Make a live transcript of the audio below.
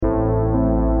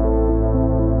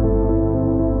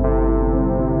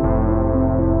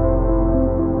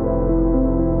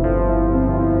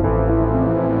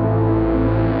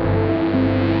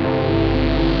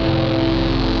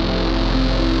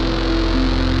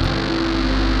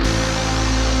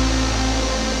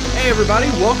everybody,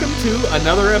 welcome to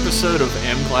another episode of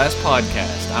M-Class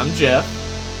Podcast. I'm Jeff.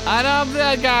 And I'm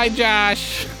that guy,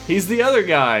 Josh. He's the other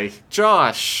guy,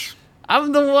 Josh.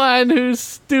 I'm the one who's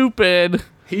stupid.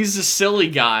 He's the silly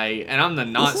guy, and I'm the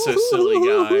not-so-silly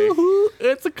guy.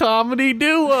 It's a comedy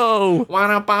duo.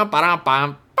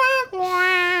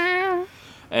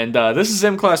 And this is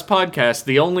M-Class Podcast,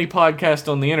 the only podcast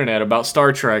on the internet about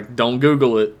Star Trek. Don't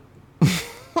Google it.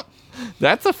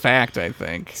 That's a fact, I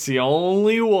think. It's the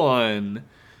only one.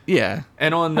 Yeah.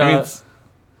 And on it's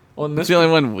this, the only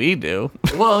one we do.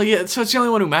 well, yeah, so it's the only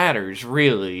one who matters,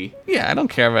 really. Yeah, I don't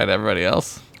care about everybody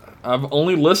else. I've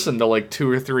only listened to like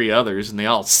 2 or 3 others, and they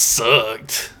all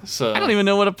sucked. So I don't even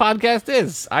know what a podcast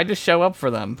is. I just show up for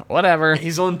them. Whatever.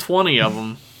 He's on 20 of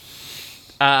them.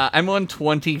 I'm on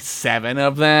 27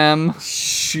 of them.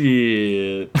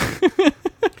 Shit.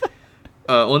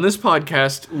 On this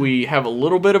podcast, we have a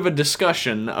little bit of a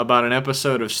discussion about an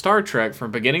episode of Star Trek from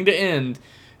beginning to end,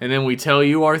 and then we tell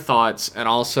you our thoughts, and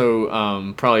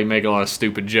also probably make a lot of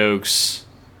stupid jokes.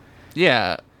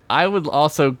 Yeah, I would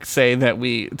also say that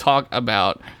we talk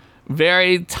about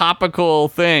very topical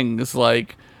things,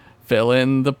 like fill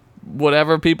in the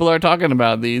whatever people are talking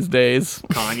about these days.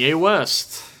 Kanye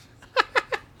West.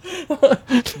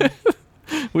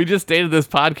 We just dated this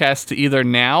podcast to either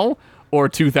now or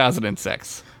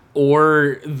 2006.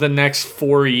 Or the next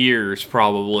 4 years,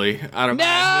 probably. I don't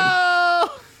No!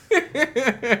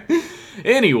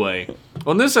 Anyway,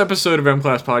 on this episode of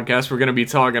M-Class Podcast, we're going to be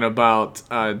talking about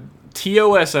a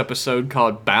TOS episode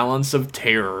called Balance of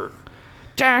Terror.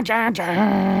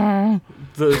 I'm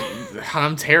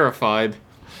terrified.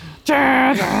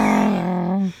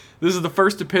 This is the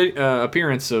first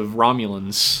appearance of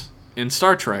Romulans in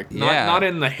Star Trek. Yeah. Not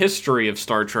in the history of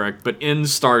Star Trek, but in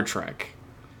Star Trek.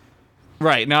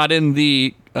 Right, not in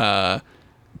the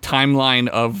timeline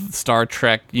of Star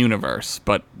Trek universe,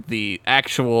 but the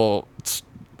actual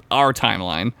our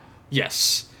timeline.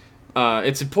 Yes.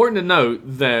 It's important to note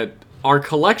that our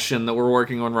collection that we're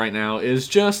working on right now is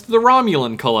just the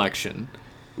Romulan collection.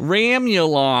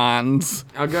 Ramulons.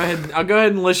 I'll go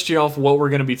ahead and list you off what we're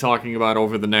going to be talking about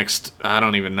over the next, I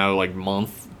don't even know, like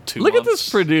month, 2 months. Look at this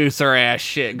producer ass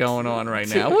shit going on right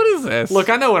now. What is this? Look,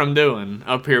 I know what I'm doing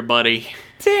up here, buddy.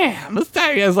 Damn, this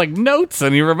guy has like notes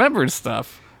and he remembers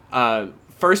stuff.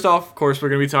 First off, of course, we're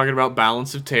going to be talking about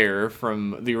Balance of Terror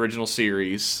from the original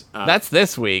series. That's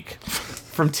this week.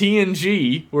 From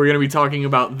TNG, we're going to be talking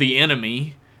about The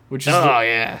Enemy, which is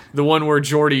the one where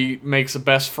Geordi makes a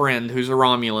best friend who's a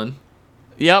Romulan.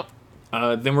 Yep.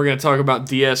 Then we're going to talk about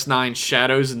DS9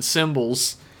 Shadows and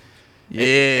Symbols. Yeah.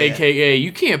 AKA,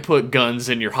 you can't put guns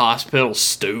in your hospital,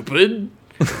 stupid.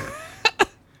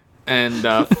 And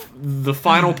the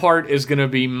final part is going to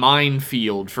be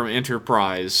Minefield from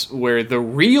Enterprise, where the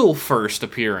real first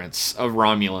appearance of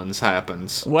Romulans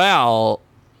happens. Well,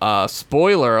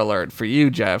 spoiler alert for you,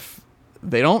 Jeff.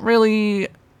 You don't really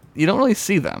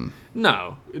see them.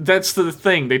 No, that's the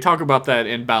thing. They talk about that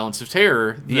in Balance of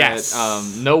Terror. That,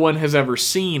 Yes. No one has ever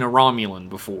seen a Romulan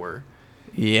before.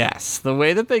 Yes. The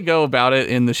way that they go about it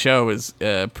in the show is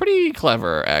pretty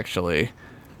clever, actually.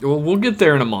 Well, we'll get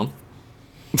there in a month.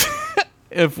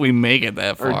 If we make it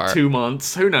that far. Or 2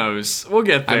 months. Who knows? We'll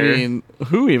get there. I mean,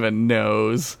 who even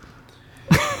knows?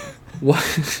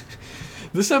 What?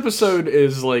 This episode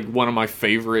is like one of my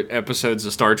favorite episodes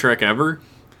of Star Trek ever.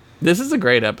 This is a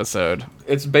great episode.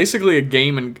 It's basically a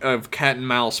game of cat and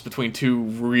mouse between 2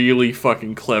 really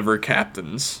fucking clever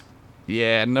captains.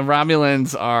 Yeah, and the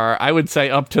Romulans are, I would say,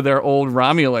 up to their old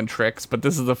Romulan tricks, but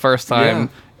this is the first time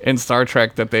in Star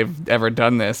Trek that they've ever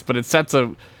done this. But it sets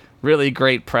a really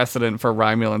great precedent for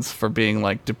Romulans for being,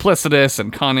 like, duplicitous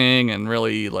and cunning and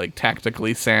really, like,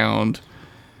 tactically sound.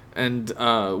 And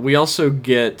we also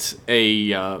get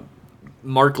a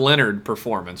Mark Leonard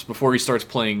performance before he starts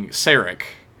playing Sarek.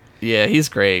 Yeah, he's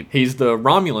great. He's the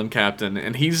Romulan captain,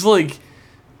 and he's like,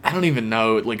 I don't even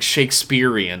know, like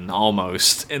Shakespearean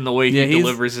almost in the way he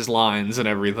delivers his lines and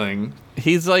everything.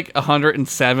 He's like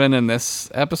 107 in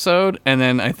this episode, and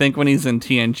then I think when he's in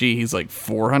TNG, he's like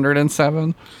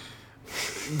 407.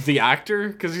 The actor?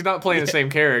 Because he's not playing the same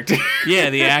character. Yeah,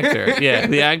 the actor. Yeah,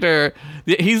 the actor.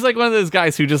 He's like one of those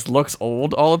guys who just looks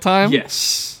old all the time.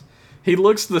 Yes. He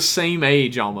looks the same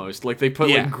age almost. Like they put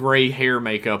like gray hair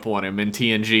makeup on him in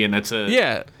TNG, and that's it.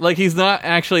 Yeah, like he's not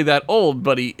actually that old,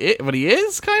 but he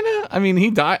is kind of. I mean, he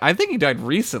died. I think he died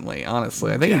recently.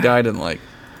 Honestly, I think he died in like.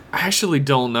 I actually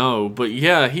don't know, but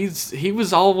yeah, he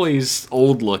was always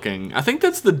old looking. I think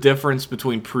that's the difference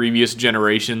between previous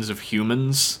generations of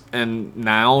humans and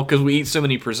now, because we eat so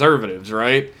many preservatives,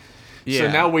 right? Yeah.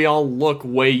 So now we all look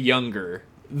way younger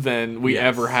than we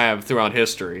ever have throughout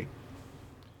history.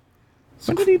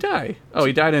 When did he die? Oh,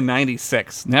 he died in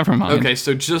 96. Never mind. Okay,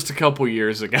 so just a couple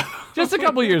years ago. Just a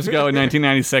couple years ago in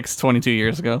 1996, 22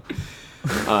 years ago.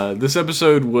 This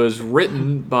episode was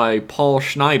written by Paul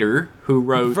Schneider, who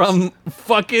wrote... From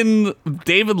fucking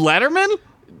David Letterman?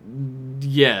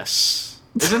 Yes.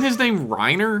 Isn't his name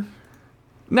Reiner?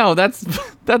 No, that's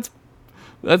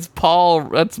Paul.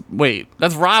 That's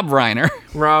Rob Reiner.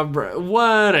 Whatever.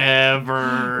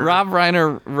 Rob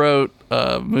Reiner wrote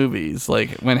movies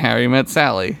like When Harry Met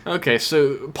Sally. Okay,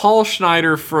 so Paul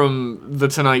Schneider from The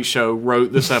Tonight Show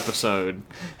wrote this episode.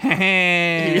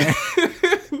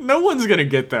 No one's gonna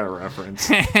get that reference.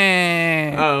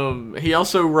 He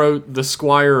also wrote The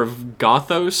Squire of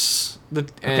Gothos,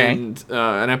 and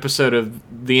an episode of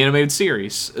the animated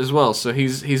series as well. So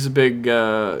he's a big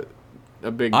TOS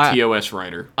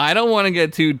writer. I don't want to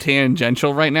get too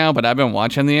tangential right now, but I've been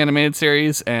watching the animated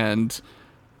series, and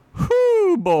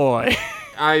whoo boy,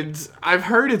 I've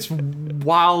heard it's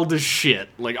wild as shit.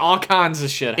 Like all kinds of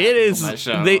shit. It is. On that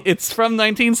show. It's from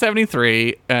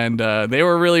 1973, and they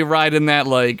were really riding that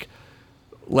like,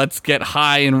 let's get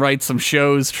high and write some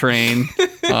shows train.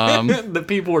 The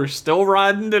people are still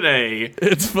riding today.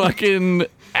 It's fucking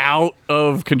out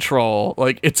of control.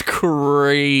 Like, it's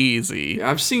crazy.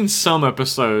 I've seen some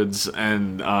episodes,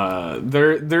 and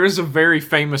there is a very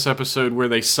famous episode where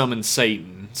they summon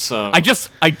Satan. So I just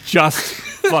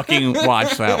fucking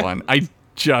watched that one.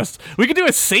 We could do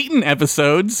a Satan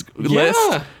episodes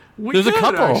list. There's a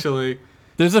couple actually.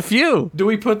 There's a few. Do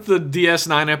we put the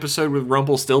DS9 episode with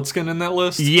Rumpelstiltskin in that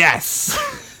list? Yes.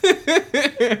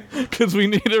 Because we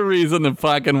need a reason to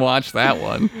fucking watch that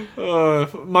one.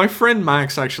 My friend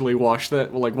Max actually watched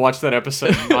that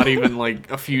episode not even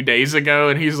like a few days ago,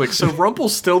 and he's like, so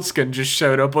Rumpelstiltskin just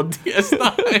showed up on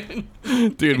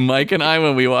DS9. Dude, Mike and I,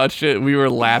 when we watched it, we were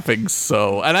laughing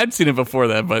so... And I'd seen it before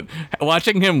that, but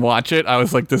watching him watch it, I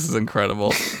was like, this is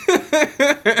incredible.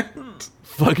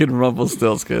 Fucking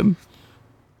Rumpelstiltskin.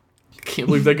 Can't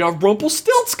believe they got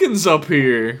Rumpelstiltskins up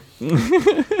here.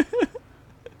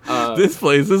 This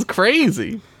place is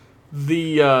crazy.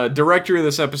 The director of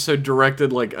this episode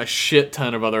directed like a shit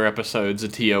ton of other episodes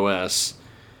of TOS.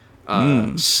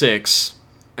 6.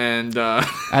 And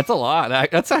that's a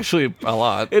lot. That's actually a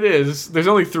lot. It is. There's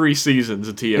only 3 seasons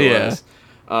of TOS.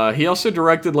 Yeah. He also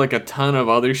directed like a ton of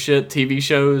other shit TV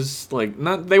shows. Like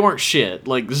they weren't shit.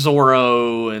 Like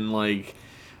Zorro and like.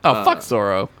 Oh, fuck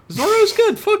Zorro. Zorro's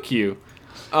good. Fuck you.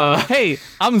 Hey,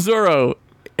 I'm Zorro.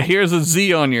 Here's a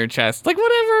Z on your chest. Like,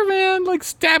 whatever, man. Like,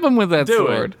 stab him with that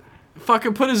sword.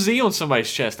 Fucking put a Z on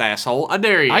somebody's chest, asshole. I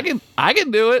dare you. I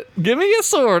can do it. Give me a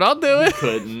sword. I'll do it. You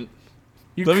couldn't.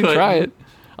 Let me try it.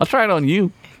 I'll try it on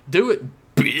you. Do it,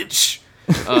 bitch.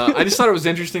 I just thought it was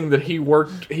interesting that he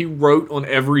wrote on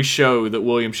every show that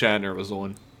William Shatner was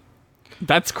on.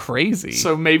 That's crazy.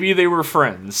 So maybe they were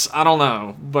friends. I don't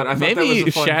know, but I thought that was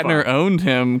a fun Shatner owned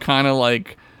him, kind of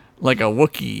like a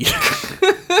Wookiee.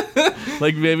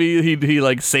 Like maybe he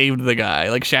like saved the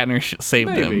guy. Like Shatner saved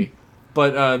him.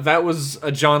 But that was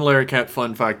a John Larroquette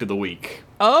fun fact of the week.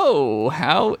 Oh,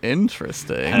 how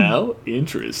interesting! How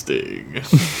interesting.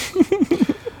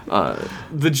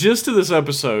 The gist of this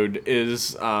episode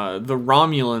is the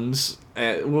Romulans.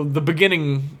 The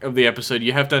beginning of the episode,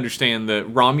 you have to understand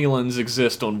that Romulans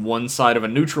exist on one side of a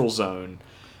neutral zone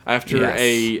after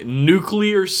a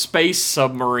nuclear space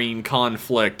submarine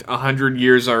conflict 100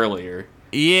 years earlier.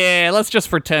 Yeah, let's just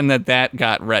pretend that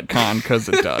got retconned, because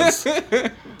it does.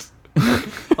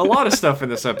 A lot of stuff in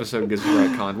this episode gets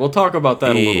retconned. We'll talk about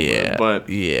that a little bit. But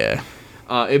yeah.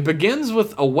 It begins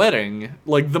with a wedding,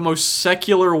 like the most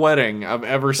secular wedding I've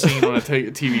ever seen on a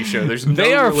TV show. There's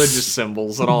no religious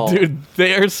symbols at all. Dude,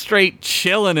 they are straight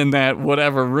chilling in that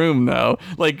whatever room, though.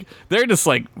 Like, they're just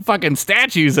like fucking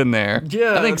statues in there.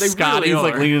 Yeah, I think Scotty's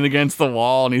really like leaning against the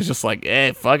wall, and he's just like,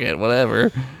 fuck it,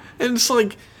 whatever. And it's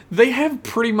like, they have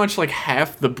pretty much like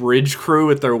half the bridge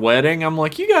crew at their wedding. I'm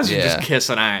like, you guys are just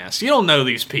kissing ass. You don't know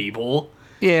these people.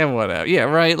 Yeah, whatever. Yeah,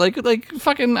 right. Like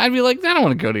fucking, I'd be like, I don't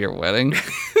want to go to your wedding.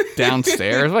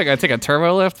 Downstairs. Like, I take a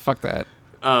turbo lift? Fuck that.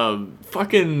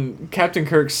 Fucking Captain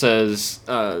Kirk says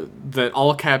that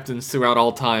all captains throughout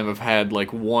all time have had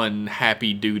like one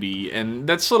happy duty, and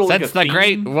that's sort of like a theme. That's the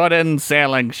great wooden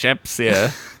sailing ships,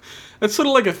 yeah. That's sort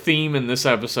of like a theme in this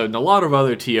episode and a lot of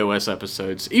other TOS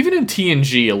episodes, even in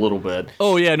TNG a little bit.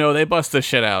 Oh yeah, no, they bust this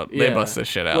shit out. Yeah. They bust this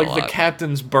shit out like a lot. The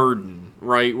captain's burden,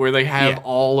 right? Where they have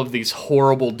all of these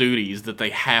horrible duties that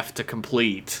they have to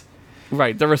complete.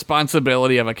 Right, the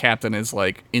responsibility of a captain is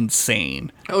like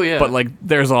insane. Oh yeah. But like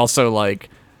there's also like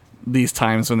these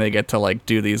times when they get to like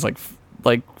do these like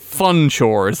like fun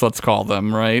chores, let's call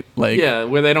them, right? Like Yeah,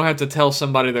 where they don't have to tell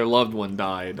somebody their loved one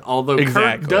died. Although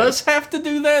Exactly. Kurt does have to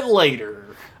do that later.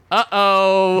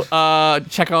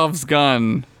 Chekhov's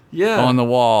gun Yeah. on the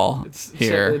wall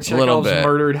here a little Chekhov's bit.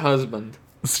 murdered husband.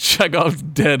 It's Chekhov's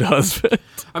dead husband.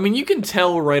 I mean, you can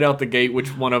tell right out the gate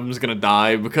which one of them's gonna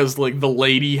die because, like, the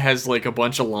lady has, like, a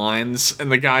bunch of lines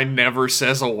and the guy never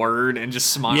says a word and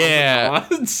just smiles Yeah.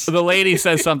 and nods. The lady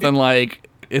says something like,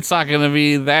 "It's not going to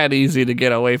be that easy to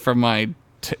get away from my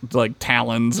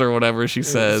talons," or whatever she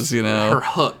says. You know, Her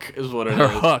hook is what it is. her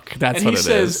hook. That's And what he it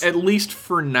says, is. at least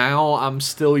for now, I'm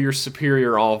still your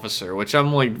superior officer. Which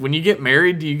I'm like, when you get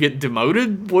married, do you get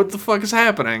demoted? What the fuck is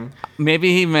happening?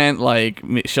 Maybe he meant like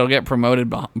she'll get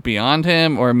promoted beyond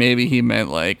him, or maybe he meant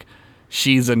like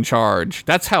she's in charge.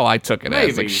 That's how I took it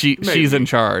as like Maybe. she's in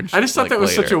charge. I just thought like, that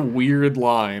was later. such a weird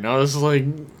line. I was like,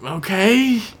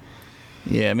 okay.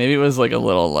 Yeah, maybe it was like a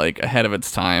little like ahead of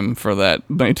its time for that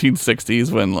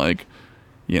 1960s when like,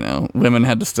 you know, women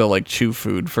had to still like chew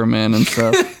food for men and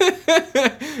stuff.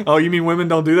 Oh, you mean women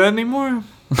don't do that anymore?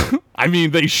 I mean,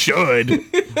 they should.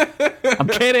 I'm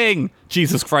kidding.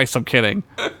 Jesus Christ, I'm kidding.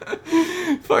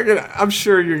 Fucking, I'm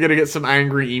sure you're gonna get some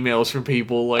angry emails from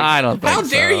people like, I don't think how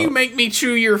dare so. you make me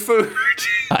chew your food?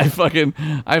 I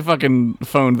fucking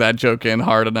phoned that joke in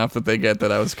hard enough that they get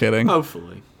that I was kidding.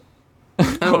 Hopefully.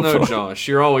 I don't know, Josh.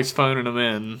 You're always phoning them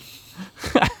in.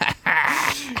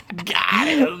 Got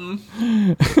him.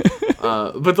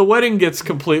 But the wedding gets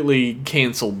completely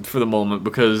canceled for the moment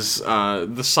because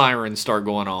the sirens start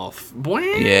going off.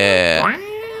 Yeah.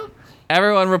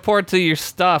 Everyone report to your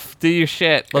stuff. Do your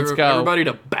shit. Let's go. Everybody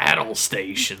to battle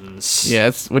stations.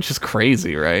 Yes, which is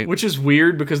crazy, right? Which is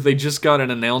weird because they just got an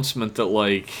announcement that,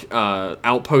 like,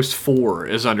 Outpost 4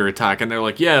 is under attack. And they're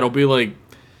like, yeah, it'll be, like,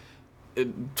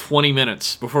 20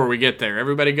 minutes before we get there.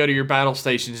 Everybody go to your battle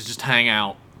stations and just hang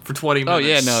out for 20 minutes. Oh,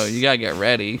 yeah, no, you gotta get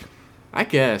ready. I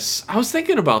guess. I was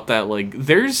thinking about that. Like,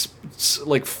 there's,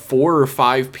 like, 4 or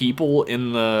 5 people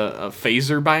in the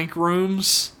phaser bank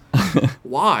rooms.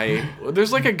 Why?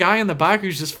 There's, like, a guy in the back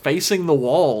who's just facing the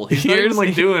wall. He's not even,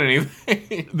 like, doing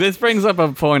anything. This brings up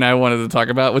a point I wanted to talk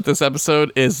about with this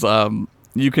episode is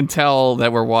you can tell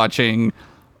that we're watching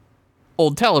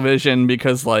old television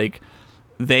because, like,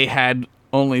 they had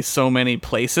only so many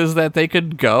places that they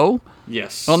could go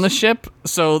Yes. on the ship,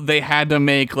 so they had to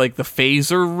make like the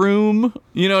phaser room,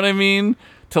 you know what I mean,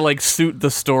 to like suit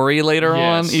the story later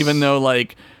on, Yes. even though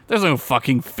like there's no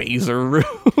fucking phaser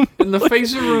room. And the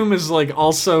phaser room is, like,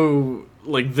 also,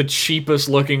 like, the cheapest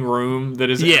looking room that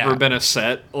has Yeah. ever been a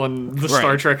set on the Right.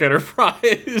 Star Trek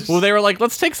Enterprise. Well, they were like,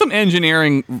 let's take some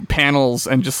engineering panels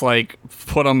and just like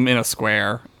put them in a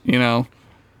square, you know.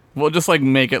 We'll just like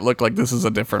make it look like this is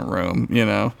a different room, you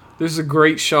know. There's a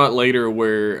great shot later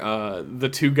where the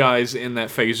two guys in that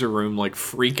phaser room, like,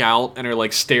 freak out and are,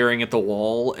 like, staring at the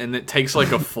wall, and it takes,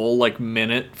 like, a full, like,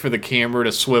 minute for the camera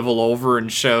to swivel over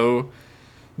and show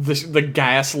the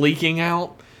gas leaking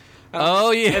out. Oh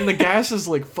yeah, And the gas is,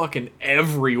 like, fucking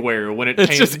everywhere when it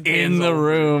it's just pans in the over.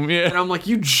 room, And yeah. I'm like,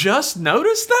 you just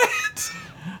noticed that?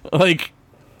 Like,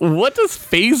 what does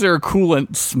phaser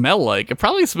coolant smell like? It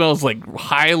probably smells like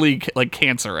highly like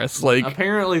cancerous. Like,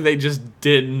 Apparently they just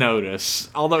did notice.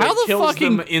 Although How it the kills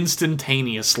fucking- them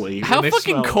instantaneously. how when they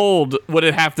fucking smell it. cold would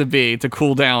it have to be to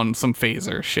cool down some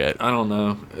phaser shit? I don't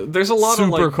know. There's a lot Super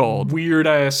of, like, cold. weird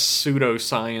ass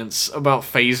pseudoscience about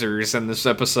phasers in this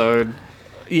episode.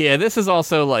 Yeah, this is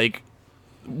also like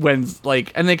when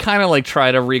like, and they kind of like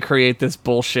try to recreate this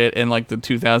bullshit in like the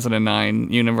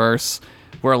 2009 universe,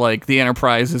 where like the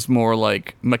Enterprise is more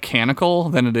like mechanical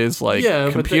than it is like Yeah,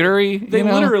 but computery. They you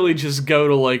know? literally just go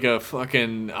to, like, a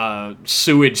fucking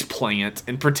sewage plant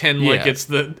and pretend like Yeah. it's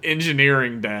the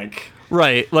engineering deck.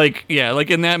 Right, like, yeah, like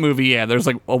in that movie, yeah, there's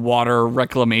like a water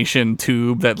reclamation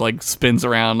tube that like spins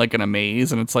around like in a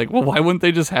maze, and it's like, well, why wouldn't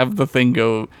they just have the thing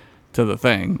go to the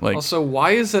thing? Like, Also,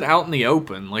 why is it out in the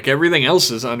open? Like, everything else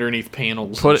is underneath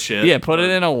panels put and it, shit. yeah, put it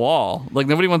in a wall. Like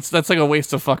nobody wants. That's like a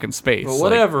waste of fucking space. But Like,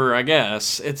 whatever, I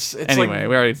guess. It's anyway, like,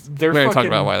 we already they're talked fucking-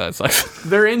 about why that sucks.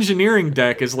 their engineering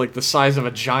deck is like the size of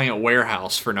a giant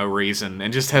warehouse for no reason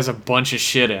and just has a bunch of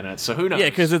shit in it. So who knows? Yeah,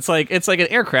 because it's like an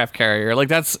aircraft carrier. Like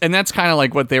that's kind of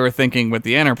like what they were thinking with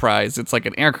the Enterprise. It's like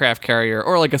an aircraft carrier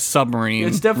or like a submarine.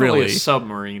 it's definitely really. a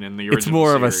submarine in the original It's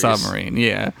more of a series. submarine,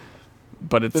 yeah.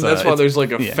 But it's And that's why it's- there's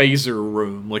like a yeah. phaser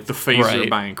room, like the phaser Right.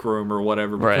 bank room or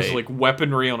whatever, because Right. like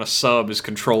weaponry on a sub is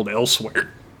controlled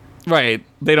elsewhere. right.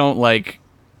 They don't like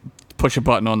push a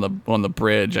button on the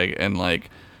bridge and like,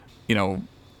 you know,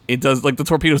 it does like the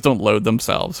torpedoes don't load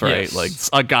themselves, right? Yes. Like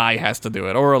a guy has to do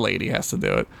it or a lady has to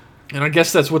do it. And I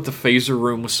guess that's what the phaser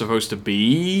room was supposed to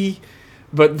be.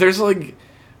 But there's like,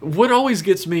 what always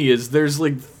gets me is there's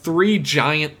like 3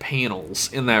 giant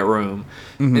panels in that room,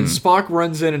 and Spock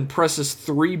runs in and presses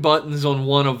 3 buttons on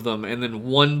one of them and then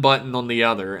 1 button on the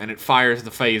other, and it fires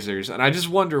the phasers. And I just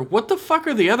wonder, what the fuck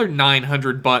are the other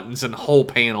 900 buttons in the whole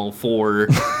panel for?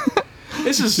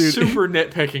 This is super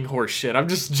nitpicking horse shit. I'm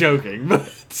just joking.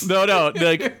 But No,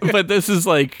 like, but this is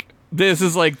like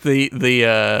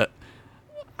the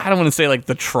I don't want to say like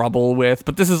the trouble with,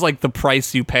 but this is like the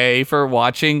price you pay for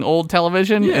watching old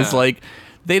television. Yeah. Is like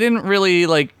they didn't really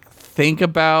like think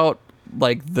about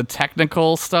like the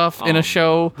technical stuff in a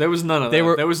show. There was none of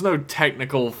that. There was no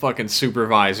technical fucking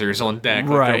supervisors on deck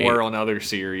like there were on other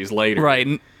series later. Right.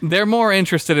 And they're more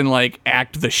interested in like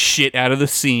act the shit out of the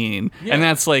scene. Yeah. And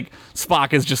that's like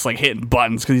Spock is just like hitting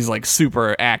buttons because he's like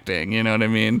super acting. You know what I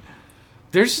mean?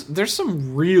 There's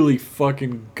some really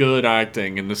fucking good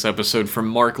acting in this episode from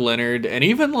Mark Leonard, and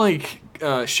even like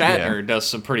Shatner does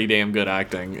some pretty damn good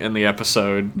acting in the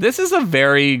episode. This is a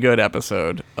very good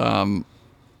episode.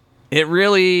 It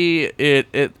really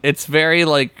it's very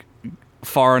like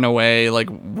far and away like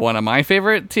one of my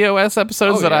favorite TOS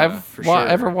episodes that I've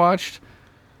ever watched.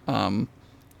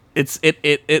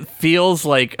 It feels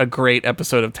like a great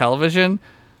episode of television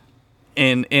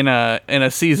in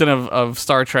a season of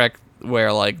Star Trek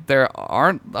where like there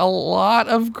aren't a lot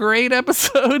of great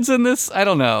episodes in this. I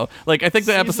don't know. Like I think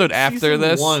the episode after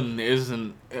this one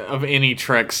isn't of any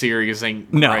Trek series ain't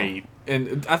great.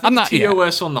 And I think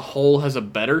TOS on the whole has a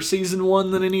better season 1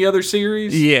 than any other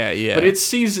series. Yeah. But its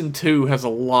season 2 has a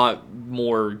lot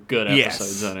more good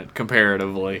episodes in it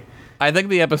comparatively. I think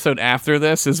the episode after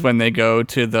this is when they go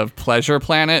to the Pleasure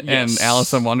Planet and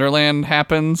Alice in Wonderland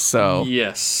happens. So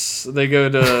yes, they go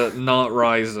to Not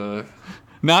Risa.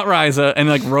 Not Risa, and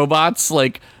like robots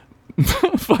like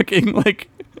fucking like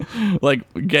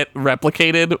get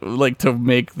replicated like to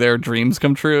make their dreams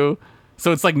come true.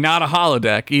 So it's like not a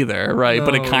holodeck either, right? No.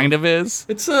 But it kind of is.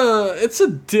 It's a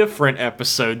different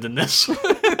episode than this one.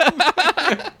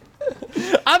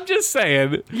 I'm just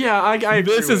saying. Yeah, I agree.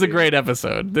 This is a great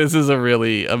episode. This is a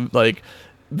really like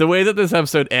the way that this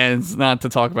episode ends. Not to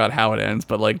talk about how it ends,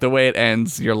 but like the way it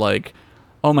ends, you're like,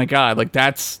 oh my god, like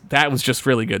that was just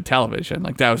really good television.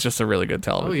 Like that was just a really good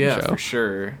television show. For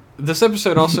sure. This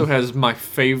episode also has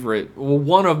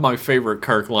one of my favorite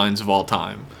Kirk lines of all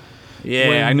time.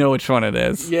 Yeah, I know which one it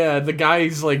is. Yeah, the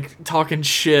guy's like talking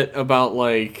shit about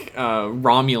like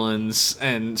Romulans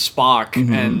and Spock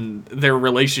and their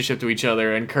relationship to each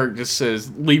other, and Kirk just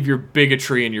says, "Leave your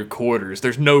bigotry in your quarters.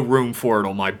 There's no room for it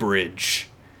on my bridge."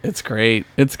 It's great.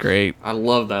 It's great. I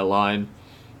love that line.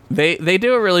 They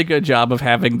do a really good job of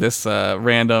having this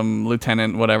random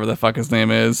lieutenant, whatever the fuck his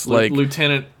name is, like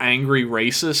Lieutenant Angry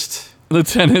Racist,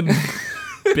 Lieutenant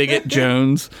Bigot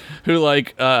Jones, who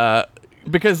like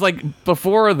because like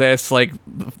before this, like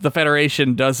the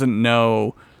Federation doesn't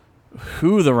know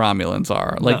who the Romulans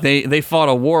are. Like they fought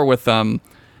a war with them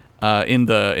in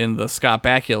the Scott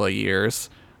Bakula years.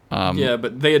 Yeah,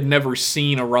 but they had never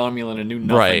seen a Romulan and knew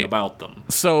nothing about them.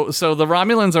 So the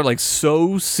Romulans are like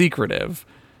so secretive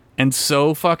and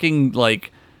so fucking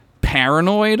like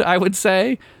paranoid, I would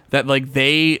say, that like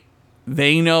they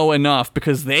know enough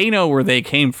because they know where they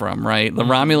came from, right? The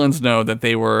Romulans know that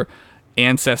they were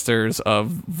ancestors of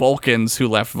Vulcans who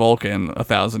left Vulcan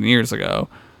 1,000 years ago.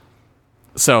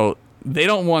 So they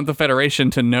don't want the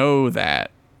Federation to know that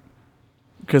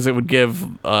because it would give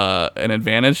an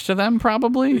advantage to them,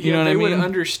 probably. You know what I mean? They would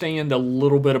understand a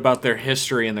little bit about their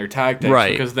history and their tactics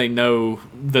because they know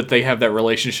that they have that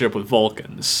relationship with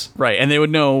Vulcans. Right, and they would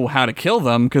know how to kill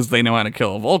them because they know how to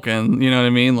kill a Vulcan. You know what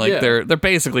I mean? Like they're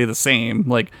basically the same.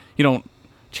 Like you don't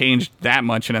change that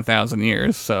much in 1,000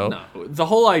 years. So no, the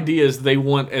whole idea is they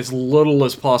want as little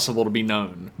as possible to be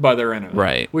known by their enemy,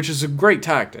 right? Which is a great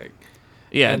tactic.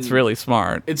 Yeah, it's really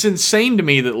smart. It's insane to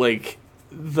me that like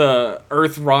the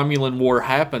Earth-Romulan War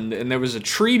happened and there was a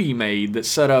treaty made that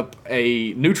set up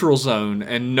a neutral zone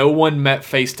and no one met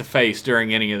face-to-face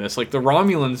during any of this. Like, the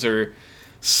Romulans are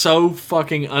so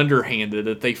fucking underhanded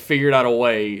that they figured out a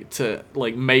way to,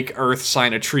 like, make Earth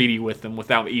sign a treaty with them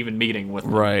without even meeting with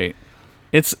them. Right.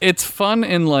 It's fun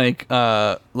in, like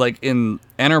in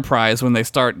Enterprise when they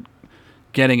start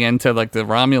getting into, like, the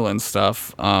Romulan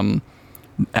stuff.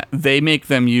 They make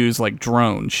them use, like,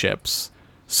 drone ships.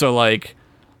 So, like...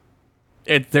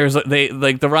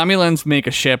 the Romulans make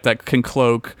a ship that can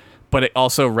cloak, but it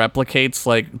also replicates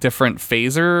like different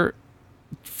phaser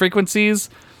frequencies.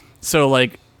 So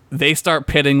like they start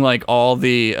pitting like all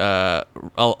the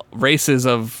races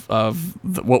of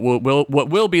what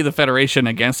will be the Federation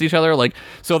against each other. Like,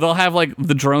 so they'll have like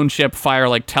the drone ship fire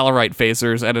like Tellarite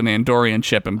phasers at an Andorian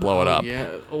ship and blow it up. Yeah.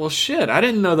 Well, shit. I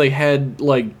didn't know they had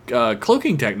like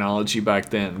cloaking technology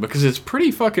back then, because it's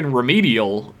pretty fucking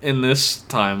remedial in this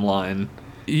timeline.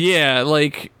 Yeah,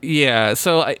 like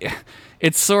So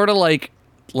it's sort of like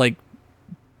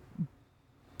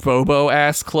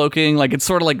Bobo-ass cloaking. Like, it's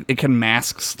sort of like it can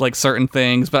mask like certain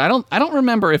things, but I don't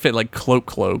remember if it like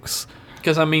cloaks.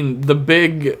 Because I mean, the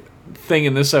big thing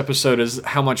in this episode is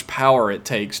how much power it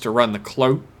takes to run the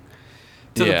cloak.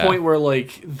 To the point where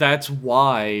like that's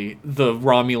why the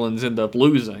Romulans end up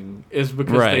losing, is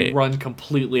because they run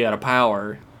completely out of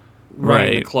power,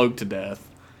 running the cloak to death.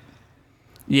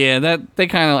 Yeah, I think they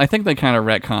kind of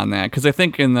retcon that, because I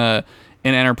think in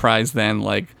Enterprise then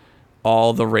like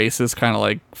all the races kind of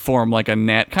like form like a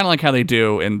net, kind of like how they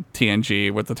do in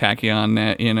TNG with the tachyon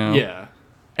net, you know? Yeah.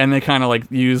 And they kind of like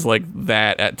use like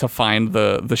that to find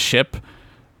the ship,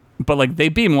 but like they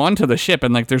beam onto the ship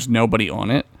and like there's nobody on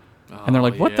it, and they're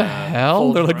like, "What the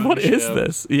hell?" They're like, "What is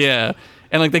this?" Yeah,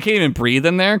 and like they can't even breathe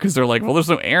in there because they're like, "Well, there's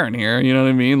no air in here." You know what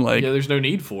I mean? Like, yeah, there's no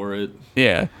need for it.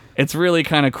 Yeah, it's really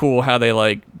kind of cool how they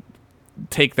like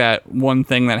take that one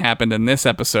thing that happened in this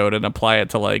episode and apply it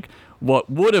to like what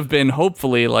would have been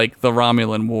hopefully like the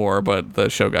Romulan War, but the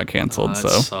show got canceled. That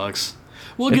sucks.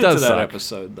 We'll get to that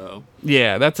episode though.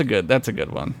 Yeah, that's a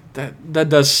good one. That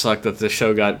does suck that the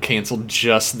show got canceled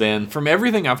just then. From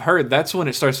everything I've heard, that's when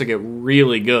it starts to get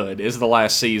really good. Is the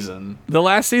last season. The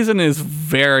last season is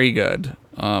very good.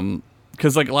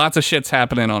 Because like lots of shit's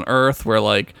happening on Earth where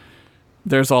like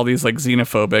there's all these like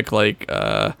xenophobic like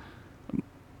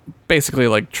basically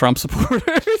like Trump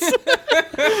supporters.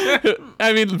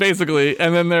 I mean, basically,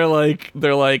 and then they're like,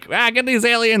 get these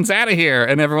aliens out of here,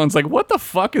 and everyone's like, what the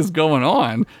fuck is going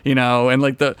on, you know? And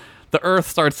like the Earth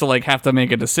starts to like have to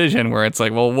make a decision where it's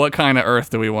like, well, what kind of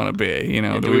Earth do we want to be? You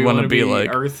know, do we want to be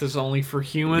like Earth is only for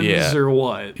humans or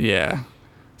what? Yeah.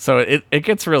 So it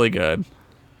gets really good.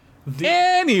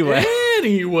 Anyway.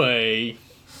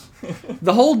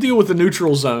 The whole deal with the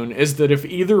neutral zone is that if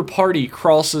either party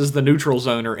crosses the neutral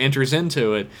zone or enters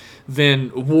into it,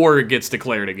 then war gets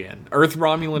declared again.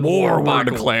 Earth-Romulan war were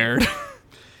declared.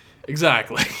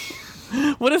 Exactly.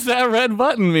 What does that red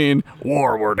button mean?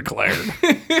 War were declared.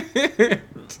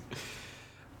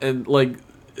 And, like,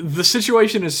 the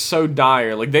situation is so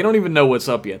dire. Like, they don't even know what's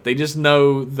up yet. They just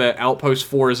know that Outpost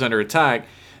 4 is under attack.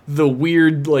 The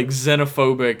weird, like,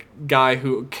 xenophobic guy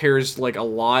who cares, like, a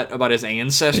lot about his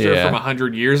ancestor from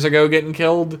 100 years ago getting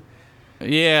killed.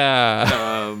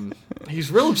 Yeah.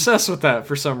 He's real obsessed with that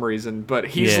for some reason, but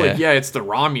he's like, yeah, it's the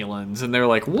Romulans. And they're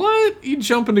like, what? You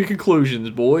jumping to conclusions,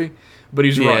 boy. But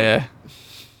he's right.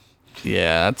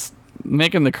 Yeah, that's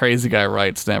making the crazy guy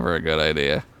right's never a good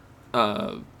idea.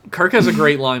 Kirk has a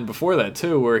great line before that,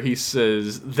 too, where he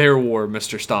says, their war,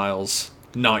 Mr. Styles,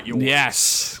 not yours.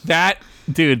 Yes. That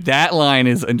line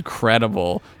is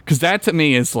incredible, because that to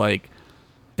me is like,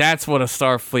 that's what a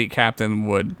Starfleet captain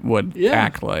would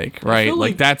act like, right?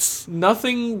 Like that's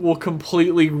nothing will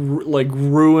completely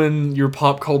ruin your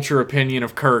pop culture opinion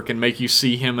of Kirk and make you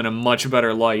see him in a much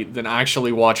better light than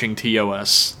actually watching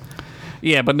TOS.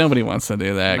 Yeah, but nobody wants to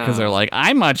do that because they're like,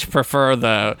 I much prefer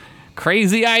the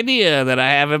crazy idea that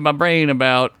I have in my brain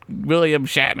about William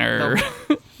Shatner.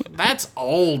 No. That's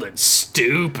old and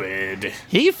stupid.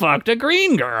 He fucked a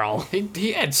green girl.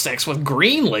 He had sex with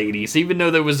green ladies, even though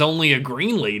there was only a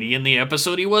green lady in the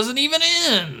episode he wasn't even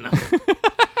in.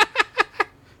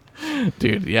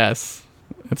 Dude, yes.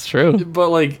 It's true. But,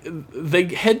 like,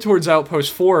 they head towards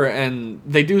Outpost 4, and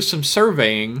they do some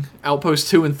surveying. Outpost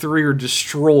 2 and 3 are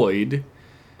destroyed.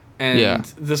 And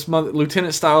this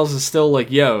Lieutenant Styles is still like,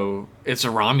 yo, it's a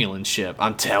Romulan ship.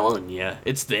 I'm telling you,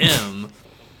 it's them.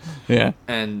 Yeah.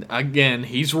 And again,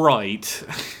 he's right.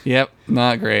 Yep,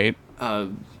 not great.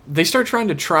 They start trying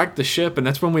to track the ship, and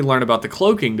that's when we learn about the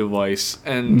cloaking device.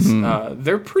 And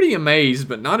they're pretty amazed,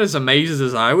 but not as amazed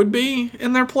as I would be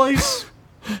in their place.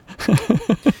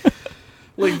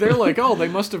 Like, they're like, oh, they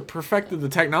must have perfected the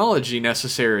technology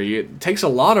necessary. It takes a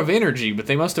lot of energy, but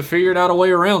they must have figured out a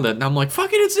way around it. And I'm like,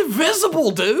 fucking, it's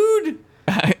invisible, dude!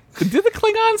 Do the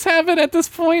Klingons have it at this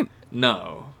point?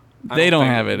 No. They don't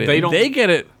have it. They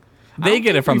get it. They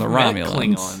get it from the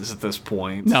Romulans. Klingons at this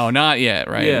point. No, not yet.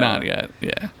 Right? Yeah. Not yet.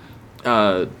 Yeah.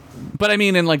 But I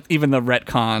mean, in like even the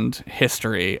retconned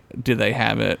history, do they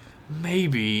have it?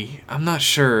 Maybe. I'm not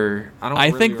sure.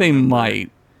 I think they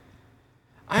might.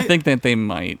 I think that they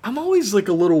might. I'm always like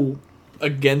a little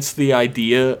against the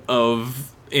idea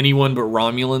of anyone but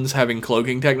Romulans having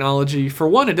cloaking technology. For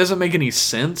one, it doesn't make any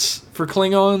sense for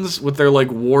Klingons with their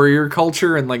like warrior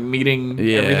culture and like meeting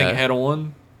everything head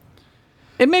on.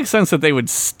 It makes sense that they would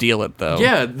steal it, though.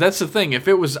 Yeah, that's the thing. If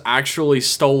it was actually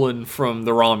stolen from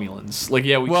the Romulans, like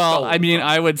Well, I mean,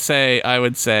 I would say,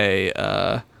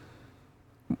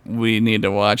 we need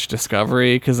to watch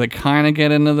Discovery because they kind of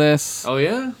get into this. Oh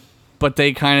yeah. But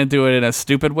they kind of do it in a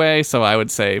stupid way, so I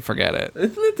would say forget it.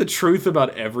 Isn't it the truth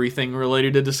about everything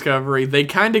related to Discovery? They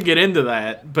kind of get into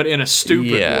that, but in a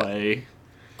stupid way.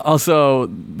 Also,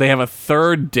 they have a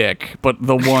third dick, but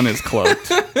the one is cloaked.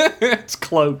 It's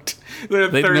cloaked.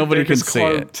 Nobody can see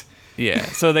it. Yeah,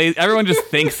 so everyone just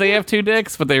thinks they have 2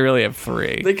 dicks, but they really have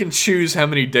 3. They can choose how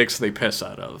many dicks they piss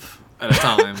out of at a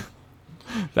time.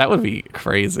 That would be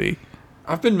crazy.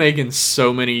 I've been making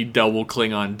so many double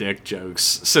Klingon dick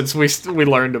jokes since we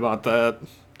learned about that.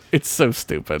 It's so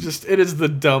stupid. It is the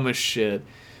dumbest shit.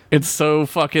 It's so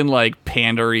fucking like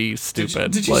pandery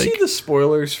stupid. Did you see the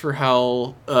spoilers for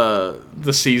how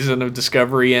the season of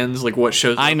Discovery ends? Like what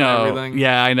shows up I know. and everything?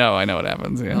 Yeah, I know what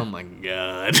happens. Yeah. Oh my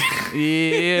god.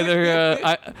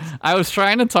 Yeah, I was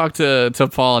trying to talk to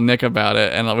Paul and Nick about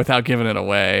it, and without giving it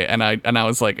away, and I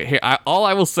was like, here, all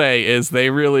I will say is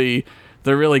they're really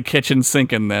kitchen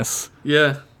sinking this.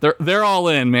 Yeah. They're all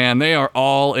in, man. They are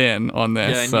all in on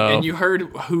this. Yeah, and you heard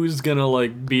who's gonna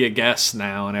like be a guest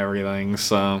now and everything.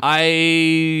 So who?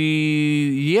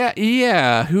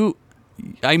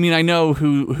 I mean, I know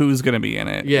who's gonna be in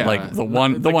it. Yeah, like the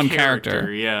one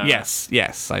character. Yeah.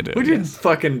 Yes, I do. We did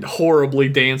fucking horribly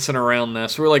dancing around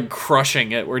this. We're like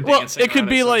crushing it. We're dancing. It could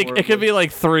be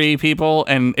like 3 people,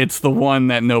 and it's the one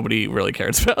that nobody really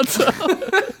cares about. So.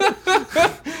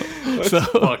 That's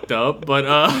fucked up, but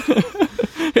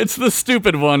it's the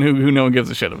stupid one who no one gives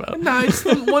a shit about. No, it's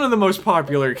one of the most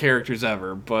popular characters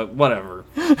ever, but whatever.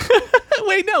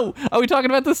 Wait, no. Are we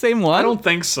talking about the same one? I don't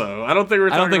think so. I don't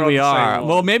think we are.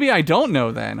 Well, maybe I don't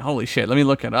know then. Holy shit. Let me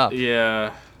look it up.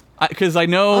 Yeah. Because I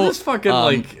know... I'll just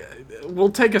fucking, we'll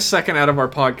take a second out of our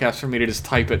podcast for me to just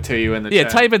type it to you in the chat. Yeah,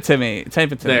 type it to me.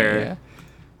 There. Yeah.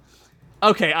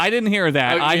 Okay, I didn't hear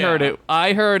that. Oh, I heard it.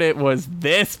 I heard it was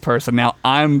this person. Now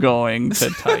I'm going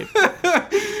to type.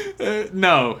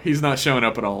 No, he's not showing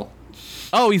up at all.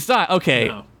 Oh, he's not. Okay.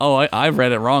 No. Oh, I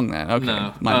read it wrong then. Okay.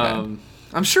 No. My bad.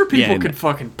 I'm sure people could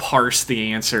fucking parse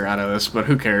the answer out of this, but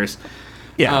who cares?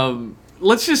 Yeah.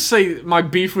 Let's just say my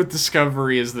beef with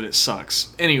Discovery is that it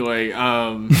sucks. Anyway,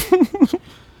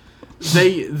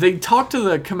 They talk to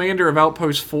the commander of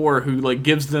Outpost 4 who like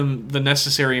gives them the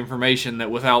necessary information that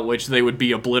without which they would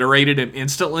be obliterated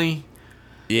instantly.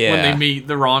 Yeah. When they meet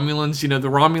the Romulans, the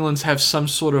Romulans have some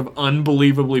sort of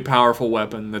unbelievably powerful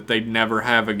weapon that they'd never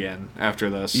have again after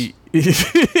this.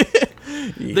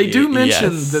 They do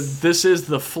mention that this is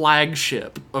the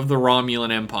flagship of the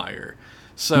Romulan Empire.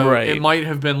 So it might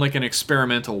have been like an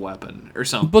experimental weapon or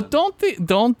something. But don't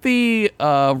the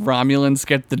Romulans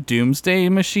get the Doomsday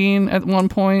machine at one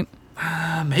point?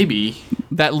 Maybe.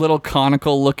 That little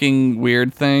conical looking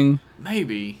weird thing?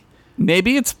 Maybe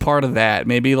it's part of that.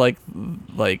 Maybe like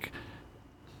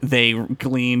they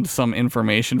gleaned some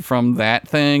information from that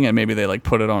thing and maybe they like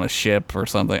put it on a ship or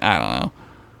something. I don't know.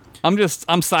 I'm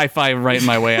sci-fi writing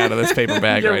my way out of this paper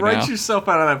bag right now. Write yourself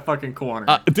out of that fucking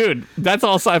corner. Dude, that's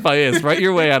all sci-fi is. Write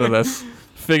your way out of this.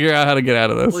 Figure out how to get out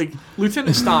of this. Like,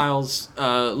 Lieutenant Styles,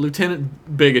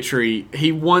 Lieutenant Bigotry,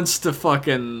 he wants to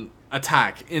fucking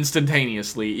attack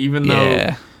instantaneously, even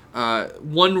though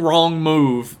one wrong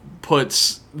move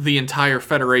puts the entire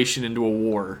Federation into a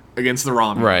war against the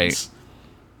Romulans. Right.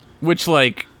 Which,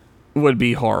 would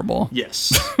be horrible.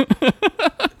 Yes.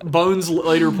 Bones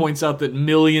later points out that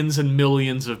millions and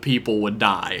millions of people would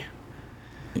die.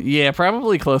 Yeah,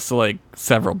 probably close to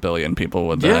several billion people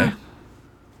would die. Yeah.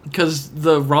 Because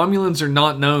the Romulans are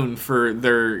not known for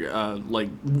their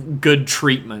good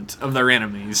treatment of their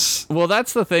enemies. Well,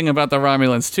 that's the thing about the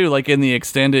Romulans too. Like in the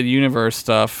extended universe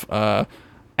stuff, at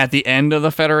the end of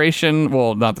the Federation,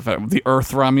 well, not the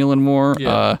Earth Romulan War.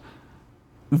 Yeah.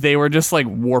 They were just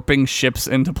warping ships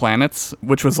into planets,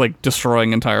 which was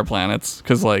destroying entire planets.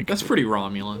 Because that's pretty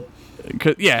Romulan.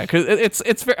 Because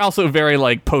it's also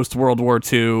very post World War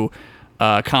II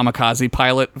kamikaze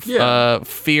pilot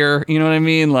fear. You know what I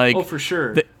mean? Oh, for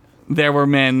sure. There were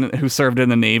men who served in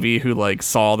the Navy who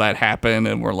saw that happen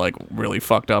and were really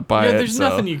fucked up by it. There's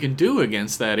nothing you can do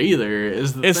against that either.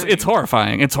 It's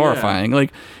horrifying. It's horrifying.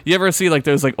 You ever see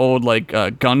those old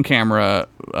gun camera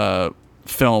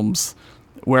films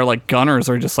where gunners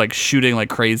are just shooting like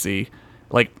crazy,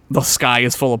 the sky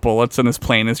is full of bullets and this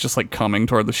plane is just coming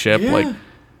toward the ship. Yeah.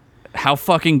 How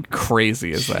fucking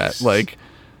crazy is that?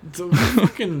 The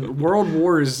fucking World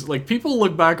Wars, like, people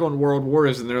look back on World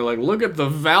Wars and they're like, look at the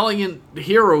valiant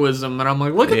heroism, and I'm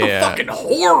like, look at the fucking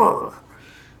horror.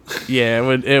 Yeah,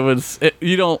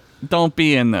 don't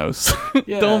be in those.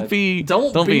 Yeah, don't be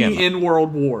in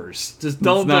World Wars. Just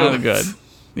don't do it. Good.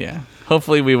 Yeah.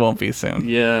 Hopefully we won't be soon.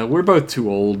 Yeah, we're both too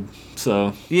old,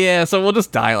 so. Yeah, so we'll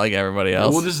just die like everybody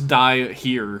else. We'll just die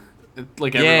here,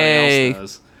 like everybody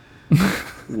else does.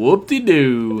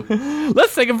 Whoop-de-doo.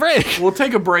 Let's take a break. We'll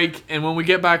take a break, and when we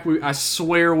get back, I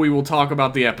swear we will talk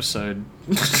about the episode.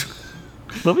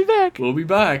 We'll be back. We'll be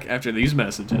back after these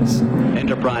messages.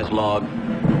 Enterprise log,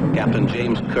 Captain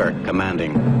James Kirk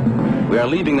commanding. We are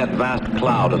leaving that vast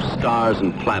cloud of stars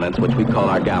and planets which we call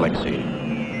our galaxy.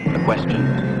 The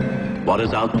question, what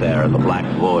is out there in the black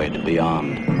void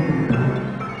beyond?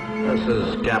 This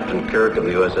is Captain Kirk of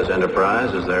the USS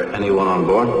Enterprise. Is there anyone on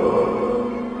board?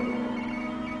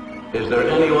 Is there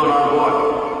anyone on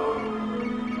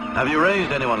board? Have you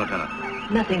raised anyone,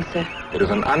 Lieutenant? Nothing, sir. It is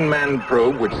an unmanned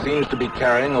probe which seems to be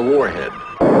carrying a warhead.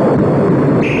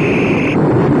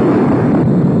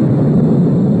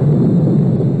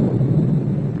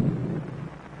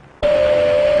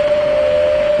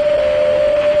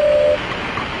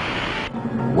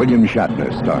 William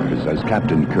Shatner stars as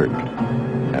Captain Kirk,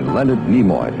 and Leonard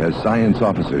Nimoy as Science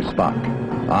Officer Spock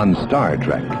on Star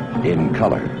Trek in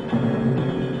color.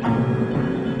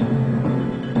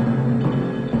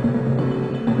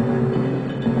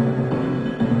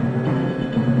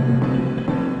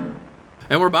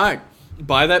 And we're back.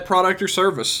 Buy that product or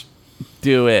service.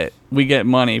 Do it. We get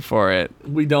money for it.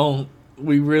 We don't.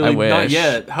 We really not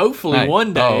yet. Hopefully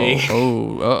one day.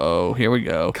 Uh-oh. Here we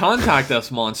go. Contact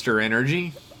us, Monster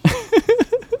Energy.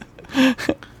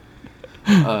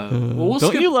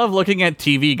 Don't you love looking at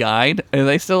TV Guide? Are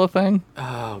they still a thing?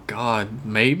 Oh, God.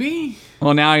 Maybe?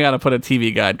 Well, now I gotta put a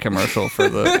TV Guide commercial for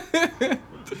the...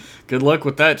 Good luck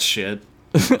with that shit.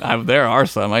 There are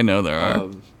some. I know there are.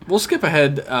 We'll skip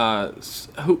ahead.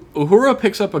 Uhura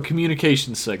picks up a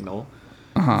communication signal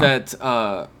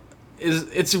that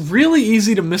it's really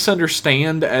easy to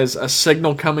misunderstand as a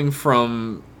signal coming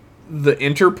from the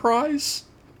Enterprise.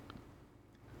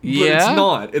 Yeah? But it's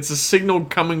not. It's a signal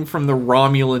coming from the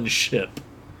Romulan ship.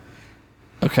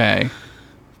 Okay.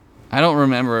 I don't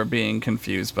remember being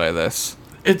confused by this.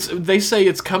 They say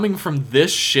it's coming from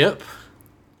this ship.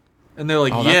 And they're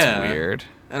like, that's weird.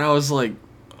 And I was like,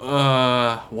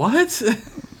 what?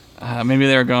 Maybe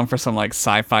they were going for some, like,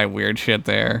 sci-fi weird shit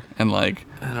there. And, like...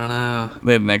 I don't know.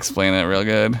 They didn't explain it real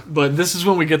good. But this is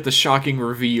when we get the shocking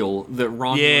reveal that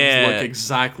Romulans look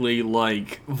exactly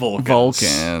like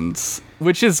Vulcans.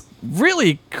 Which is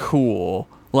really cool.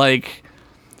 Like,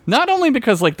 not only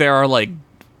because, like, there are, like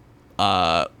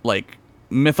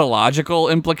mythological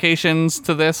implications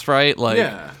to this, right?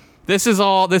 Like, this is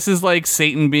like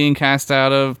Satan being cast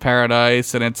out of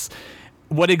paradise, and it's...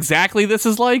 What exactly this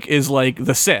is like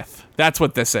the Sith. That's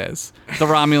what this is. The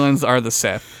Romulans are the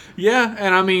Sith. Yeah,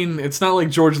 and I mean, it's not like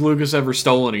George Lucas ever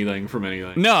stole anything from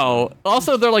anything. No.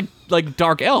 Also, they're like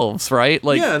dark elves, right?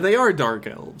 Like, yeah, they are dark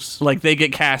elves. Like, they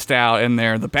get cast out, and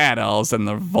they're the bad elves, and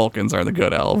the Vulcans are the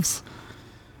good elves.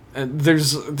 And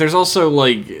there's also,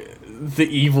 like, the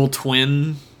evil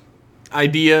twin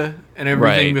idea and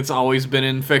everything that's always been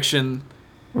in fiction.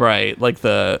 Right, like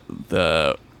the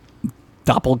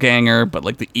doppelganger, but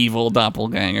like the evil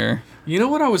doppelganger. You know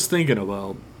what I was thinking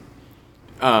about?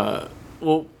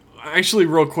 Well, actually,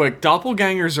 real quick,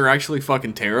 doppelgangers are actually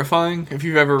fucking terrifying. If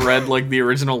you've ever read, like, the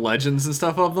original legends and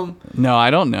stuff of them. No,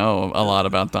 I don't know a lot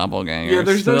about doppelgangers. Yeah,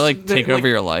 do they, like, take over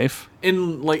your life?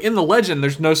 In the legend,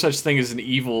 there's no such thing as an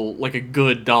evil, like, a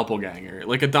good doppelganger.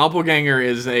 Like, a doppelganger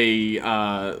is a,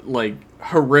 like,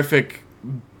 horrific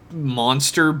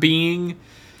monster being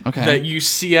that you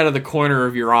see out of the corner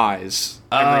of your eyes.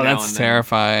 Oh, that's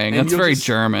terrifying. That's very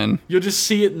German. You'll just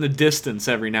see it in the distance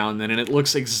every now and then, and it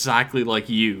looks exactly like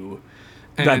you.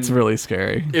 And that's really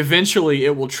scary. Eventually,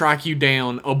 it will track you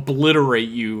down, obliterate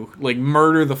you, like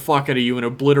murder the fuck out of you, and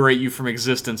obliterate you from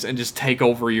existence, and just take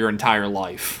over your entire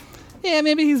life. Yeah,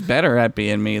 maybe he's better at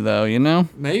being me, though, you know?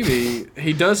 Maybe.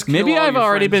 He does kill Maybe all I've your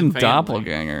already friends been and family.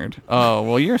 doppelgangered. Oh,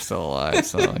 well, you're still alive,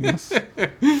 so I guess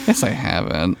I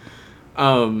haven't.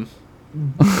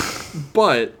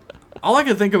 But all I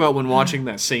can think about when watching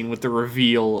that scene with the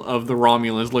reveal of the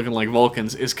Romulans looking like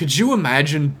Vulcans is, could you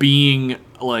imagine being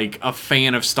like a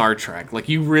fan of Star Trek? Like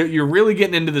you're really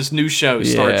getting into this new show,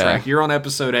 Star Trek. You're on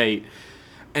episode 8,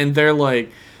 and they're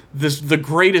like the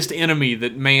greatest enemy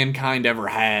that mankind ever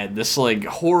had. This like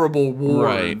horrible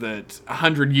war that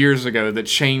 100 years ago that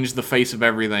changed the face of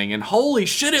everything. And holy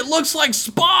shit, it looks like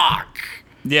Spock.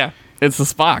 Yeah, it's the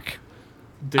Spock.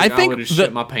 Dude, I think would have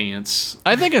shit my pants.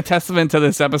 I think a testament to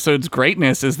this episode's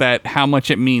greatness is that how much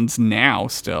it means now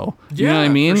still. You know what I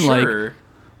mean? For sure.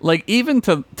 Like even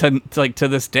to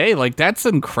this day, like that's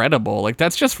incredible. Like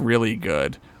that's just really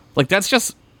good. Like that's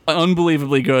just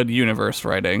unbelievably good universe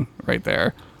writing right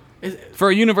there. For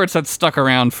a universe that's stuck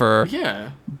around for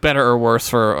better or worse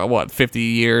for 50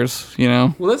 years, you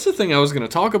know? Well, that's the thing I was going to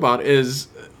talk about is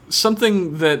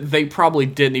something that they probably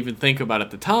didn't even think about at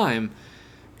the time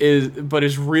but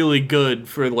is really good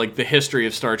for like the history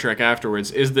of Star Trek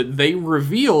afterwards is that they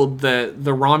revealed that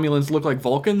the Romulans look like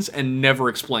Vulcans and never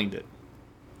explained it.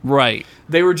 Right.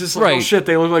 They were just like, oh shit,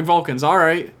 they look like Vulcans. All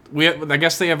right. I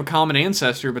guess they have a common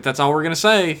ancestor, but that's all we're going to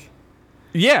say.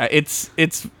 Yeah, it's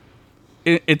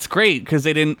great because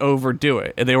they didn't overdo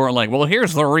it. They weren't like, well,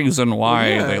 here's the reason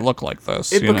why they look like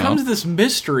this. It becomes this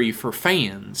mystery for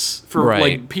fans, for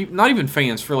like not even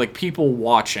fans, for like people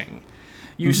watching.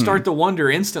 You start to wonder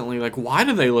instantly, like, why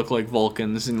do they look like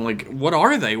Vulcans, and like, what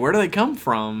are they? Where do they come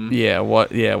from? Yeah,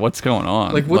 what's going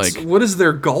on? Like, what is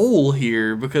their goal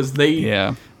here? Because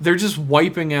they're just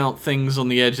wiping out things on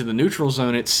the edge of the neutral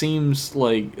zone. It seems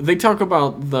like they talk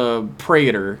about the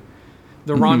Praetor.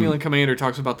 The Romulan commander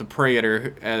talks about the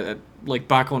Praetor, like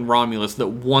back on Romulus, that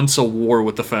wants a war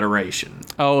with the Federation.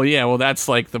 Oh yeah, well that's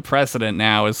like the precedent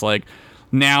now is like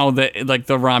now that like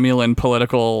the Romulan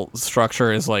political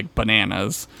structure is like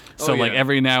bananas. So like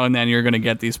every now and then you're gonna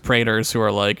get these Praetors who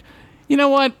are like, you know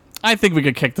what? I think we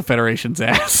could kick the Federation's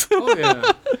ass. Oh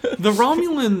yeah, the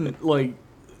Romulans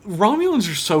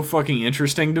are so fucking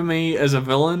interesting to me as a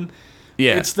villain.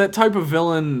 Yeah, it's that type of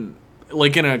villain.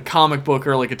 Like in a comic book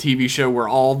or like a TV show where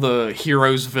all the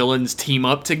heroes, villains team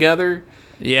up together.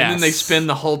 Yeah. And then they spend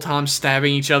the whole time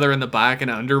stabbing each other in the back and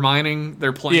undermining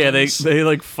their plans. Yeah, they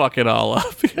like fuck it all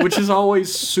up. Which is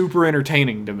always super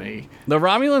entertaining to me. The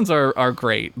Romulans are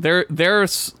great. They're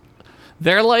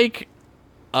like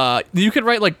you could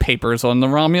write like papers on the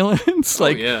Romulans.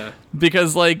 Like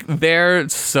because like they're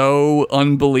so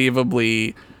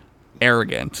unbelievably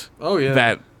arrogant. Oh yeah.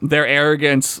 That their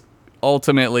arrogance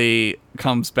ultimately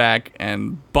comes back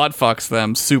and butt fucks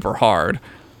them super hard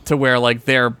to where like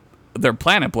their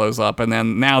planet blows up and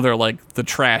then now they're like the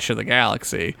trash of the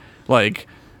galaxy. Like,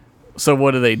 so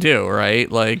what do,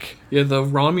 right? Like, yeah, the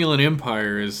Romulan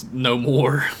Empire is no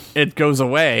more. It goes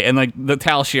away and like the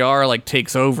Tal Shiar like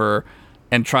takes over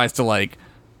and tries to like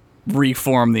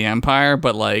reform the Empire,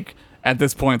 but like at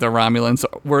this point the Romulans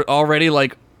were already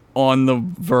like on the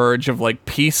verge of like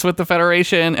peace with the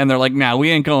Federation, and they're like, nah, we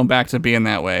ain't going back to being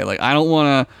that way. Like I don't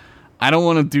want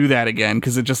to do that again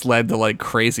because it just led to like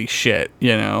crazy shit,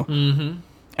 you know.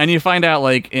 And you find out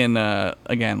like in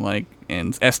again like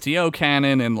in STO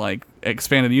canon and like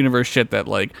expanded universe shit that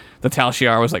like the Tal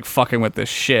Shiar was like fucking with this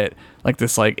shit, like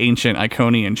this like ancient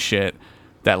Iconian shit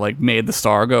that like made the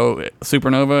star go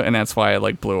supernova, and that's why it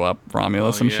like blew up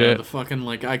Romulus and shit. The fucking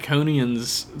like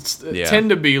Iconians tend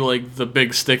to be like the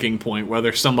big sticking point,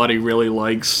 whether somebody really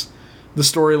likes the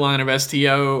storyline of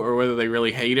STO or whether they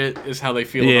really hate it, is how they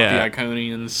feel about the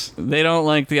Iconians. They don't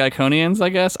like the Iconians, I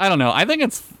guess. I don't know. I think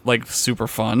it's like super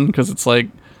fun because it's like,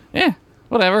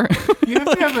 whatever. You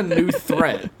have to have a new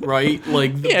threat, right?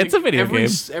 Like it's a video game.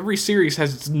 Every series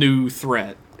has its new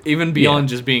threat, even beyond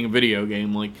just being a video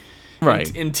game. Like.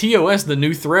 Right. In TOS, the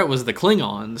new threat was the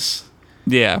Klingons.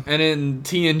 Yeah. And in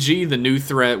TNG, the new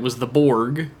threat was the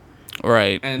Borg.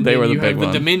 Right. And they were the big one. You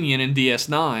have the Dominion in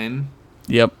DS9.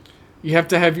 Yep. You have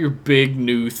to have your big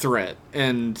new threat.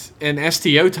 And in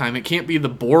STO time, it can't be the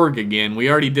Borg again.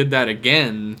 We already did that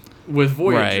again with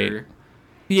Voyager. Right.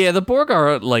 Yeah, the Borg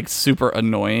are like super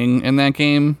annoying in that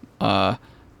game. But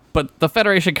the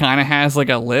Federation kind of has like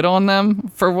a lid on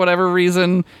them for whatever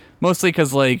reason. Mostly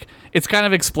because, like, it's kind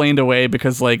of explained away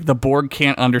because, like, the Borg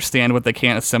can't understand what they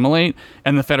can't assimilate,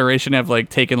 and the Federation have, like,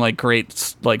 taken, like,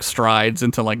 great, like, strides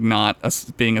into, like, not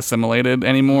being assimilated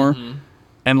anymore.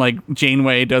 And, like,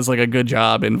 Janeway does, like, a good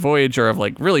job in Voyager of,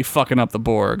 like, really fucking up the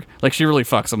Borg. Like, she really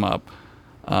fucks them up.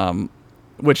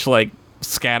 Which, like,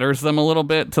 scatters them a little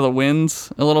bit to the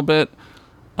winds a little bit.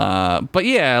 But,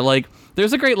 yeah, like,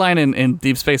 there's a great line in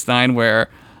Deep Space Nine where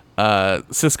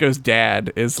Sisko's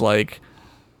dad is, like...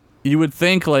 You would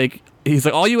think, like, he's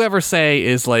like, all you ever say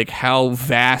is, like, how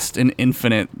vast and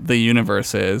infinite the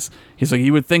universe is. He's like,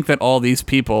 you would think that all these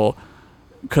people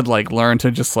could, like, learn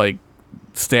to just, like,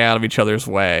 stay out of each other's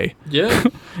way. Yeah.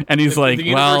 And he's like, the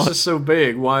universe is so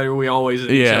big, why are we always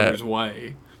in each other's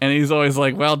way? And he's always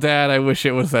like, well, Dad, I wish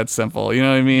it was that simple. You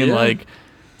know what I mean? Yeah. Like,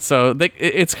 so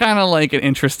it's kind of, like, an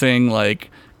interesting,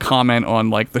 like, comment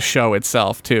on like the show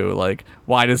itself too. Like,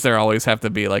 why does there always have to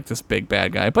be like this big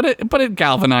bad guy? But it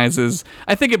galvanizes.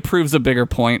 I think it proves a bigger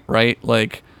point, right?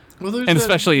 Like, Well, there's And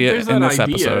especially there's in that this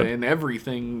idea episode. in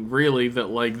everything, really, that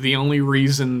like the only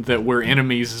reason that we're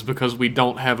enemies is because we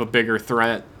don't have a bigger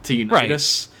threat to unite Right.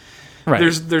 us.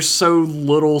 Right. There's so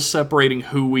little separating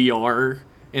who we are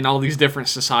in all these different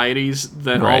societies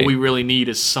that all Right. we really need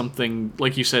is something,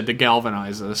 like you said, to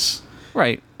galvanize us.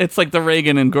 Right. It's like the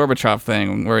Reagan and Gorbachev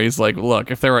thing where he's like,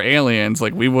 look, if there were aliens,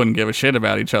 like we wouldn't give a shit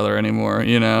about each other anymore,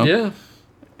 you know? Yeah.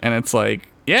 And it's like,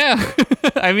 yeah,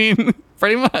 I mean,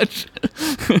 pretty much.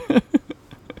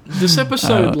 This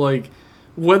episode, like,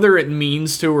 whether it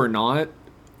means to or not,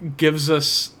 gives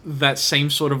us that same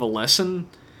sort of a lesson.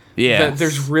 Yeah. That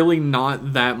there's really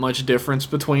not that much difference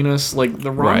between us. Like, the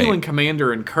Romulan Right.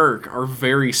 commander and Kirk are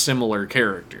very similar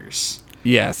characters.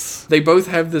 Yes. They both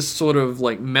have this sort of,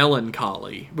 like,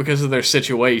 melancholy because of their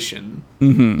situation.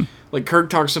 Mm-hmm. Like, Kirk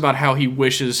talks about how he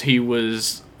wishes he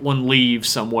was on leave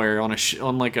somewhere on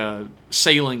on like a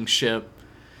sailing ship,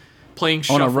 playing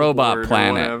On a robot shuffleboard or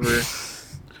planet. whatever.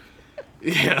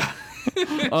 Yeah.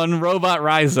 On Robot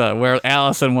Ryza, where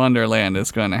Alice in Wonderland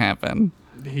is going to happen.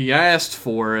 He asked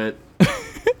for it.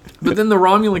 But then the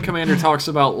Romulan commander talks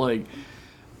about, like,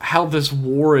 how this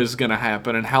war is going to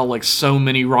happen and how, like, so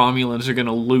many Romulans are going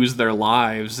to lose their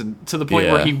lives, and to the point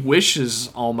where Yeah. he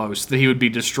wishes almost that he would be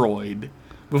destroyed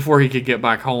before he could get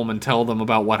back home and tell them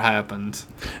about what happened.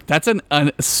 That's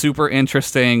a super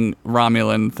interesting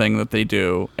Romulan thing that they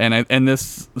do, and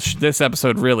this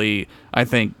episode really, I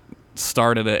think,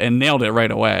 started it and nailed it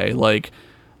right away. Like,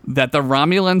 that the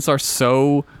Romulans are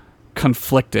so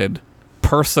conflicted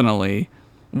personally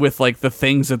with, like, the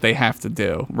things that they have to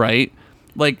do, right?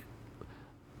 Like,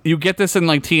 you get this in,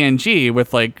 like, TNG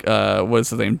with, like, what's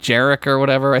his name, Jarek or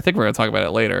whatever. I think we're gonna talk about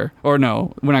it later. Or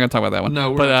no, we're not gonna talk about that one.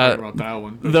 No, we're But, not talking about that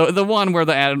one. the one where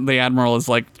the admiral is,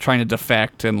 like, trying to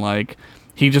defect, and, like,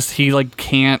 he like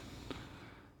can't,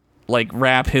 like,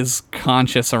 wrap his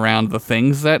conscience around the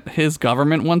things that his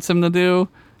government wants him to do,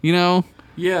 you know?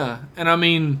 Yeah, and I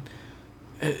mean,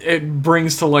 it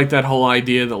brings to light that whole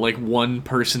idea that, like, one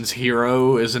person's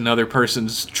hero is another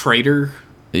person's traitor.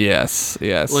 Yes.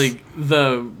 Like,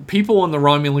 the people on the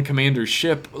Romulan commander's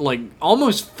ship, like,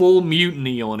 almost full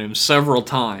mutiny on him several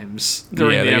times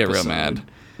during Yeah, the they get episode. real mad.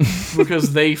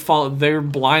 Because they're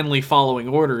blindly following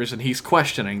orders and he's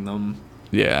questioning them.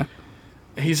 Yeah.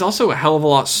 He's also a hell of a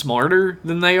lot smarter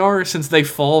than they are, since they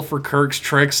fall for Kirk's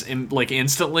tricks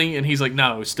instantly, and he's like,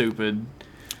 no, stupid.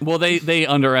 Well, they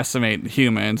underestimate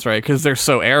humans, right? Because they're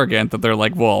so arrogant that they're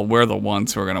like, well, we're the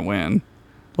ones who are gonna win.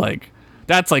 Like,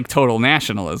 that's like total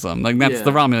nationalism. Like, that's Yeah.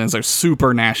 the Romulans are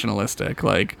super nationalistic.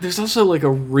 Like, There's also, like, a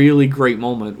really great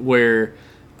moment where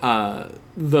the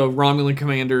Romulan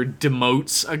commander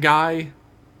demotes a guy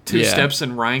 2 Yeah. steps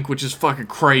in rank, which is fucking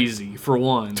crazy, for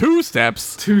one. 2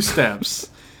 steps. 2 steps.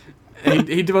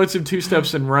 He demotes him 2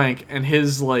 steps in rank, and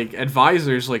his, like,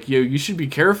 advisor's like, yo, you should be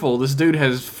careful. This dude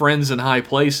has friends in high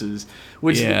places.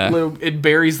 Which, Yeah. it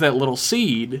buries that little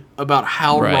seed about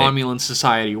how Right. Romulan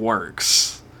society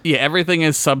works. Yeah, everything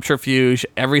is subterfuge.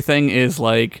 Everything is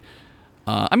like,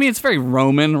 I mean, it's very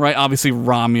Roman, right? Obviously,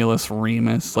 Romulus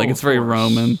Remus, like, Oh, it's very of course.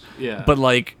 Roman. Yeah. But,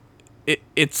 like,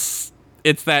 it's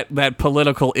that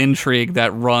political intrigue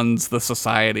that runs the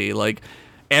society. Like,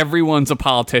 everyone's a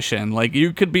politician. Like,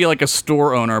 you could be like a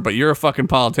store owner, but you're a fucking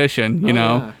politician, you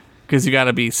know? yeah. Because you got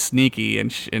to be sneaky and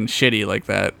shitty like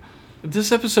that.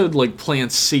 This episode, like,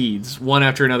 plants seeds one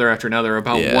after another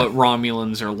about Yeah. what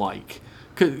Romulans are like.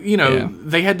 'Cause, you know, Yeah.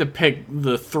 they had to pick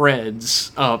the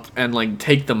threads up and, like,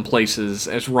 take them places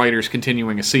as writers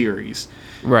continuing a series.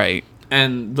 Right.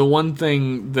 And the one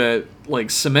thing that,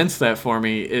 like, cements that for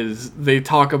me is they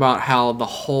talk about how the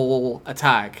whole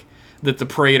attack that the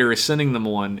Praetor is sending them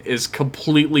on is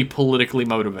completely politically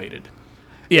motivated.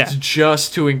 Yeah. It's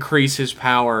just to increase his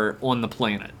power on the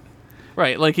planet.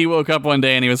 Right, like, he woke up one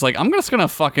day and he was like, I'm just gonna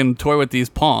fucking toy with these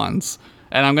pawns,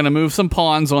 and I'm gonna move some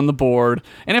pawns on the board,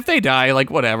 and if they die, like,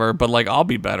 whatever, but, like, I'll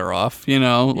be better off, you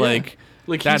know? Like,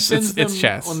 he that's, sends them it's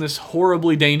chess. on this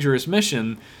horribly dangerous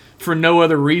mission for no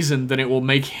other reason than it will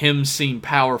make him seem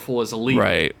powerful as a leader.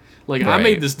 Right. Like, I Right.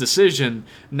 made this decision,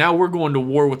 now we're going to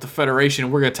war with the Federation,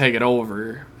 and we're going to take it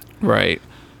over. Right.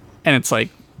 And it's like,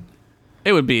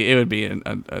 it would be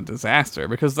a disaster,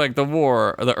 because, like, the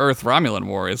Earth Romulan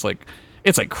War is, like,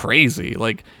 it's, like, crazy.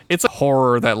 Like, it's a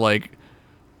horror that, like,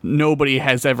 nobody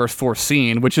has ever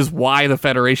foreseen, which is why the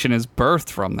Federation is birthed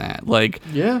from that. Like,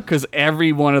 Yeah. because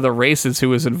every one of the races who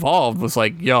was involved was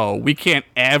like, yo, we can't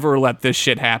ever let this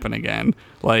shit happen again.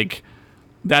 Like,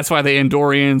 that's why the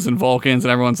Andorians and Vulcans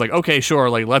and everyone's like, okay, sure,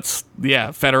 like, let's,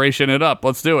 Federation it up,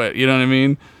 let's do it. You know what I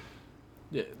mean?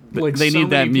 Like, they so need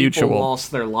that many people mutual.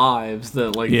 lost their lives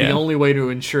that, like, Yeah. the only way to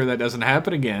ensure that doesn't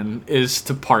happen again is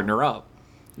to partner up.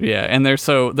 Yeah, and the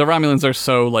Romulans are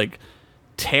so like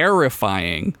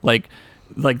terrifying. Like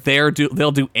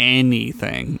they'll do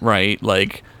anything, right?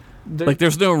 Like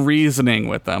there's no reasoning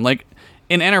with them. Like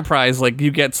in Enterprise, like you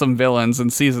get some villains in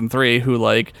season 3 who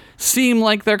like seem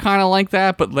like they're kind of like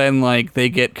that, but then like they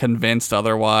get convinced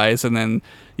otherwise, and then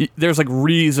there's like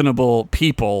reasonable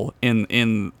people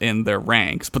in their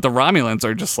ranks. But the Romulans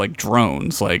are just like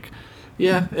drones. Like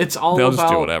yeah, it's all they'll about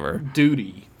just do whatever.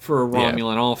 duty for a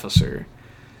Romulan officer.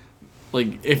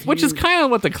 Like which is kind of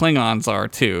what the Klingons are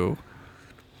too.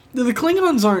 The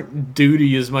Klingons aren't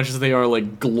duty as much as they are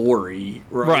like glory,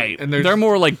 right? Right. And they're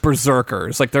more like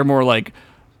berserkers. Like they're more like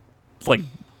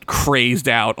crazed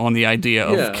out on the idea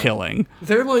of killing.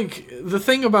 They're like, the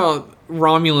thing about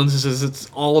Romulans is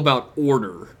it's all about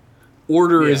order.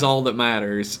 Order is all that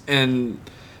matters, and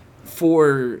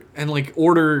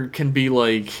order can be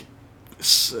like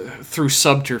through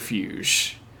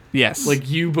subterfuge. Yes. Like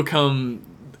you become.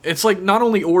 It's like not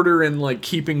only order in like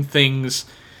keeping things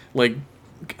like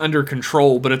under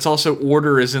control, but it's also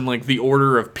order as in like the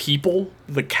order of people,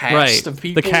 the caste of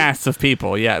people. The caste of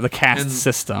people, yeah, the caste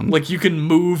system. Like you can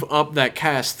move up that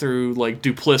caste through like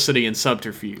duplicity and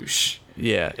subterfuge.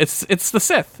 Yeah, it's the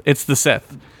Sith. It's the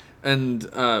Sith. And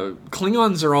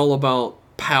Klingons are all about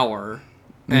power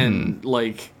and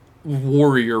like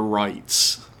warrior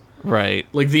rights. Right.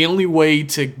 Like the only way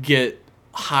to get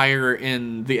higher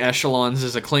in the echelons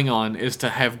as a Klingon is to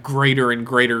have greater and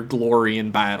greater glory in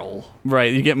battle.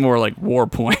 Right, you get more like war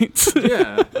points.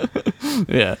 Yeah.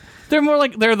 Yeah. They're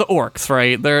the orcs,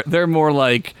 right? They're more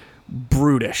like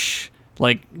brutish.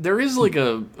 Like there is a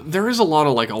lot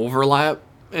of like overlap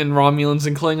in Romulans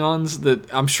and Klingons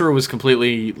that I'm sure was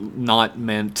completely not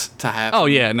meant to happen. Oh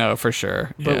yeah, no, for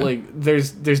sure. But like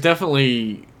there's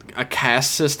definitely a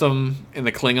caste system in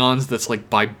the Klingons that's like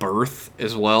by birth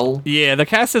as well. Yeah, the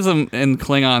caste system in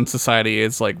Klingon society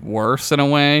is like worse in a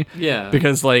way. Yeah.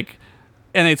 Because like,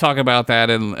 and they talk about that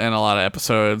in a lot of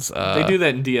episodes. They do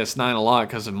that in DS9 a lot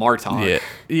because of Martok. Yeah.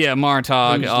 Yeah,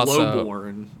 Martok who's also.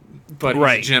 lowborn, but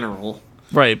Right. he's general.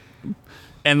 Right.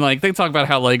 And like they talk about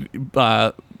how like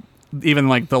even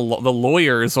like the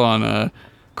lawyers on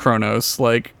Kronos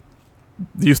like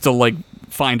used to like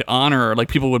find honor, like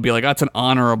people would be like, that's an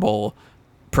honorable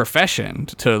profession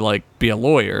to like be a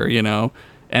lawyer, you know.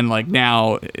 And like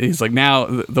now he's like, now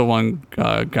the one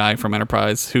guy from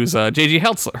Enterprise who's JG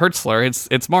Hertzler,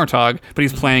 it's Martok, but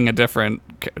he's playing a different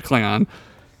Klingon,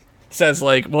 says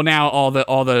like, well, now all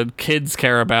the kids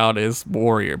care about is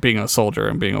warrior, being a soldier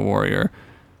and being a warrior,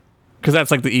 because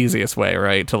that's like the easiest way,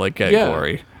 right, to like get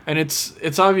glory. And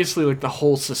it's obviously like the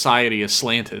whole society is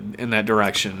slanted in that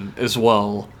direction as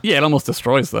well. Yeah, it almost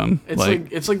destroys them.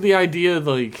 It's like the idea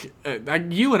like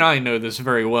you and I know this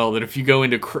very well, that if you go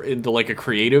into like a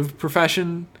creative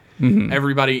profession,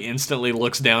 everybody instantly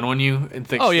looks down on you and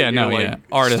thinks, oh yeah, that no, you're, yeah, like,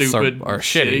 artists stupid, are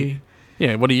shitty.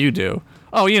 Yeah, what do you do?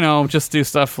 Oh, you know, just do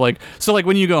stuff like, so like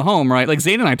when you go home, right? Like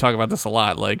Zane and I talk about this a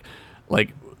lot. Like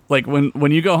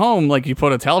when you go home, like you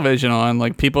put a television on,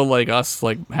 like people like us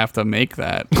like have to make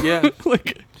that. Yeah.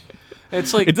 Like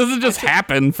it's like it doesn't just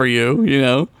happen for you, you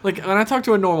know. Like when I talk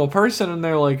to a normal person and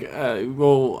they're like,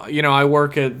 well, you know, I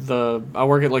work at like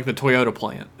the Toyota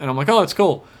plant, and I'm like, oh, that's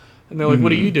cool. And they're like, what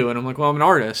do you do? And I'm like, well, I'm an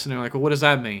artist. And they're like, well, what does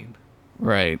that mean?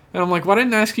 Right. And I'm like, well, I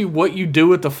didn't ask you what you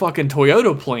do at the fucking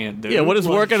Toyota plant, dude. Yeah, what does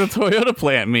like, work at a Toyota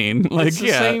plant mean? Like,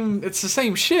 it's the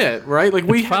same shit, right? Like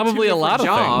we it's probably have a lot of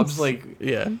jobs. things. Like,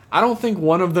 yeah, I don't think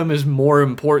one of them is more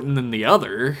important than the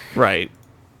other. Right.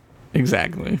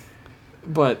 Exactly.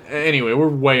 But anyway, we're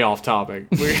way off topic.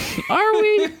 Are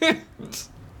we?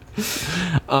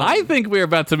 I think we're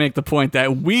about to make the point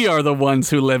that we are the ones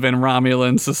who live in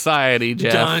Romulan society,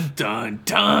 Jeff. Dun dun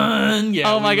dun!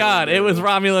 Yeah. Oh my God! It was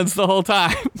Romulans the whole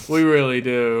time. We really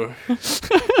do.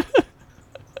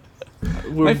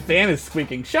 My fan is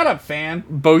squeaking. Shut up, fan.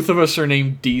 Both of us are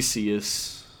named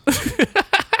Decius.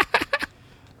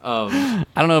 I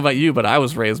don't know about you, but I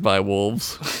was raised by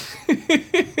wolves.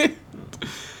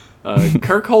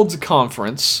 Kirk holds a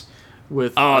conference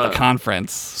with the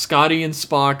conference. Scotty and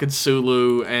Spock and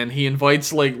Sulu, and he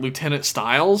invites like Lieutenant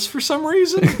Styles for some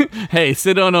reason. Hey,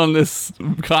 sit on this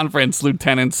conference,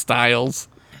 Lieutenant Styles.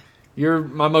 You're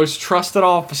my most trusted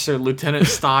officer, Lieutenant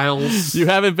Styles. You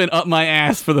haven't been up my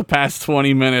ass for the past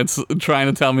 20 minutes trying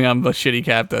to tell me I'm the shitty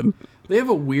captain. They have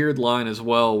a weird line as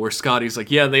well where Scotty's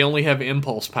like, yeah, they only have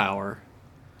impulse power.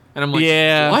 And I'm like,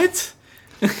 yeah. What?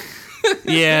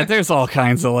 Yeah, there's all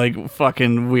kinds of like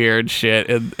fucking weird shit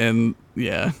and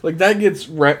yeah. Like that gets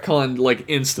retconned like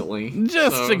instantly.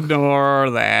 Just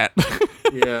ignore that.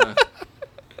 Yeah.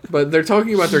 But they're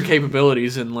talking about their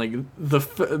capabilities, and like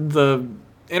the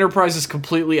Enterprise is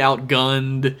completely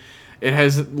outgunned. It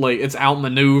has it's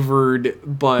outmaneuvered,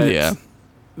 but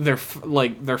they're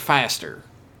faster,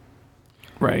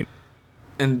 right?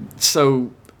 And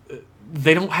so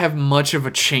they don't have much of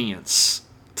a chance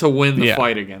to win the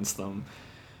fight against them.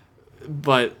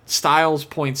 But Styles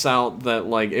points out that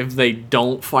if they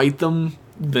don't fight them,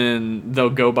 then they'll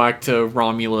go back to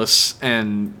Romulus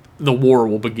and the war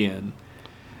will begin.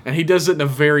 And he does it in a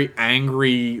very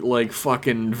angry,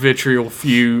 fucking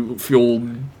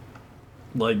vitriol-fueled,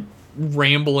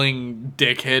 rambling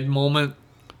dickhead moment.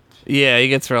 Yeah, he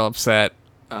gets real upset.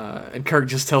 And Kirk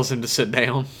just tells him to sit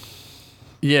down.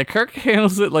 Yeah, Kirk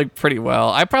handles it, pretty well.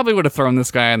 I probably would have thrown this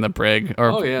guy in the brig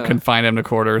or confined him to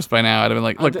quarters by now. I'd have been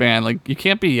like, look, man, you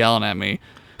can't be yelling at me.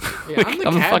 Yeah, I'm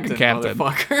the fucking captain.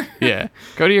 Motherfucker. Yeah,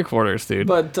 go to your quarters, dude.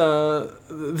 But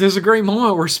there's a great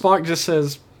moment where Spock just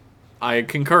says, I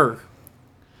concur.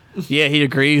 Yeah, he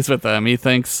agrees with them. He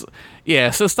thinks...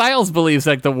 Yeah, so Styles believes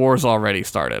the war's already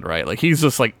started, right? He's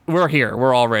just we're here.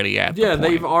 We're already at the point.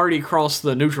 They've already crossed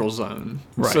the neutral zone.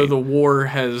 Right. So the war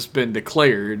has been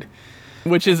declared.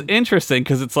 Which is interesting,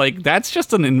 because it's that's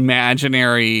just an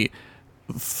imaginary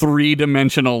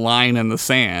 3-dimensional line in the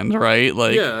sand, right?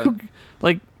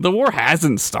 The war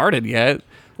hasn't started yet.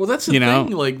 Well, that's the thing.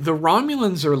 The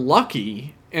Romulans are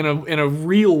lucky in a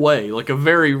real way, a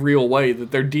very real way,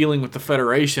 that they're dealing with the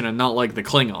Federation and not the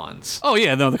Klingons. Oh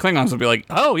yeah, no, the Klingons would be like,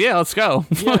 oh yeah, let's go.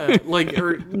 Yeah,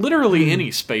 or literally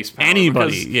any space power.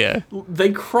 Anybody, yeah.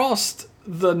 They crossed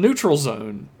the neutral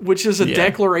zone, which is a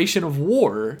declaration of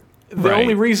war. The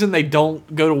only reason they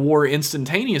don't go to war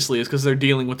instantaneously is because they're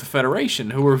dealing with the Federation,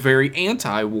 who are very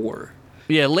anti-war.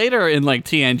 Yeah, later in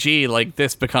TNG,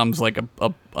 this becomes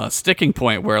a sticking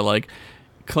point where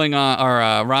Klingon or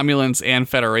Romulans and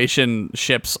Federation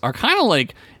ships are kind of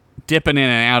dipping in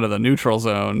and out of the neutral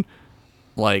zone,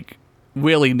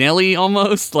 willy-nilly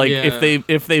almost.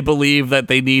 If they believe that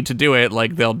they need to do it,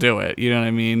 they'll do it. You know what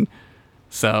I mean?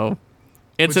 So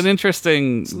it's an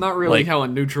interesting. It's not really how a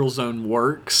neutral zone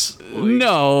works.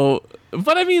 No,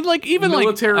 but I mean, even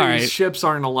military ships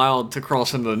aren't allowed to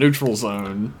cross into the neutral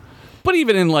zone. But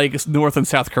even in North and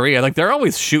South Korea, they're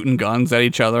always shooting guns at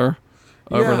each other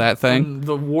over that thing. And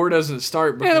the war doesn't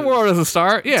start. Yeah, the war doesn't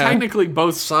start. Yeah, technically,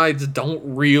 both sides don't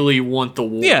really want the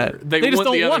war. Yeah, they just want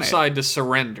don't the want other side to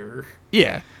surrender.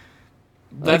 Yeah,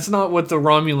 that's not what the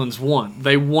Romulans want.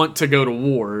 They want to go to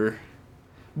war,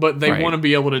 but they want to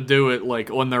be able to do it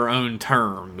on their own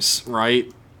terms, right?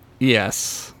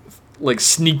 Yes,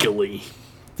 sneakily.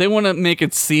 They want to make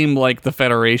it seem like the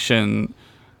Federation.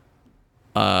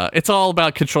 It's all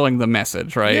about controlling the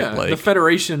message, right? Yeah, the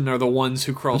Federation are the ones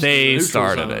who crossed the neutral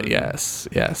zone. They started it,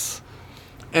 yes.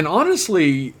 And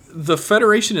honestly, the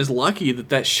Federation is lucky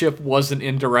that ship wasn't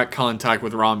in direct contact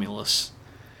with Romulus.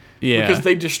 Yeah. Because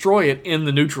they destroy it in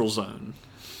the neutral zone.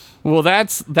 Well,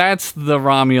 that's the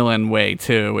Romulan way,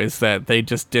 too, is that they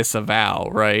just disavow,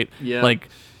 right? Yeah.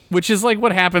 Which is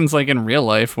what happens in real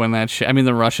life when that shit. I mean,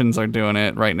 the Russians are doing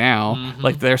it right now.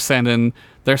 Mm-hmm.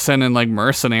 They're sending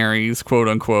mercenaries, quote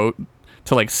unquote,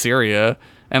 to Syria,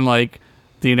 and the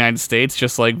United States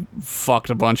just fucked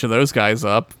a bunch of those guys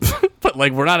up. But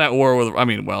we're not at war with. I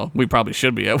mean, well, we probably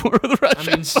should be at war with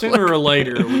Russia. I mean, sooner or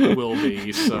later we will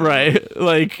be. So. Right,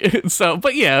 so.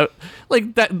 But yeah,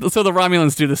 that. So the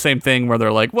Romulans do the same thing where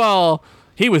they're well.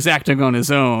 He was acting on his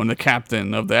own, the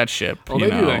captain of that ship. Well, they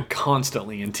do that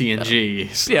constantly in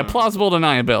TNG. So. Yeah, plausible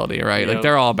deniability, right? Yep.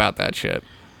 They're all about that shit.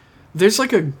 There's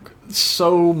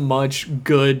so much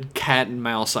good cat and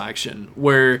mouse action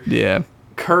where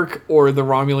Kirk or the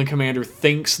Romulan commander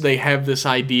thinks they have this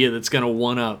idea that's going to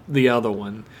one-up the other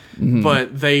one,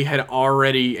 but they had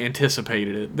already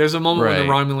anticipated it. There's a moment when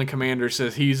the Romulan commander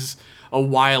says he's a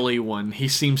wily one. He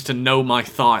seems to know my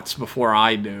thoughts before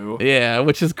I do. Yeah,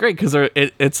 which is great because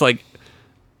it's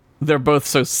they're both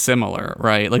so similar,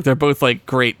 right? They're both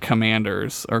great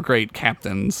commanders or great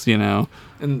captains,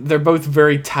 And they're both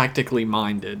very tactically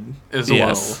minded as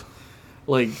well.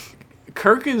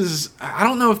 Kirk is... I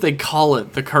don't know if they call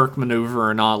it the Kirk maneuver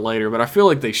or not later, but I feel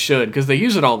like they should because they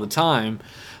use it all the time.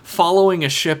 Following a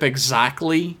ship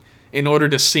exactly in order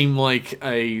to seem like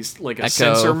a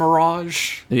sensor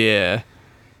mirage. Yeah.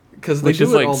 Because they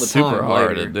do it all the time. Super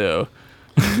hard to do.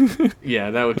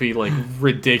 Yeah, that would be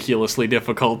ridiculously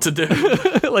difficult to do.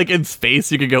 In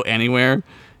space, you could go anywhere.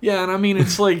 Yeah, and I mean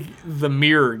it's the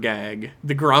mirror gag,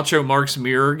 the Groucho Marx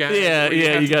mirror gag.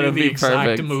 Yeah, you gotta be the exact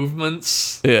perfect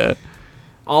movements. Yeah.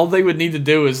 All they would need to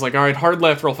do is all right, hard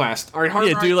left, real fast. All right,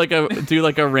 hard right. do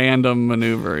a random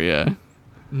maneuver. Yeah.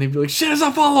 And they'd be like, shit, it's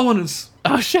not following us.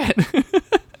 Oh shit.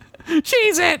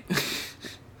 Cheese it.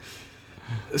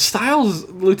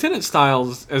 Lieutenant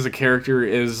Styles as a character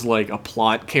is like a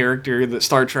plot character that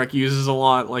Star Trek uses a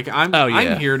lot. Like,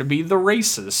 I'm here to be the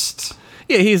racist.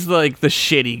 Yeah, he's like the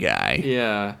shitty guy.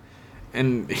 Yeah.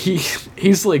 And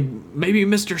he's like, maybe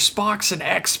Mr. Spock's an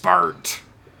expert.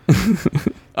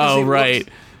 Oh, right.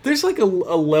 There's like a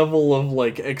level of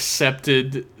like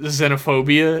accepted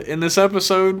xenophobia in this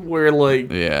episode where like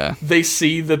they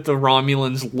see that the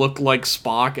Romulans look like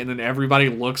Spock and then everybody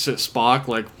looks at Spock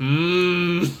like,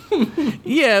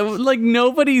 Yeah, like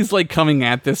nobody's like coming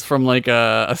at this from like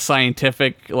a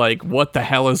scientific like what the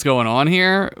hell is going on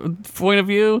here point of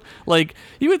view. Like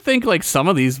you would think like some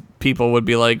of these people would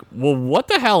be like, well, what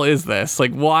the hell is this?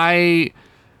 Like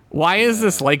why is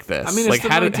this like this? I mean, like,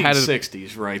 it's the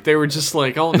 1960s, right? They were just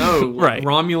like, oh no, right.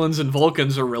 Romulans and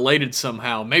Vulcans are related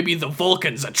somehow. Maybe the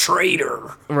Vulcan's a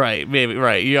traitor. Right, maybe,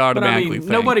 right. You automatically think.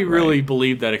 Nobody really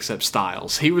believed that except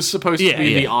Styles. He was supposed to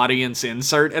be the audience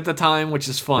insert at the time, which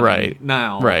is funny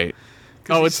now. Right.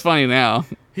 Oh, it's funny now.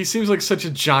 He seems like such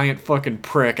a giant fucking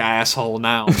prick asshole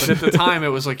now. But at the time, it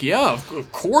was like, yeah,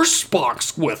 of course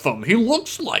Spock's with him. He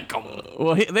looks like him.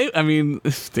 Well,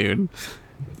 dude...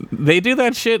 They do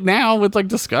that shit now with like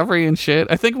Discovery and shit.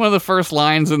 I think one of the first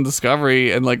lines in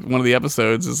Discovery and like one of the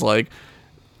episodes is like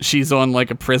she's on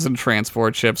like a prison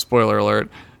transport ship, spoiler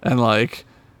alert, and like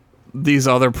these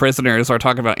other prisoners are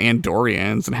talking about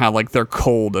Andorians and how like they're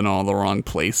cold in all the wrong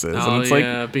places. Oh, and it's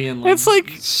like being like, it's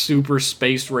like super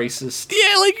space racist.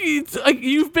 Yeah, like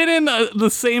you've been in the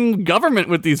same government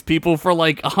with these people for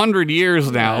like 100 years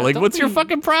now. Yeah, like, what's your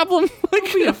fucking problem? Like,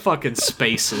 don't be a fucking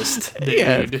spacist, dude.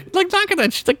 Yeah, like knock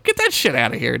that get that shit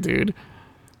out of here, dude.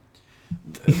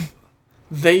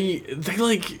 They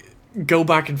like go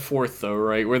back and forth though,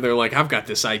 right? Where they're like, I've got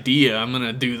this idea, I'm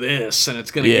gonna do this, and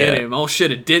it's gonna get him. Oh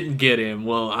shit, it didn't get him.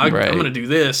 Well, I'm gonna do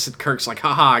this, and Kirk's like,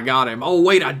 haha, I got him. Oh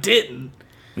wait, I didn't.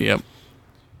 Yep.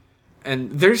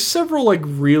 And there's several like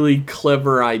really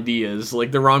clever ideas.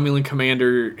 Like the Romulan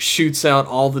commander shoots out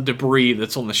all the debris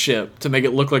that's on the ship to make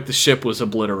it look like the ship was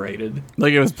obliterated.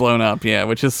 Like it was blown up, yeah,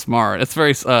 which is smart. It's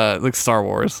very like Star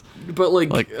Wars. But like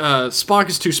Spock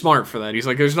is too smart for that. He's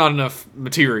like, there's not enough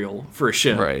material for a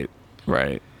ship.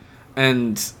 Right.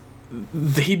 And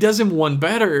he does him one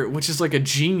better, which is like a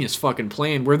genius fucking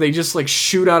plan, where they just like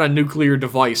shoot out a nuclear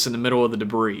device in the middle of the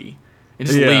debris and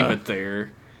just leave it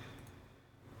there.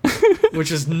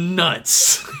 Which is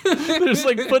nuts. There's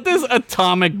like, put this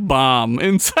atomic bomb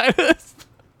inside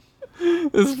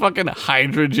this fucking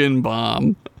hydrogen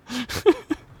bomb.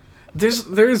 There's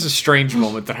a strange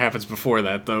moment that happens before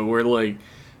that though, where like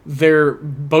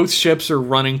both ships are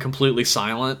running completely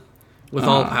silent with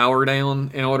all power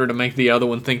down in order to make the other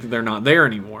one think that they're not there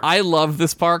anymore. I love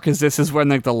this part because this is when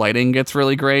like the lighting gets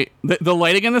really great. The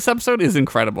lighting in this episode is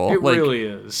incredible. It like, really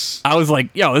is. I was like,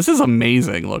 yo, this is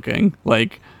amazing looking.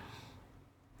 Like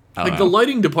the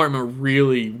lighting department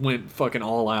really went fucking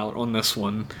all out on this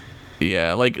one.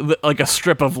 Yeah, like a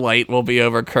strip of light will be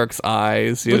over Kirk's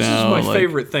eyes, Which is my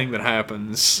favorite thing that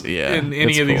happens in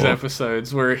any of these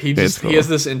episodes, where he has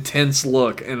this intense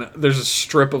look and there's a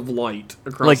strip of light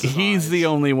across his he's eyes. the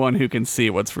only one who can see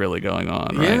what's really going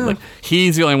on, right? Yeah. Like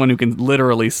he's the only one who can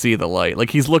literally see the light. Like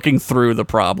he's looking through the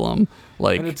problem.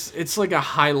 Like and it's like a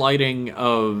highlighting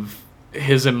of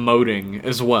his emoting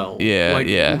as well. Yeah, like,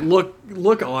 yeah.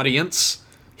 Look, audience.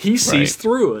 He sees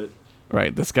through it.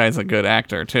 Right, this guy's a good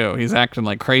actor, too. He's acting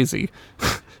like crazy.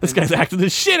 This guy's acting the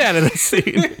shit out of this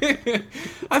scene.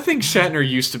 I think Shatner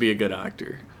used to be a good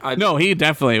actor. No, he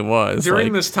definitely was.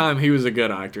 During this time, he was a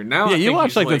good actor. Now, you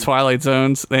watch like the Twilight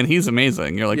Zones, and he's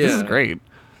amazing. You're like, this is great.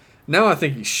 Now I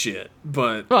think he's shit,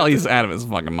 but... Well, he's out of his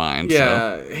fucking mind,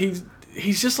 Yeah,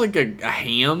 he's just like a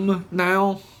ham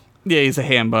now. Yeah, he's a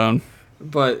ham bone.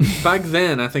 But back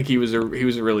then, I think he was a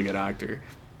really good actor.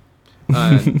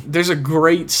 There's a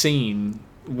great scene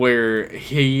where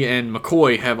he and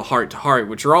McCoy have a heart-to-heart,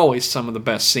 which are always some of the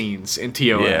best scenes in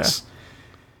TOS.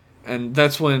 Yeah. And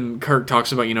that's when Kirk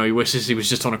talks about, he wishes he was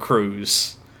just on a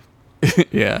cruise.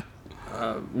 Yeah.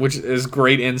 Which is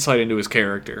great insight into his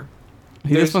character.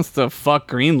 He just wants to fuck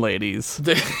green ladies.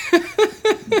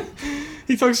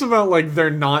 He talks about, like, there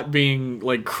not being,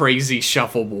 like, crazy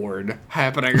shuffleboard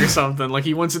happening or something. Like,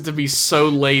 he wants it to be so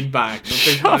laid back that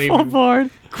there's not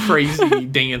even crazy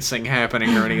dancing happening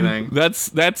or anything.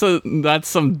 That's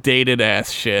some dated ass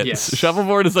shit. Yes.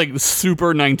 Shuffleboard is, like,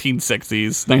 super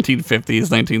 1960s, 1950s,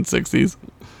 1960s.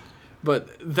 But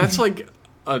that's, like,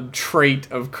 a trait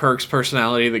of Kirk's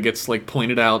personality that gets, like,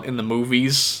 pointed out in the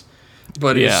movies,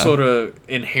 but is sort of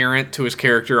inherent to his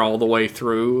character all the way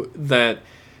through, that...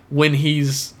 when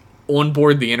he's on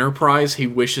board the Enterprise, he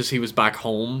wishes he was back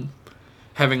home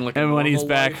having like. And when he's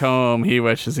back home, he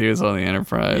wishes he was on the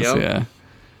Enterprise. Yep. Yeah.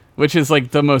 Which is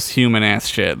like the most human ass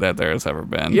shit that there has ever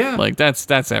been. Yeah. Like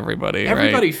that's everybody.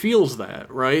 Everybody right? feels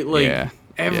that, right? Like Yeah.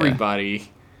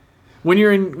 everybody. When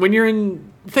you're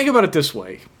in think about it this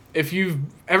way.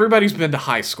 Everybody's been to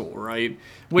high school, right?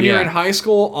 When you're in high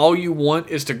school, all you want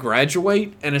is to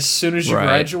graduate, and as soon as you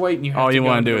graduate and you have all to you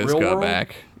want want to to do is go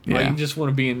back. Yeah. You just want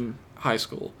to be in high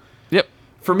school. Yep.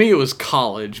 For me, it was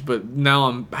college, but now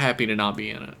I'm happy to not be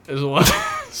in it as well.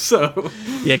 So,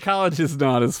 yeah, college is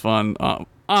not as fun.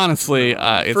 Honestly,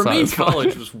 it's for not me, as fun.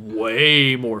 college was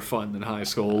way more fun than high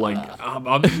school. Like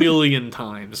a million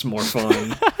times more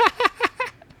fun.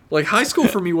 Like high school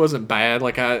for me wasn't bad.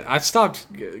 Like I stopped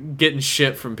getting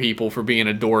shit from people for being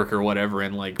a dork or whatever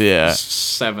in like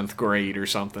 7th grade or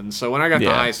something. So when I got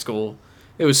to high school,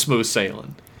 it was smooth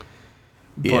sailing.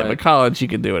 But college, you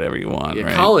can do whatever you want,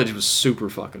 right? College was super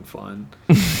fucking fun.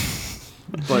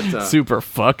 But super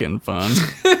fucking fun.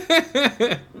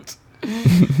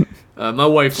 My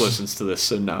wife listens to this,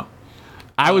 so no.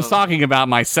 I was talking about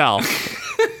myself,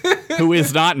 who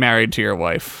is not married to your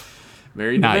wife.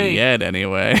 Married to not me. yet,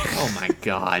 anyway. Oh my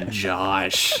God,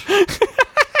 Josh.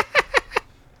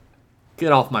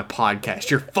 Get off my podcast.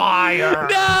 You're fired.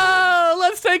 No!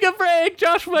 Let's take a break.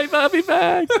 Josh might not be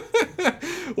back.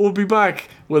 We'll be back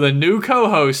with a new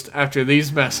co-host after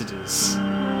these messages.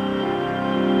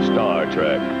 Star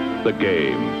Trek, the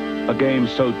game. A game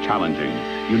so challenging,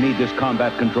 you need this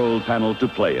combat control panel to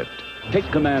play it. Take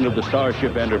command of the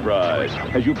Starship Enterprise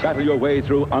as you battle your way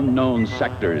through unknown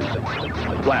sectors.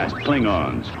 Blast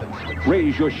Klingons.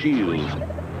 Raise your shields.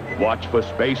 Watch for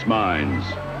space mines.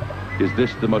 Is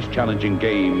this the most challenging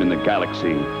game in the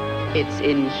galaxy? It's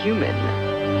inhuman.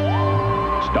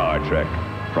 Star Trek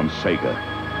from Sega.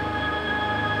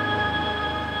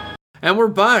 And we're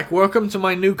back. Welcome to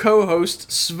my new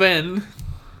co-host, Sven.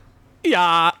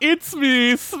 Yeah, it's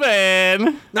me,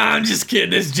 Sven. Nah, I'm just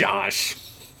kidding. It's Josh.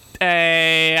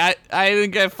 Hey, I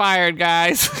didn't get fired,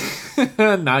 guys.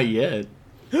 Not yet.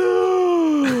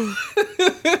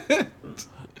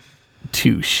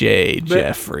 Touché,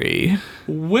 Jeffrey.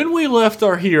 When we left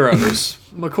our heroes,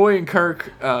 McCoy and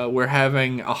Kirk were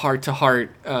having a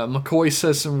heart-to-heart. McCoy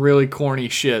says some really corny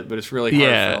shit, but it's really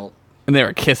heartfelt. And they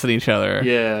were kissing each other.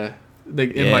 Yeah.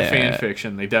 In my fan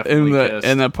fiction, they definitely kissed.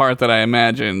 In the part that I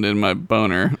imagined in my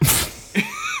boner.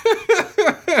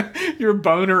 Your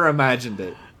boner imagined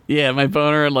it. Yeah, my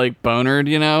boner bonered,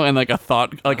 and like a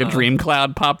thought, like a dream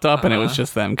cloud popped up, and it was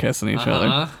just them kissing each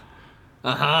other.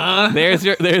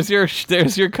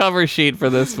 There's your cover sheet for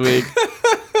this week.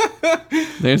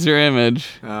 There's your image.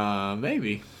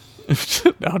 Maybe.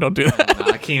 No, don't do that.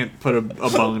 I can't put a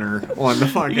boner on the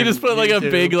fucking. You can just put YouTube.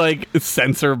 a big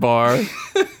sensor bar.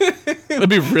 That'd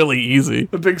be really easy.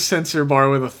 A big sensor bar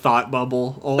with a thought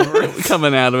bubble all over it.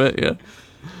 Coming out of it,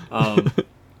 yeah.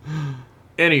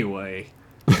 Anyway,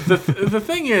 the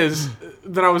thing is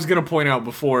that I was gonna point out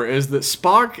before is that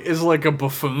Spock is like a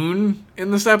buffoon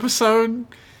in this episode.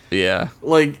 Yeah.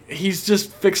 Like he's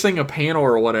just fixing a panel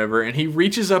or whatever, and he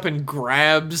reaches up and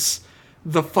grabs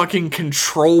the fucking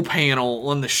control panel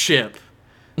on the ship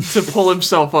to pull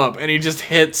himself up, and he just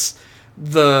hits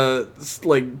the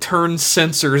turn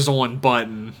sensors on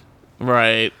button.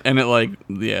 Right. And it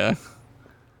yeah.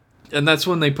 And that's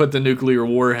when they put the nuclear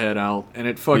warhead out, and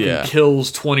it fucking kills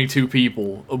 22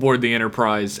 people aboard the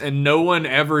Enterprise, and no one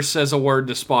ever says a word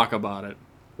to Spock about it.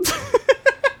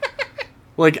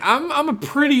 I'm a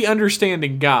pretty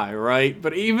understanding guy, right?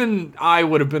 But even I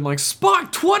would have been like,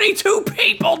 Spock, 22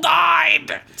 people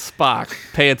died! Spock,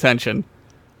 pay attention.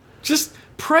 Just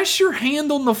press your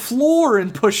hand on the floor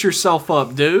and push yourself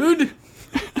up, dude.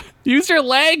 Use your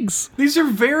legs. These are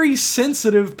very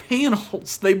sensitive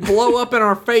panels. They blow up in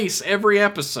our face every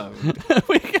episode.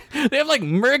 They have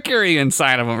mercury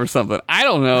inside of them or something. I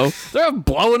don't know. They're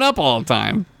blowing up all the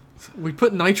time. We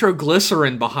put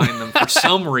nitroglycerin behind them for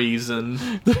some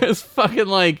reason. There's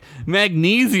fucking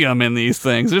magnesium in these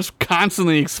things. They're just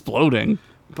constantly exploding.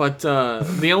 But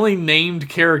the only named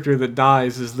character that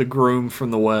dies is the groom from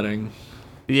the wedding.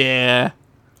 Yeah.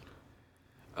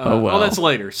 Oh, that's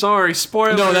later. Sorry,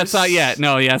 spoilers. No, that's not yet.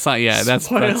 No, yeah, it's not yet. That's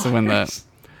when the.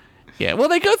 Yeah, well,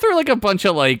 they go through a bunch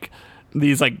of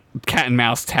these cat and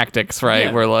mouse tactics, right?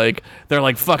 Yeah. Where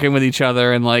they're fucking with each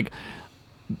other, and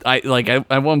at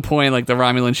one point the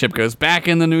Romulan ship goes back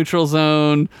in the neutral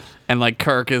zone, and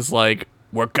Kirk is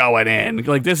we're going in.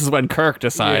 This is when Kirk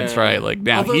decides, right?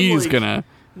 Now although, he's gonna.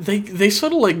 They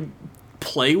sort of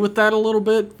play with that a little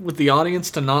bit with the audience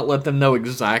to not let them know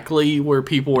exactly where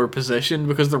people are positioned,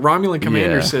 because the Romulan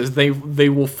commander says they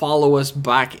will follow us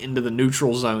back into the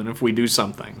neutral zone if we do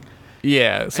something.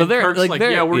 Yeah, so And they're Kirk's like,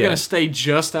 they're, yeah, we're yeah. gonna stay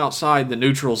just outside the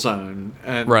neutral zone.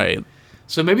 And Right.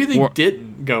 So maybe they Or-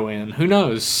 didn't go in. Who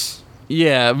knows?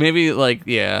 Yeah, maybe like,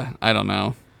 yeah, I don't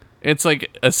know. It's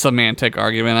like a semantic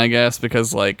argument, I guess,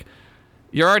 because like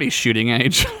you're already shooting at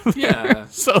each other. Yeah.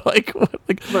 So like,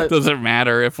 But- does it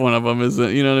matter if one of them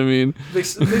isn't? You know what I mean? They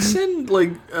send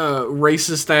like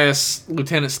racist ass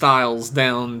Lieutenant Styles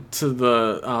down to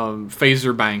the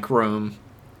phaser bank room.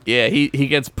 Yeah, he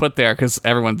gets put there because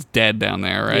everyone's dead down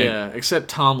there, right? Yeah, except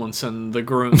Tomlinson, the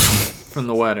groom from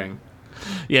the wedding.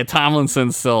 Yeah,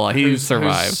 Tomlinson's still he Who's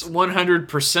survived.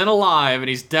 100% alive, and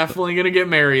he's definitely gonna get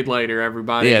married later.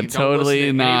 Everybody, Yeah, Don't totally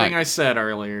listen to not. anything I said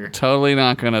earlier. Totally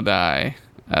not gonna die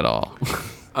at all.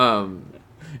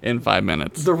 In 5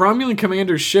 minutes. The Romulan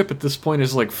commander's ship at this point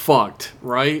is like fucked,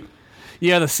 right?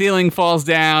 Yeah, the ceiling falls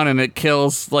down and it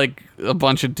kills like a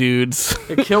bunch of dudes.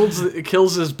 It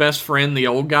kills his best friend, the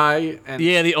old guy, and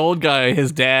Yeah, the old guy,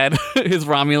 his dad, his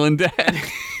Romulan dad.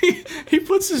 he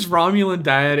puts his Romulan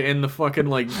dad in the fucking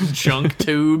like junk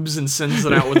tubes and sends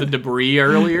it out with the debris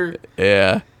earlier.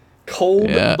 Yeah.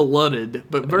 Cold-blooded,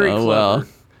 but very clever. Well,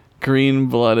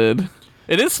 green-blooded.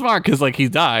 It is smart because like he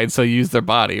died, so use their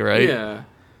body, right? Yeah.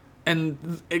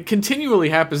 And it continually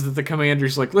happens that the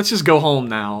commander's like, let's just go home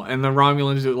now. And the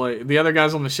Romulans are like, the other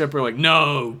guys on the ship are like,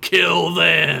 no, kill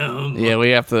them. Yeah,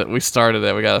 we started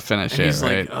it. We gotta finish And it, he's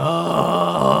right? like,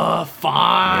 oh,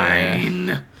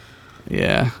 fine.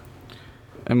 Yeah.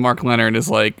 And Mark Leonard is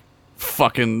like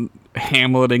fucking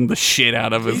Hamleting the shit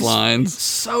out of his He's lines.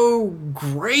 so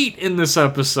great in this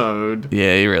episode.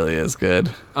 Yeah, he really is good.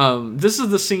 This is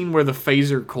the scene where the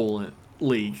phaser coolant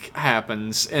leak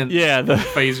happens in Yeah, the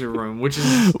phaser room, which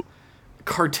is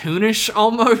cartoonish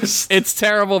almost. It's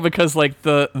terrible because like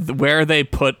the where they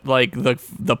put like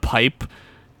the pipe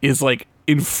is like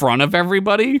in front of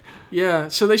everybody, Yeah,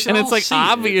 so they should and all it's like see it.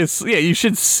 obvious. Yeah, you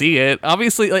should see it.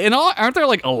 Obviously, like, and aren't there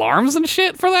like alarms and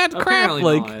shit for that crap? Apparently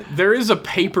Like, not. There is a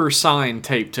paper sign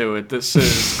taped to it that says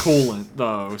coolant,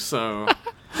 though, so...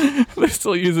 they're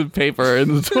still using paper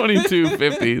in the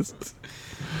 2250s.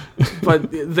 But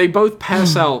they both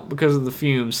pass out because of the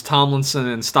fumes, Tomlinson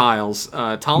and Styles.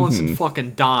 Tomlinson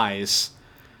fucking dies.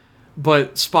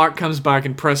 But Spock comes back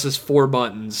and presses 4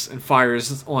 buttons and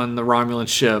fires on the Romulan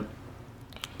ship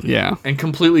Yeah, and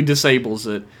completely disables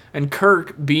it. And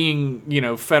Kirk, being,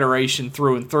 Federation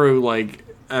through and through,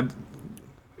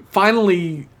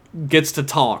 finally gets to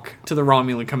talk to the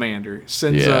Romulan commander.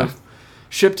 Sends Yeah. a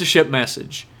ship-to-ship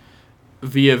message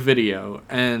via video.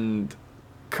 And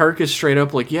Kirk is straight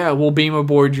up like, yeah, we'll beam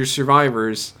aboard your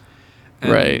survivors.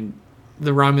 And Right.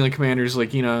 the Romulan commander's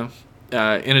like, in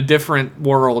a different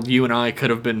world, you and I could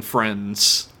have been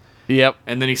friends. yep,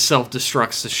 And then he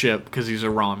self-destructs the ship because he's a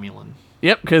Romulan.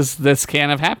 yep. Because this can't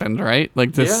have happened, right?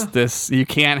 Like Yeah. this you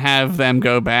can't have them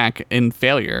go back in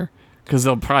failure because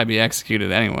they'll probably be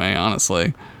executed anyway.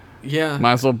 Honestly, Yeah.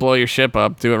 might as well blow your ship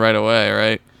up, do it right away,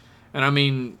 right? And I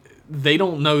mean, they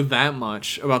don't know that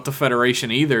much about the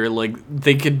Federation either. Like,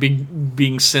 they could be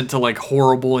being sent to,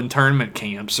 horrible internment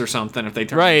camps or something if they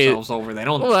turn Right. themselves over. They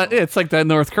don't know. Well, it's like that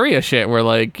North Korea shit where,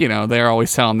 they're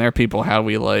always telling their people how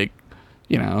we, we're,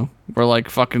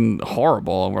 fucking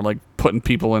horrible. And we're, putting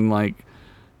people in,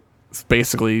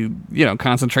 basically,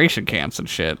 concentration camps and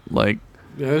shit. Yeah,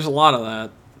 there's a lot of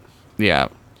that. Yeah.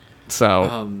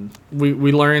 So,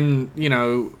 We learn,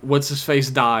 what's-his-face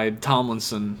died,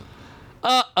 Tomlinson,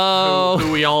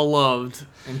 who we all loved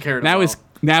and cared about.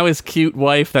 now his cute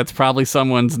wife, that's probably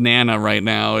someone's Nana right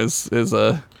now, is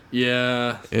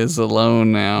Yeah.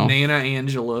 alone now. Nana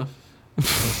Angela.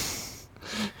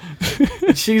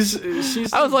 she's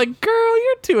I was like, girl,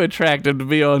 you're too attractive to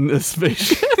be on this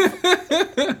spaceship.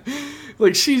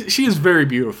 she is very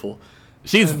beautiful.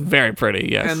 She's very pretty,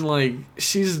 yes. And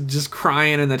she's just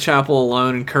crying in the chapel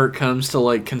alone, and Kirk comes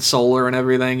to console her and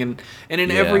everything, and in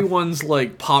Yeah. everyone's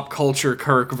pop culture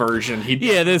Kirk version, he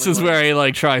Yeah, this is where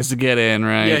he tries to get in,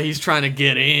 right? yeah, he's trying to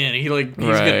get in. He's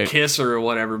gonna Right. kiss her or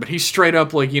whatever, but he's straight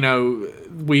up we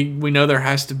know there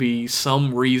has to be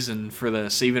some reason for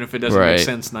this, even if it doesn't Right. make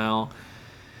sense now.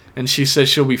 And she says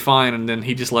she'll be fine, and then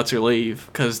he just lets her leave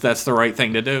because that's the right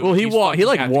thing to do. Well, he He's walks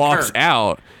fucking walks Kirk.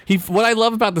 out. What I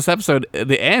love about this episode at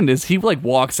the end is he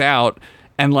walks out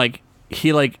and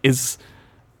he is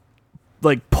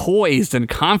like poised and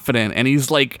confident, and he's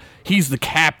the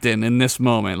captain in this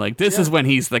moment. Like this is when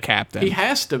he's the captain. He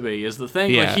has to be, is the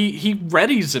thing. Yeah. Like he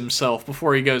readies himself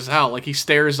before he goes out. Like he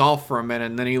stares off for a minute,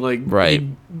 and then he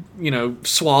he,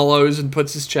 swallows and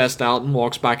puts his chest out and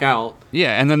walks back out.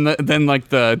 Yeah, and then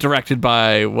the directed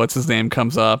by what's his name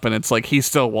comes up, and it's like he's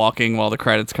still walking while the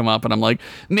credits come up, and I'm like,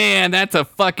 man, that's a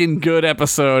fucking good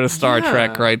episode of Star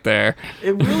Trek right there.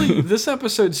 It really this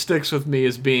episode sticks with me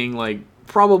as being like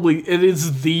probably it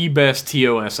is the best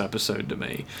TOS episode to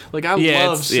me. Like I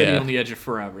love City on the Edge of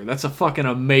Forever. That's a fucking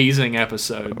amazing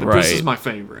episode. But this is my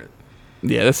favorite.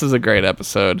 Yeah, this is a great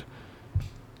episode.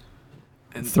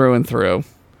 And through and through.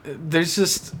 There's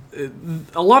just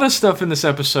a lot of stuff in this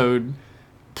episode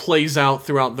plays out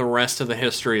throughout the rest of the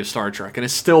history of Star Trek, and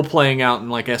it's still playing out in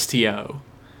like STO.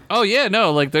 Oh yeah,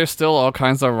 no, like there's still all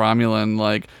kinds of Romulan,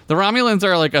 like the Romulans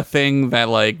are like a thing that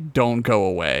like don't go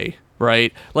away,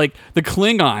 right? Like the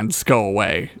Klingons go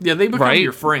away. Yeah, they become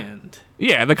your friend.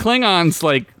 Yeah, the Klingons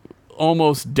like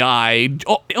almost died,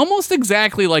 almost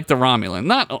exactly like the Romulan.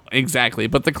 Not exactly,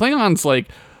 but the Klingons like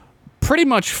pretty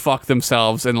much fuck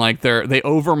themselves, and like they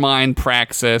overmine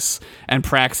Praxis, and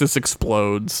Praxis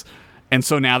explodes, and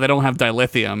so now they don't have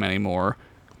dilithium anymore.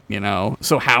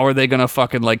 So how are they gonna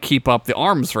fucking like keep up the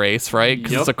arms race, right?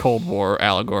 Because it's a Cold War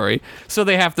allegory. So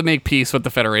they have to make peace with the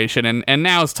Federation, and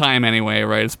now it's time anyway,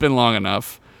 right? It's been long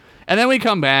enough. And then we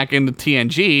come back into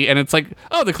TNG, and it's like,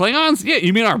 oh, the Klingons? Yeah,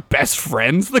 you mean our best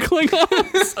friends, the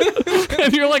Klingons?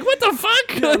 And you're like, what the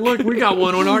fuck? Yeah, look, we got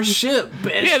one on our ship.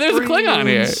 There's a Klingon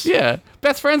here. Yeah,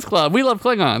 best friends club. We love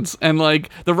Klingons. And,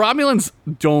 like, the Romulans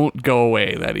don't go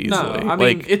away that easily. No, I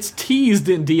mean, it's teased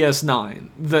in DS9.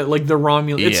 The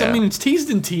Romulans. It's teased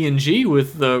in TNG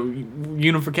with the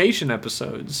unification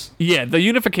episodes. Yeah, the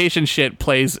unification shit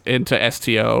plays into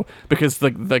STO because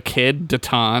the kid,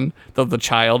 Datan, the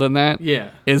child in that,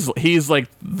 he's like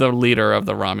the leader of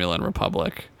the Romulan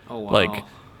Republic. Oh wow. Like,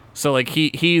 so like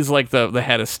he's like the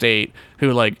head of state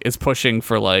who like is pushing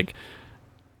for like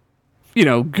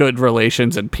good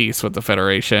relations and peace with the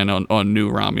Federation on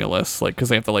New Romulus, like because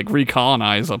they have to like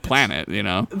recolonize a planet.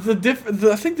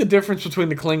 I think the difference between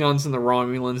the Klingons and the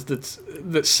Romulans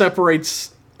that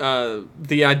separates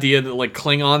the idea that like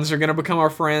Klingons are going to become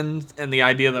our friend and the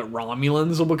idea that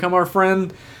Romulans will become our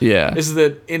friend is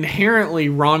that inherently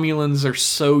Romulans are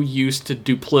so used to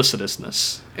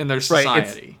duplicitousness in their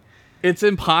society. Right. It's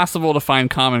impossible to find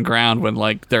common ground when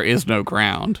like there is no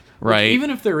ground, right? Like,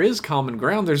 even if there is common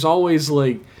ground, there's always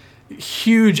like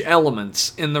huge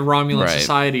elements in the Romulan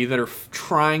society that are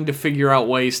trying to figure out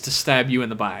ways to stab you in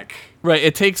the back. Right.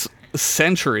 It takes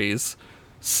centuries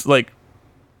like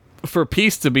for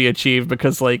peace to be achieved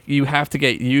because like you have to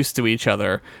get used to each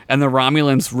other, and the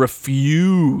Romulans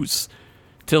refuse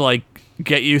to like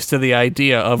get used to the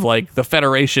idea of like the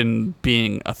Federation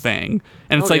being a thing.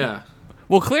 And it's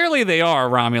well, clearly they are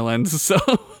Romulans, so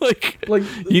like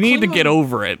you need to get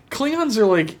over it. Klingons are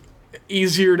like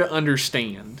easier to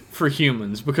understand for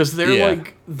humans because they're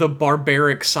like the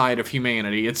barbaric side of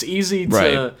humanity. It's easy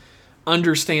to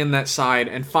understand that side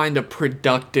and find a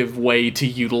productive way to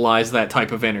utilize that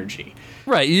type of energy.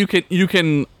 Right, you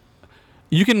can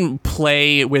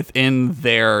play within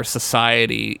their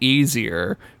society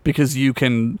easier because you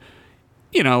can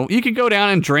you could go down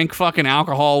and drink fucking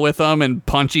alcohol with them and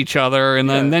punch each other, and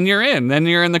then you're in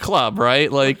the club,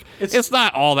 right? Like it's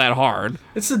not all that hard.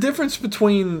 It's the difference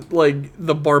between like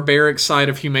the barbaric side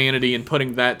of humanity and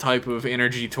putting that type of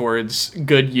energy towards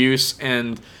good use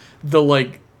and the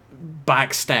like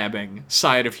backstabbing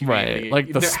side of humanity. Right,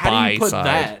 like the spy How do you put side.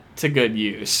 that to good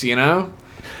use,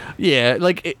 Yeah,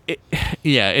 like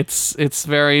it's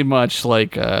very much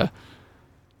like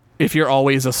if you're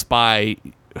always a spy,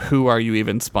 who are you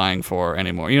even spying for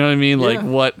anymore? You know what I mean? Like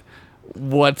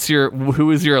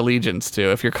who is your allegiance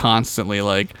to if you're constantly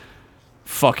like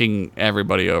fucking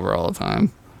everybody over all the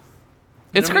time?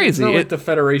 It's crazy. It's not like the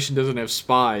Federation doesn't have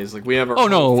spies. Like we have our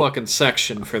own fucking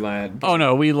section for that. Oh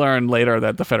no, we learned later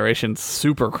that the Federation's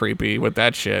super creepy with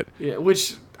that shit. Yeah,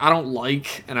 which I don't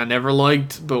like and I never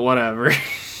liked, but whatever.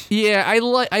 Yeah, I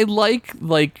like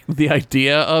the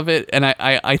idea of it, and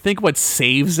I think what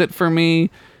saves it for me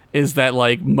is that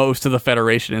like most of the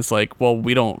Federation is like, well,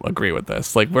 we don't agree with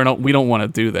this. Like we don't want to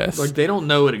do this. Like they don't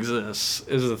know it exists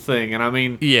is the thing, and I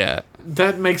mean,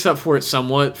 that makes up for it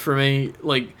somewhat for me.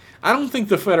 Like I don't think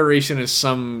the Federation is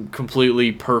some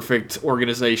completely perfect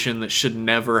organization that should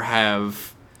never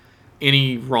have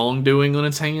any wrongdoing on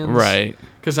its hands. Right.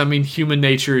 Because I mean, human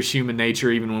nature is human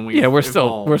nature, even when we we're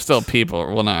still people.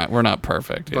 We're not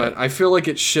perfect. But I feel like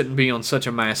it shouldn't be on such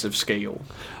a massive scale.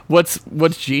 What's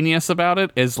genius about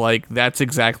it is like that's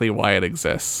exactly why it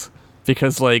exists,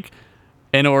 because like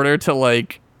in order to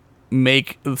like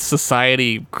make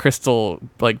society crystal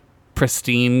like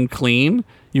pristine clean,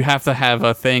 you have to have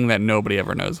a thing that nobody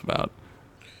ever knows about.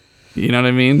 You know what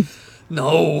I mean?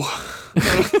 No.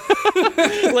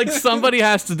 Like somebody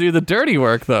has to do the dirty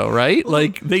work though, right?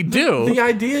 Like they do. The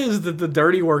idea is that the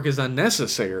dirty work is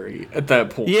unnecessary at that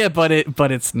point. Yeah, but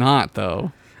it's not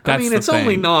though. That's I mean, the it's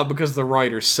only thing. not because the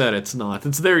writer said it's not.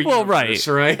 It's their Well, universe,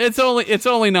 right? It's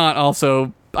only not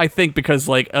also, I think, because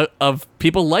like of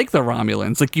people like the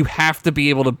Romulans. Like you have to be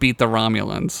able to beat the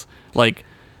Romulans like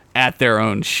at their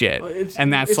own shit.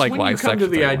 And that's it's like when why you come to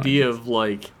Section the 31 idea of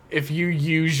like, if you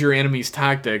use your enemy's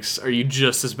tactics, are you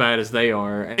just as bad as they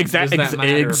are? And does that matter for what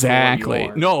you Exactly.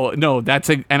 are? No,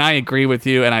 and I agree with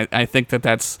you, and I think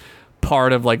that's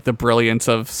part of like the brilliance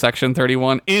of Section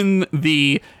 31 in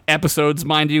the episodes,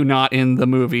 mind you, not in the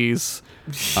movies.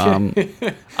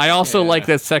 I also like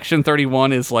that Section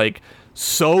 31 is like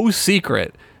so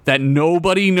secret that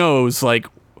nobody knows like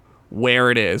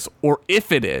where it is or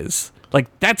if it is. Like,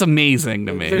 that's amazing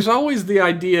to me. There's always the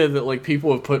idea that like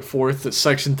people have put forth that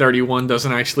Section 31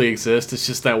 doesn't actually exist. It's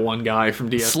just that one guy from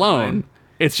DS9. Sloan.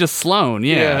 It's just Sloan,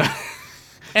 yeah.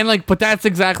 And like, but that's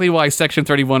exactly why Section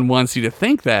 31 wants you to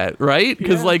think that, right?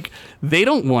 Because like, they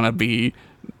don't want to be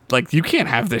like, you can't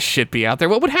have this shit be out there.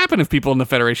 What would happen if people in the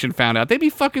Federation found out? They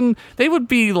would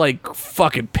be like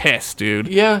fucking pissed, dude.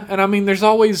 Yeah, and I mean, there's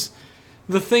always...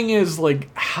 The thing is, like,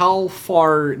 how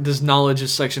far does knowledge of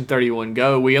Section 31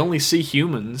 go? We only see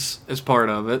humans as part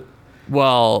of it.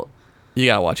 Well, you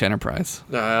gotta watch Enterprise.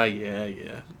 Yeah.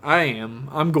 I am.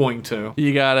 I'm going to.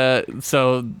 You gotta.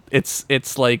 So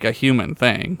it's like a human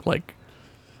thing. Like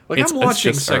I'm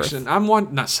watching just Section...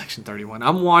 Earth. Not Section 31.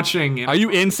 I'm watching... Are you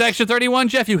in Section 31,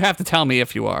 Jeff? You have to tell me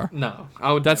if you are. No.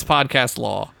 That's podcast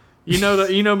law. You know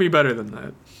that. You know me better than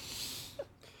that.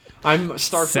 I'm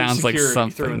Starfleet Sounds like security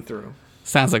something. through and through.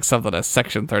 Sounds like something a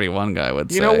Section 31 guy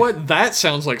would say. You know what? That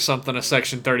sounds like something a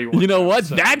Section 31 You know guy what? would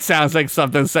say. That sounds like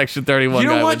something Section 31 You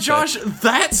guy know what, would Josh? say.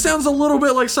 That sounds a little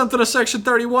bit like something a Section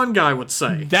 31 guy would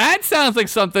say. That sounds like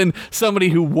something somebody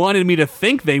who wanted me to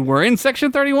think they were in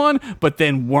Section 31, but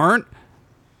then weren't,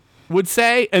 would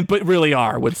say, but really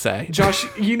are, would say. Josh,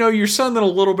 you know, you're sounding a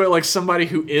little bit like somebody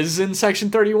who is in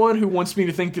Section 31 who wants me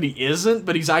to think that he isn't,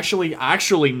 but he's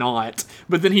actually not.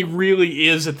 But then he really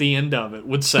is at the end of it,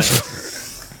 would say.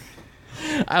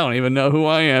 I don't even know who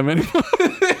I am anymore.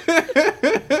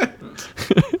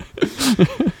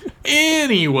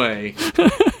 Anyway,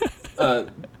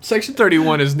 Section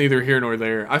 31 is neither here nor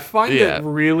there. I find it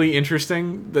really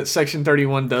interesting that Section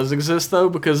 31 does exist, though,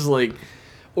 because, like,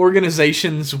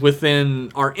 organizations within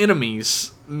our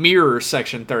enemies mirror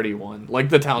Section 31, like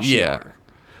the Tal Shiar. Yeah.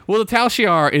 Well, the Tal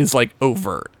Shiar is, like,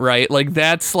 overt, right? Like,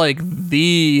 that's, like,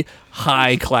 the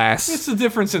high class. It's the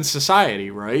difference in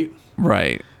society, right?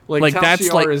 Right. Like Tal that's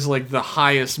Shiar like is like the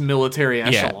highest military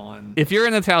echelon. If you're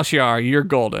in the Tal Shiar, you're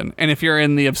golden, and if you're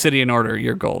in the Obsidian Order,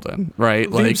 you're golden,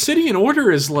 right? The Obsidian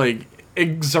Order is like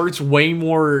exerts way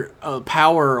more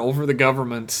power over the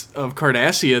government of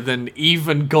Cardassia than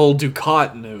even Gul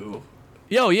Dukat knew.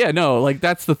 Like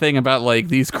that's the thing about like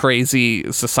these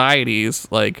crazy societies,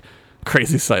 like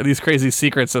these crazy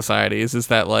secret societies, is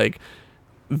that like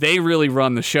they really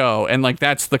run the show, and like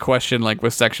that's the question. Like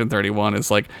with Section 31, is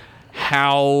like,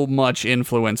 how much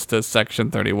influence does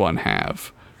Section 31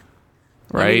 have?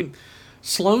 Right? I mean,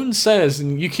 Sloan says,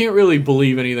 and you can't really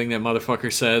believe anything that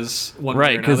motherfucker says one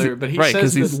way or another, but he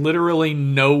says that literally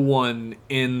no one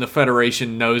in the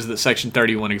Federation knows that Section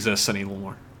 31 exists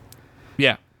anymore.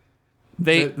 Yeah.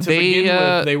 They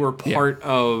were part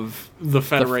of the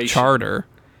Federation. The charter.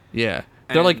 Yeah.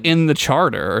 They're like in the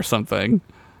charter or something.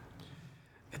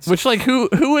 Which, like,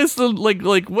 who is the,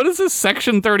 like, what is this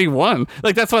Section 31?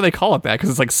 Like, that's why they call it that,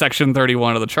 because it's, like, Section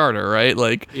 31 of the Charter, right?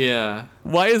 Like, yeah.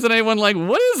 Why isn't anyone like,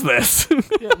 what is this?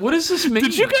 Yeah, what does this mean?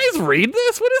 Did you guys read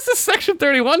this? What is this Section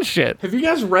 31 shit? Have you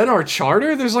guys read our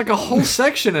charter? There's, like, a whole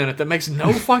section in it that makes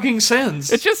no fucking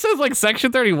sense. It just says, like,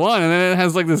 Section 31, and then it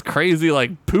has, like, this crazy,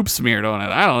 like, poop smeared on it.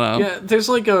 I don't know. Yeah, there's,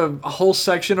 like, a whole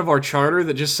section of our charter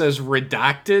that just says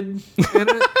redacted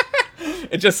in it.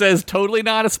 It just says, totally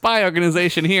not a spy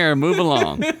organization here. Move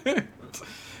along.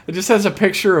 It just has a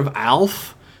picture of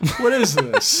Alf. What is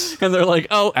this? And they're like,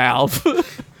 oh, Alf.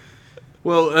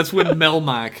 Well, that's when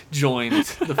Melmac joined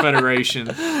the Federation.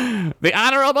 The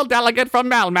honorable delegate from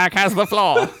Melmac has the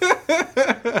floor.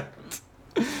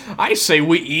 I say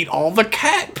we eat all the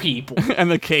cat people. And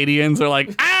the Cadians are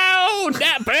like, ow,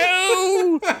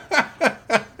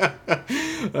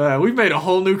 boo! We've made a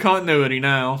whole new continuity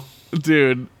now.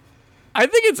 Dude. I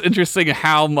think it's interesting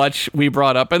how much we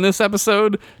brought up in this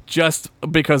episode just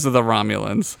because of the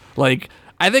Romulans. Like,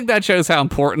 I think that shows how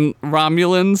important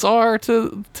Romulans are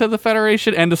to the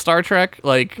Federation and to Star Trek.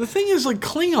 Like, the thing is, like,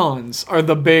 Klingons are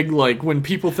the big, like, when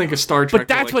people think of Star Trek, but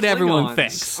that's like, what everyone Klingons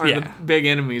thinks. are the big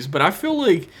enemies. But I feel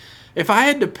like if I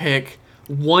had to pick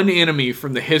one enemy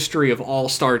from the history of all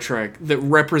Star Trek that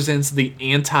represents the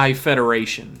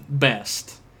anti-Federation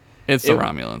best, it's the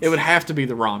Romulans. It would have to be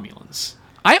the Romulans.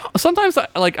 I sometimes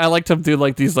I like to do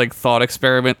like these like thought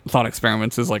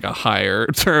experiments is like a higher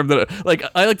term that like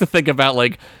I like to think about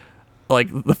like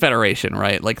the Federation,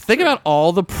 right? Like think about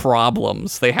all the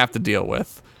problems they have to deal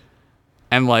with,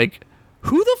 and like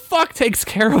who the fuck takes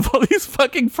care of all these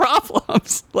fucking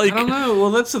problems? Like I don't know.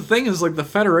 Well, that's the thing is like the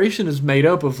Federation is made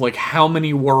up of like how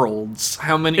many worlds,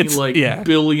 how many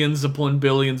billions upon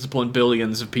billions upon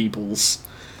billions of peoples.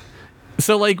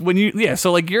 So like when you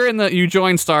you're you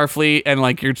join Starfleet and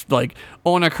like you're like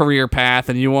on a career path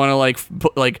and you want to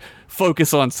like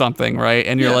focus on something, right?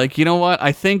 And you're like, you know what?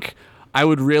 I think I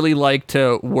would really like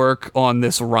to work on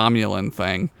this Romulan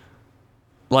thing.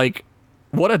 Like,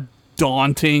 what a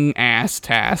daunting ass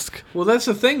task. Well, that's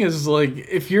the thing is like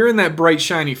if you're in that bright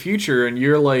shiny future and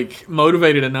you're like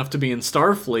motivated enough to be in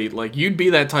Starfleet, like you'd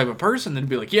be that type of person that'd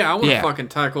be like, yeah, I want to fucking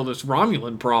tackle this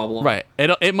Romulan problem. Right.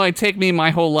 It might take me my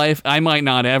whole life. I might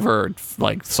not ever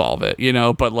like solve it, you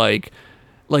know, but like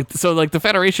so like the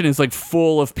Federation is like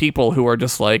full of people who are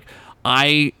just like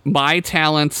my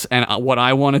talents and what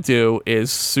I want to do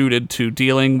is suited to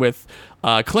dealing with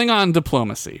Klingon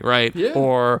diplomacy, right? Yeah.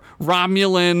 Or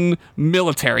Romulan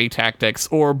military tactics,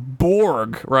 or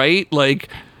Borg, right? Like,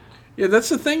 yeah, that's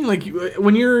the thing. Like,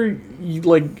 when you're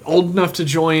like old enough to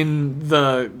join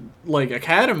the like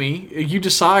academy, you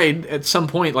decide at some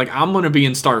point, like, I'm gonna be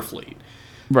in Starfleet.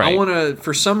 right? I want to,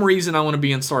 for some reason, I want to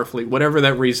be in Starfleet, whatever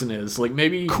that reason is. Like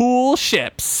maybe cool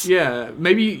ships. Yeah,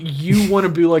 maybe you want to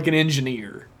be like an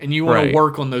engineer and you want Right. to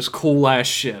work on those cool ass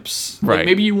ships. Like Right.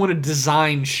 maybe you want to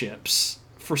design ships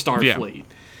for Starfleet.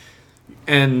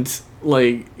 And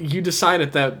like you decide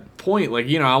at that point, like,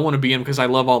 you know, I want to be in because I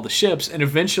love all the ships, and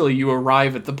eventually you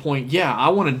arrive at the point, yeah, I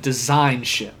want to design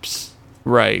ships.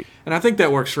 Right. And I think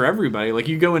that works for everybody. Like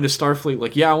you go into Starfleet,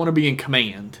 like, yeah, I want to be in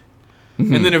command.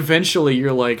 And then eventually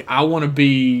you're like, I want to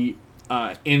be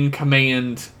in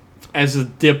command as a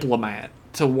diplomat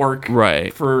to work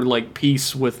Right. for like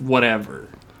peace with whatever.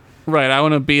 Right. I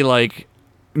want to be like,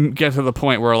 get to the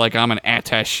point where like I'm an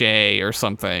attaché or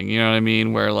something. You know what I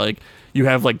mean? Where like you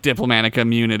have like diplomatic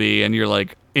immunity and you're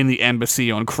like in the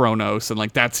embassy on Kronos and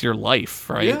like that's your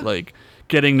life, right? Yeah. Like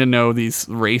getting to know these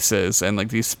races and like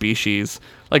these species,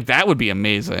 like that would be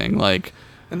amazing. Like,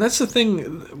 And that's the thing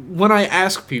when I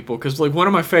ask people, because like one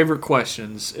of my favorite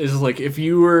questions is like, if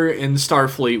you were in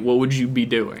Starfleet, what would you be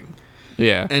doing?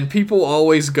 yeah. And people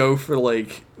always go for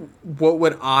like, what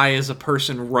would I as a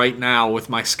person right now with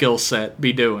my skill set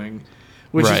be doing?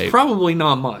 Which Right. is probably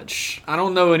not much. I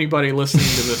don't know anybody listening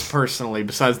to this personally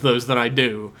besides those that I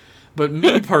do. But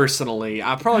me personally,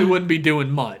 I probably wouldn't be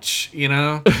doing much, you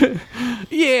know?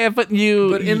 Yeah, but you.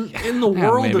 But in the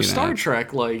world maybe of Star not.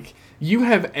 Trek, like, you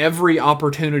have every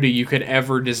opportunity you could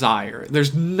ever desire.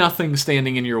 There's nothing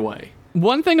standing in your way.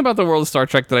 One thing about the world of Star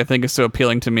Trek that I think is so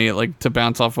appealing to me, like to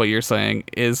bounce off what you're saying,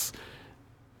 is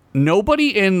nobody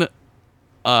in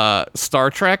Star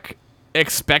Trek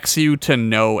expects you to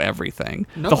know everything.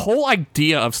 No. The whole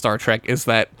idea of Star Trek is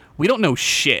that we don't know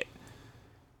shit.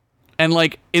 And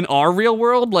like in our real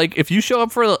world, like if you show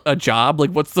up for a job, like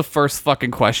what's the first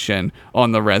fucking question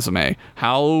on the resume?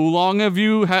 How long have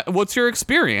you what's your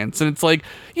experience? And it's like,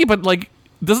 yeah, but like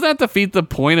doesn't that defeat the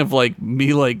point of like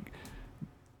me like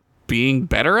being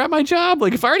better at my job?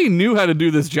 Like if I already knew how to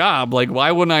do this job, like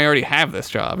why wouldn't I already have this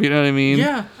job? You know what I mean?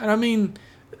 Yeah, and I mean,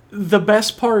 the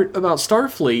best part about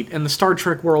Starfleet and the Star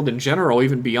Trek world in general,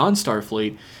 even beyond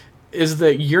Starfleet, is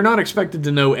that you're not expected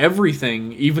to know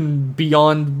everything, even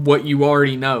beyond what you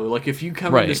already know. Like, if you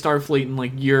come Right. into Starfleet and,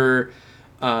 like, you're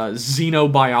a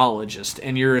xenobiologist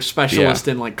and you're a specialist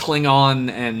in, like, Klingon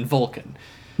and Vulcan,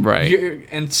 Right.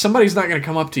 and somebody's not going to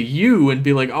come up to you and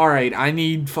be like, all right, I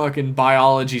need fucking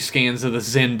biology scans of the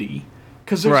Xindi.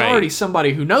 Because there's Right. already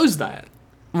somebody who knows that.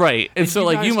 Right. And so you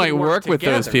like guys you can might work work with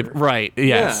those together. people. Right.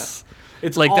 Yes.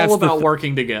 It's Like, all that's the about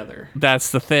working together.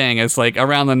 That's the thing. It's like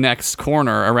around the next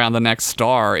corner, around the next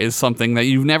star is something that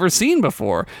you've never seen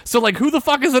before. So like who the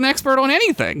fuck is an expert on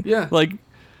anything? Yeah. Like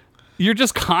you're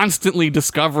just constantly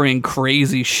discovering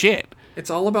crazy shit. It's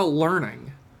all about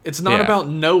learning. It's not Yeah. about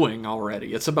knowing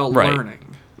already. It's about Right.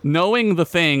 learning. Knowing the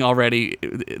thing already,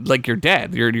 like you're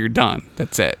dead. You're done.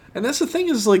 That's it. And that's the thing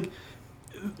is, like,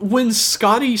 when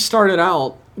Scotty started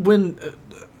out, when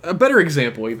a better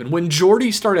example even, when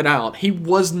Geordi started out, he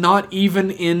was not even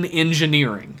in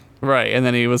engineering. Right, and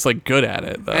then he was like good at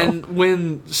it though. And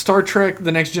when Star Trek: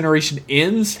 The Next Generation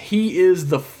ends, he is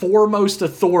the foremost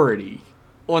authority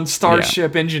on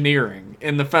starship engineering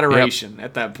in the Federation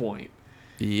at that point.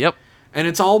 Yep. And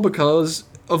it's all because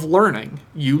of learning.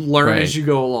 You learn Right. as you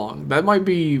go along. That might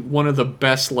be one of the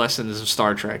best lessons of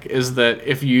Star Trek, is that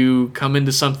if you come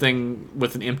into something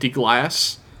with an empty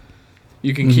glass,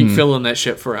 you can keep filling that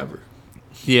shit forever.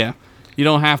 Yeah. You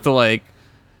don't have to like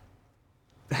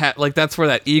that's where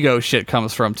that ego shit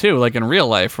comes from too, like in real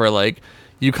life where like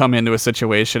you come into a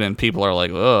situation and people are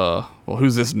like, "Oh, well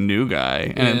who's this new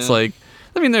guy?" And it's Yeah. like,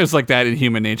 I mean there's like that in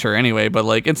human nature anyway, but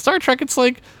like in Star Trek it's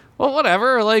like, well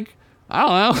whatever, like I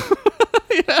don't know.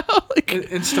 You know, like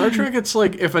In Star Trek, it's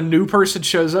like if a new person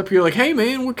shows up, you're like, "Hey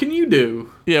man, what can you do?"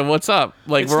 yeah, what's up?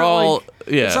 Like It's we're not all like,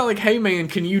 yeah. It's not like, "Hey man,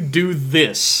 can you do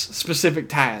this specific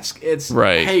task?" It's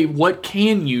Right. "Hey, what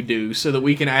can you do so that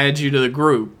we can add you to the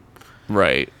group?"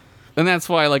 Right. And that's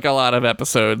why like a lot of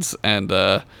episodes and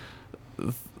a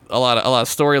lot of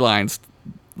storylines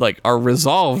like are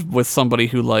resolved with somebody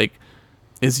who like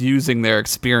is using their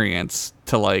experience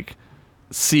to like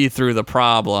see through the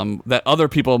problem that other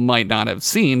people might not have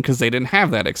seen because they didn't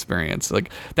have that experience. Like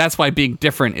that's why being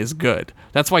different is good.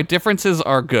 That's why differences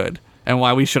are good and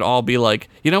why we should all be like,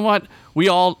 you know what? We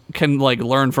all can like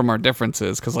learn from our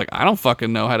differences because like I don't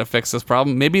fucking know how to fix this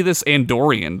problem. Maybe this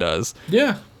Andorian does.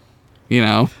 Yeah. You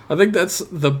know? I think that's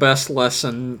the best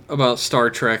lesson about Star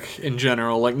Trek in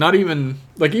general. Like, not even,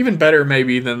 like, even better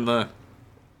maybe than the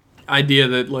idea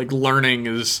that, like, learning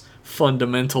is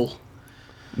fundamental.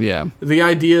 Yeah. The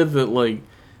idea that, like,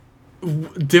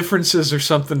 differences are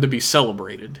something to be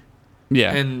celebrated.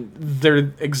 Yeah. And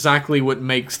they're exactly what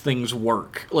makes things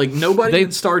work. Like, nobody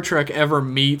in Star Trek ever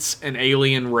meets an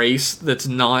alien race that's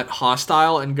not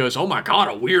hostile and goes, "Oh my god,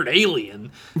 a weird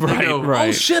alien." They Right, go, right.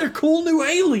 "Oh shit, a cool new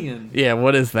alien. Yeah,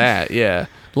 what is that? Yeah.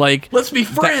 Like Let's be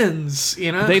friends,"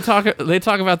 you know? they talk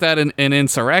about that in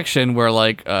Insurrection where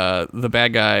like the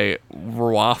bad guy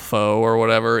Ruafo or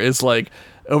whatever is like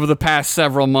over the past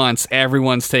several months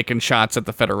everyone's taken shots at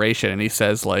the Federation and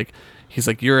he's like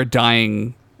you're a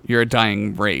dying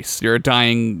race. You're a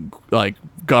dying like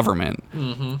government.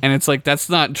 Mm-hmm. And it's like that's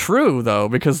not true though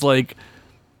because like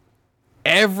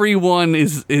everyone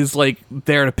is like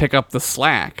there to pick up the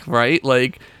slack, right?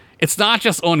 Like it's not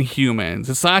just on humans.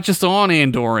 It's not just on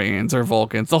Andorians or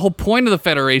Vulcans. The whole point of the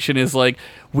Federation is like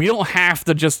we don't have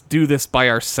to just do this by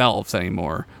ourselves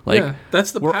anymore. Like yeah,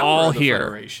 that's the we're power all of the here.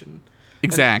 Federation.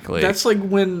 Exactly. That's like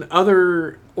when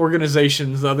other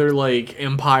organizations, other like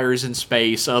empires in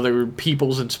space, other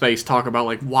peoples in space talk about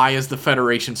like why is the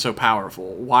Federation so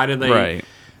powerful? Why do they right.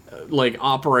 like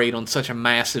operate on such a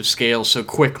massive scale so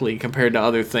quickly compared to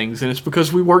other things? And it's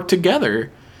because we work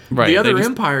together. Right. The other They just-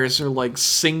 empires are like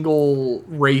single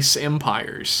race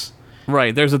empires.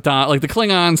 Right. There's like the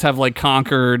Klingons have like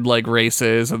conquered like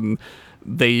races and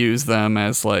they use them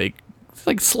as like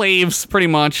slaves pretty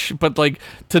much, but like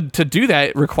to do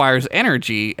that requires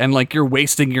energy and like you're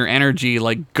wasting your energy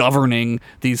like governing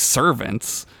these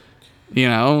servants, you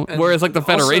know? And whereas like the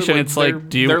Federation also, it's their, like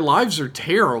do you their lives are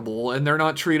terrible and they're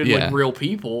not treated Yeah. like real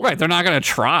people. Right, they're not going to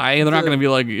try. They're not going to be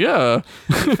like, yeah.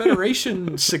 The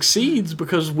Federation succeeds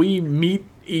because we meet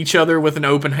each other with an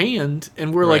open hand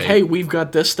and we're like, Right. "Hey, we've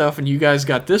got this stuff and you guys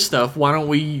got this stuff. Why don't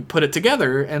we put it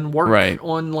together and work Right.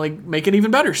 on like making even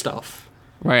better stuff?"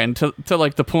 Right, and to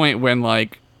like the point when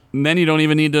like then you don't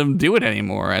even need to do it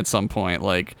anymore at some point.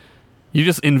 Like you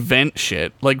just invent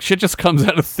shit. Like shit just comes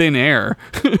out of thin air.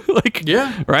 Like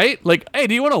Yeah. right? Like, hey,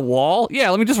 do you want a wall?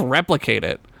 Yeah, let me just replicate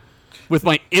it with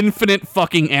my infinite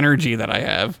fucking energy that I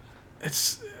have.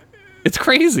 It's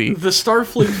crazy. The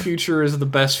Starfleet future is the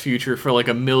best future for like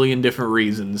a million different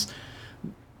reasons.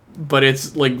 But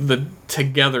it's like the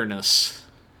togetherness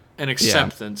and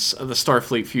acceptance of the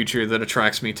Starfleet future that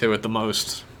attracts me to it the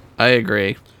most. I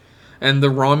agree. And the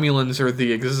Romulans are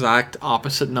the exact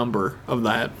opposite number of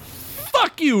that.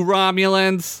 Fuck you,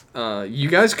 Romulans. You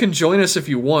guys can join us if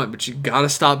you want, but you gotta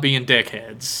stop being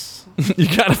dickheads.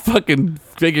 You gotta fucking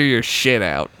figure your shit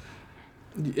out.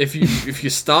 If you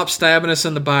stop stabbing us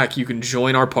in the back, you can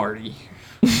join our party.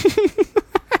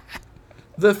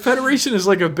 The Federation is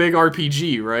like a big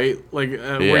RPG, right? Like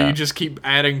where Yeah. you just keep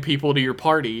adding people to your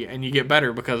party and you get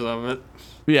better because of it.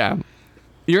 Yeah.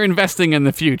 You're investing in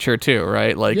the future too,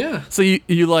 right? Like Yeah. so you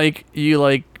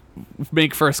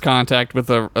make first contact with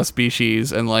a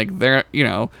species and like they're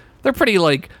pretty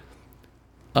like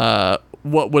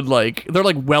what would like they're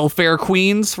like welfare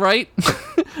queens, right?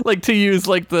 Like to use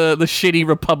like the shitty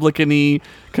Republican-y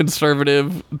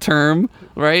conservative term,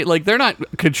 right? Like they're not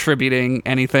contributing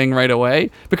anything right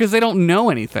away because they don't know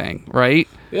anything, right?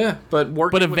 Yeah, but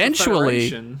working But eventually, with the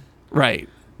Federation, Right.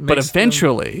 But Makes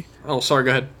eventually, Oh, sorry,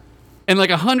 go ahead. in like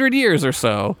 100 years or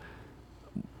so,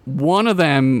 one of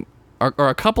them or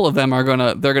a couple of them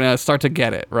they're gonna start to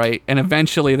get it, right? And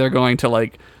eventually they're going to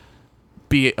like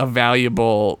be a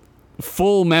valuable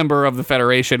full member of the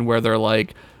Federation where they're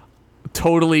like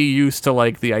totally used to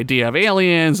like the idea of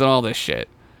aliens and all this shit.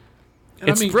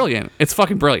 It's brilliant. It's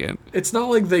fucking brilliant. It's not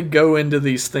like they go into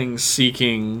these things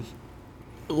seeking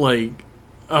like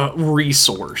a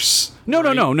resource.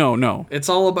 No. It's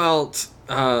all about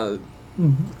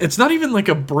it's not even like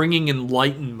a bringing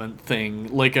enlightenment thing,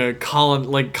 like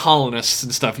colonists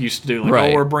and stuff used to do. Like,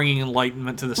 Right. oh, we're bringing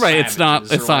enlightenment to the Right, savages it's not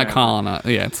or whatever. colonized.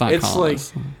 Yeah, it's not It's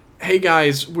colonized. like, hey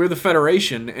guys, we're the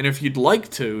Federation, and if you'd like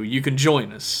to, you can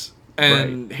join us.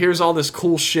 And here's all this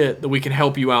cool shit that we can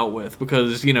help you out with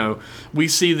because, you know, we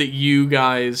see that you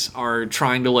guys are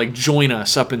trying to like join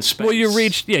us up in space. Well, you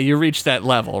reached that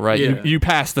level, right? Yeah. You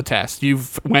passed the test. You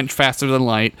went faster than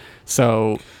light.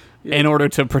 So, in order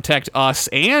to protect us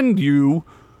and you,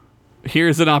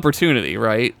 here's an opportunity,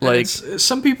 right? And Like,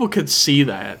 some people could see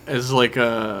that as like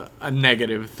a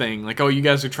negative thing, like, oh, you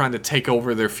guys are trying to take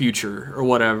over their future or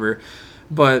whatever.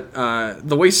 But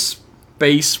the way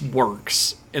space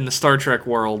works in the Star Trek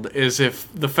world is if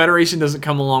the Federation doesn't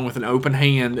come along with an open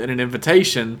hand and an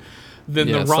invitation, then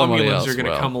the somebody Romulans else are going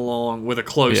to will. come along with a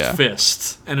closed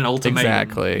fist and an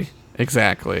ultimatum.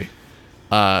 Exactly.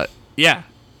 Yeah.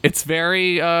 It's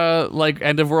very like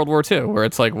end of World War II, where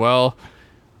it's like, well,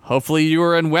 hopefully you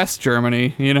were in West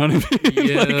Germany, you know what I mean?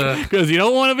 Yeah. Because you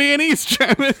don't want to be in East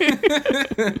Germany.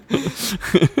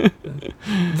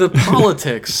 The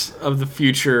politics of the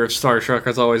future of Star Trek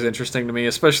is always interesting to me,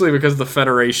 especially because the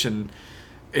Federation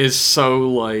is so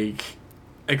like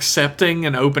accepting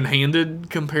and open-handed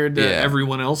compared to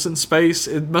everyone else in space.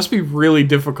 It must be really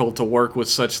difficult to work with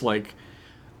such like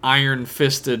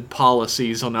iron-fisted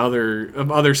policies on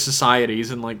other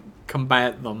societies and like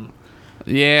combat them.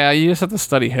 Yeah, you just have to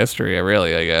study history,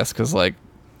 really, I guess, because like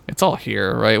it's all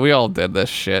here, right? We all did this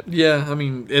shit. Yeah, I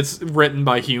mean, it's written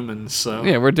by humans, so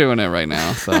Yeah, we're doing it right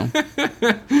now, so.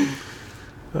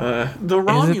 the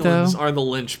Romulans though? are the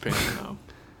linchpin, though.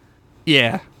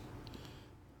 Yeah.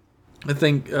 I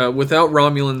think without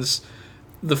Romulans,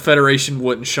 the Federation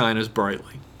wouldn't shine as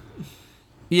brightly.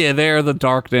 Yeah, they're the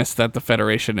darkness that the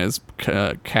Federation is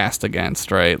cast against,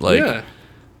 right? Like,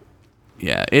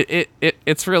 yeah,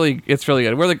 it's really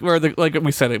good. We're the like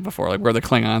we said it before, like where the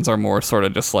Klingons are more sort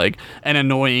of just like an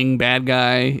annoying bad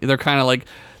guy. They're kind of like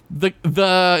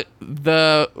the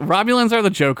Romulans are the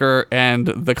Joker and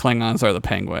the Klingons are the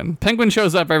Penguin. Penguin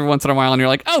shows up every once in a while and you're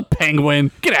like, oh, Penguin,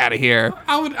 get out of here.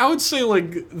 I would say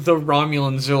like the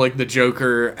Romulans are like the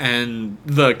Joker and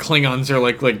the Klingons are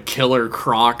like Killer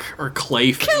Croc or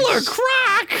Clayface. Killer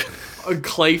Croc. A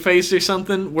Clayface or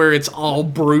something where it's all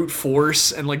brute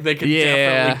force and like they can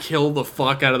definitely kill the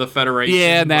fuck out of the Federation.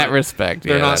 Yeah, in that but respect,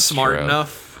 they're yeah, not that's smart true.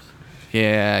 enough.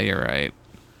 Yeah, you're right.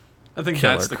 I think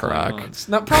Killer that's the Croc. Klingons.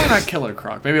 No, probably not Killer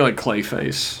Croc. Maybe like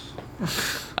Clayface.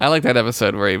 I like that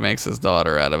episode where he makes his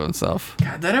daughter out of himself.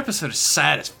 God, that episode is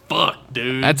sad as fuck,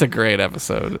 dude. That's a great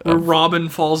episode. Where Robin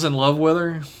falls in love with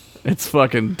her. It's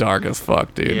fucking dark as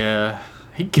fuck, dude. Yeah,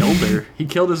 he killed her. He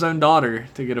killed his own daughter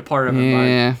to get a part of him.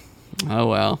 Yeah. Oh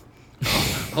well.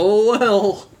 Oh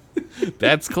well.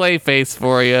 That's Clayface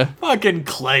for you. Fucking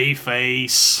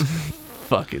Clayface.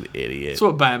 Fucking idiot. That's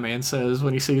what Batman says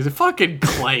when he sees a fucking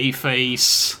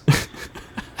Clayface.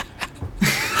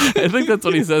 I think that's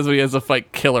what he says when he has to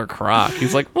fight Killer Croc.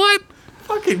 He's like, what?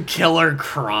 Fucking Killer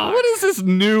Croc. What is this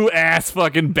new ass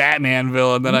fucking Batman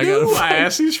villain that I New gotta fight?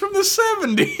 ass? He's from the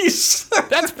 70s.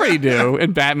 That's pretty new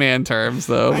in Batman terms,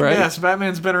 though, right? Yes,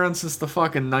 Batman's been around since the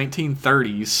fucking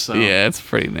 1930s, so Yeah, it's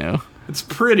pretty new. it's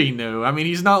pretty new. I mean,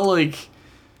 he's not like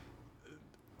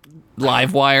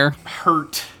Livewire.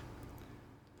 hurt.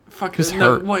 Fucking Who's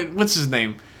hurt? what's his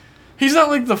name? He's not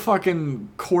like the fucking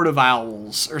Court of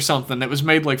Owls or something that was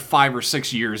made like 5 or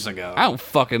 6 years ago. I don't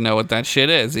fucking know what that shit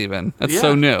is, even. That's so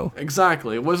Yeah, new.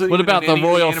 Exactly. It wasn't. What even about in the any of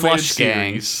Royal animated Flush Gang?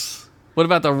 series. What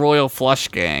about the Royal Flush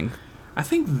Gang? I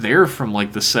think they're from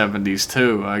like the 70s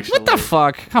too. Actually. What the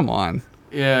fuck? Come on.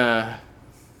 Yeah.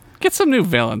 Get some new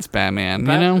villains, Batman, you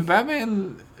know?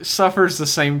 Batman suffers the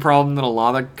same problem that a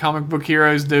lot of comic book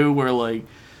heroes do, where like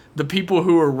the people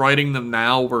who are writing them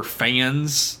now were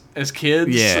fans as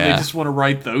kids, so they Yeah. just want to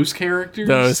write those characters.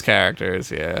 Those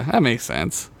characters, yeah. That makes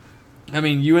sense. I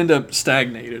mean, you end up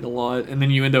stagnated a lot, and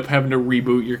then you end up having to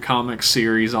reboot your comic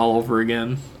series all over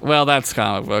again. Well, that's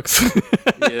comic books.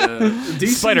 Yeah,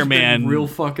 DC's Spider-Man. been real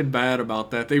fucking bad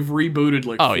about that. They've rebooted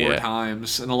like 4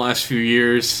 times in the last few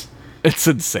years. It's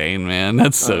insane, man.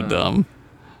 That's so dumb.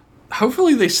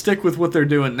 hopefully they stick with what they're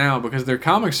doing now because their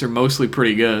comics are mostly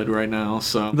pretty good right now.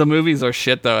 So The movies are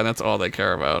shit though, and that's all they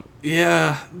care about.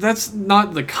 yeah, that's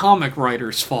not the comic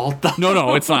writer's fault. Though.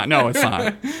 No, it's not. No, it's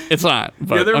not. It's not.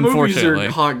 But Yeah, their movies unfortunately,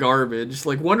 are hot garbage.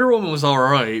 Like Wonder Woman was all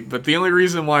right, but the only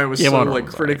reason why it was so Wonder like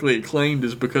Woman's critically acclaimed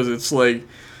is because it's like,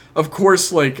 of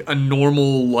course, like a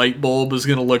normal light bulb is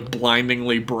gonna look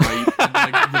blindingly bright in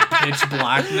like the pitch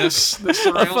blackness that a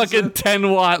surrounds fucking it.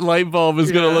 10-watt light bulb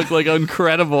is gonna Yeah. look like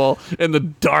incredible in the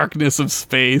darkness of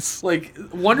space. Like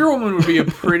Wonder Woman would be a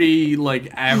pretty like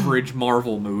average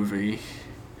Marvel movie.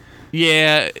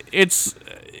 Yeah, it's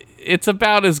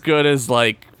about as good as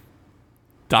like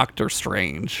Doctor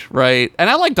Strange, right? And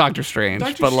I like Doctor Strange,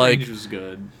 Doctor but Strange like, was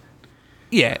good.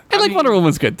 yeah, I and like mean, Wonder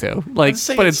Woman's good too. Like, I'd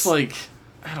say but it's like,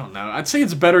 I don't know. I'd say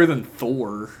it's better than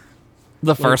Thor.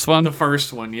 the first one. The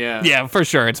first one, yeah. Yeah, for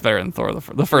sure, it's better than Thor.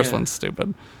 The first Yeah. one's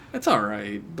stupid. It's all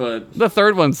right, but The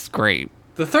third one's great.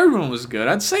 the third one was good.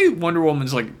 I'd say Wonder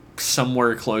Woman's like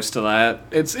somewhere close to that.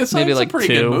 It's Maybe it's like a pretty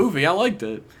 2. good movie. I liked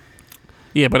it.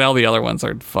 Yeah, but all the other ones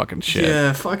are fucking shit.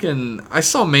 Yeah, fucking. I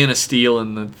saw Man of Steel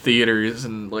in the theaters,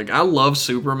 and like I love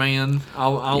Superman.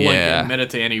 I'll like Yeah. admit it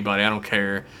to anybody. I don't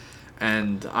care.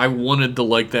 And I wanted to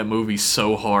like that movie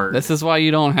so hard. This is why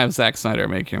you don't have Zack Snyder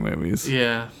make your movies.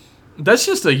 Yeah. That's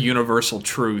just a universal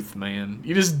truth, man.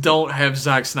 You just don't have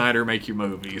Zack Snyder make your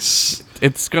movies.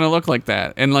 It's gonna look like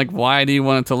that, and like, why do you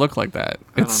want it to look like that?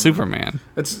 It's don't know. Superman.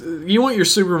 You want your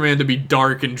Superman to be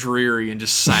dark and dreary and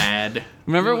just sad.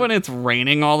 Remember when it's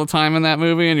raining all the time in that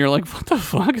movie, and you're like, "What the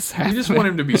fuck is happening?" You just want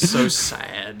him to be so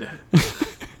sad.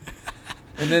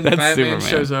 And then That's Batman Superman.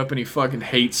 shows up and he fucking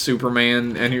hates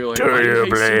Superman, and you're like, why do you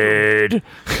hate Superman?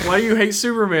 Why do you hate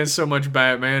Superman so much,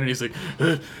 Batman? And he's like,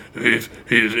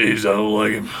 he's I don't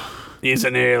like him. He's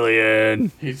an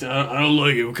alien. I don't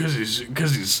like him because he's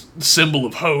a symbol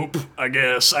of hope. I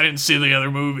guess I didn't see the other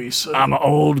movies. So. I'm an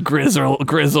old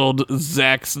grizzled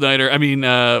Zack Snyder. I mean,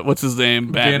 what's his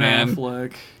name? Ben Batman.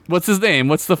 Affleck. What's his name?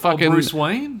 What's the Oh, fucking Bruce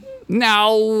Wayne.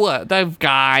 No, the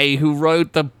guy who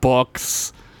wrote the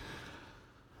books.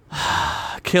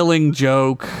 Killing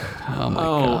Joke. Oh my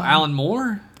god. Alan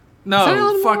Moore. Is that No,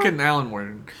 Alan Moore? fucking Alan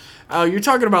Moore. You're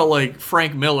talking about like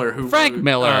Frank Miller, who Frank wrote,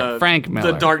 Miller. Frank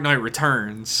Miller. The Dark Knight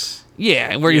Returns.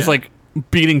 Yeah, where he's Yeah. like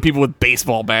beating people with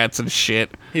baseball bats and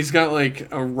shit. He's got like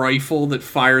a rifle that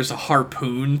fires a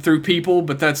harpoon through people,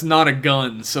 but that's not a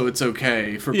gun, so it's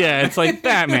okay. For Yeah, it's like,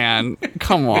 Batman,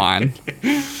 come on.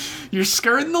 You're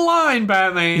skirting the line,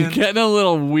 Batman. Getting a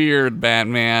little weird,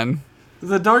 Batman.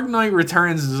 The Dark Knight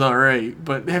Returns is alright,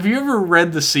 but have you ever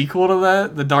read the sequel to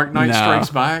that, The Dark Knight No. Strikes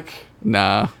Back?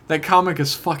 Nah. That comic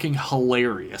is fucking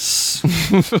hilarious.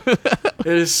 It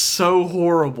is so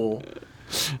horrible.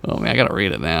 Oh man, I gotta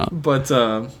read it now. But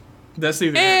that's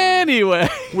neither. Anyway.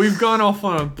 We've gone off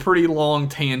on a pretty long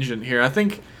tangent here. I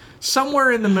think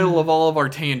somewhere in the middle of all of our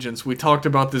tangents, we talked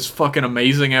about this fucking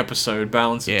amazing episode,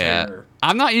 Balance of Yeah. Terror.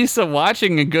 I'm not used to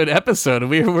watching a good episode.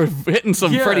 We were hitting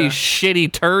some Yeah. pretty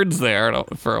shitty turds there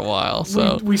for a while,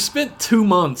 so. We spent 2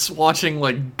 months watching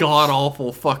like god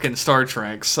awful fucking Star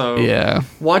Trek, so Yeah.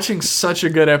 watching such a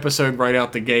good episode right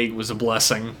out the gate was a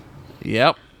blessing.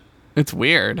 Yep. It's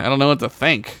weird. I don't know what to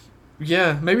think.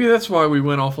 Yeah, maybe that's why we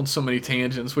went off on so many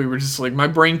tangents. We were just like, my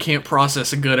brain can't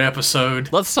process a good episode.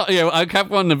 Let's talk. Yeah, I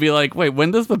kept wanting to be like, wait, when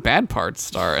does the bad part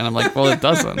start? And I'm like, well, it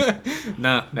doesn't.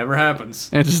 Nah, never happens.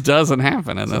 It just doesn't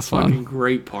happen in this Fucking one.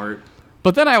 great part.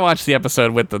 But then I watched the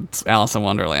episode with the Alice in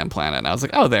Wonderland planet, and I was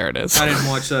like, oh, there it is. I didn't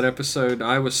watch that episode.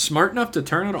 I was smart enough to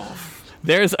turn it off.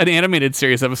 There's an animated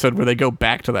series episode where they go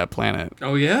back to that planet,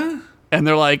 Oh yeah? and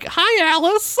they're like, hi,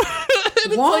 Alice.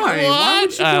 And it's Why? like, Why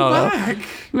would you I go don't know. back?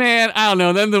 Man, I don't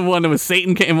know. Then the one with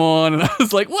Satan came on, and I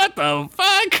was like, what the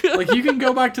fuck? Like, you can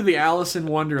go back to the Alice in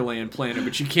Wonderland planet,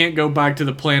 but you can't go back to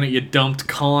the planet you dumped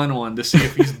Khan on to see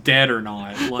if he's dead or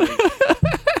not. Like,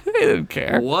 They didn't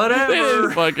care. They whatever.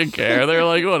 didn't fucking care. They're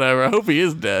like, whatever. I hope he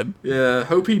is dead. Yeah,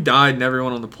 hope he died and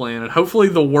everyone on the planet. Hopefully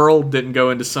the world didn't go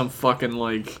into some fucking,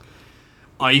 like,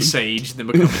 ice age and then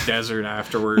become a desert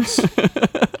afterwards.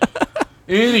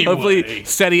 Anyway. Hopefully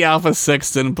SETI Alpha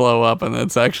 6 didn't blow up, and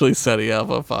it's actually SETI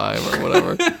Alpha 5 or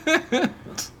whatever.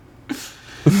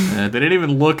 They didn't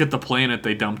even look at the planet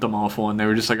they dumped them off on. They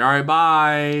were just like, alright,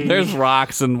 bye. There's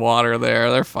rocks and water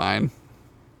there. They're fine.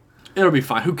 It'll be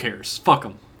fine. Who cares? Fuck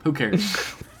them. Who cares?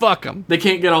 Fuck them. They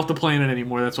can't get off the planet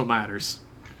anymore. That's what matters.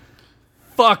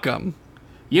 Fuck them.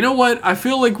 You know what? I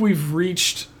feel like we've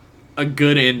reached a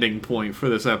good ending point for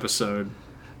this episode.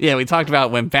 Yeah, we talked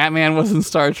about when Batman was in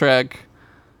Star Trek.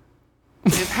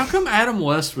 Man, how come Adam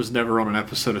West was never on an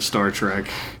episode of Star Trek?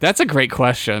 That's a great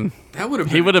question. That would have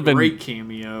been He would have a been- great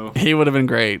cameo. He would have been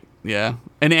great. Yeah.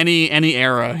 In any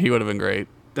era, he would have been great.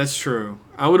 That's true.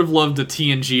 I would have loved a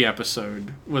TNG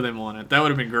episode with him on it. That would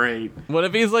have been great. What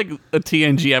if he's like a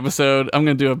TNG episode? I'm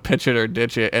gonna do a pitch it or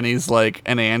ditch it, and he's like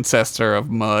an ancestor of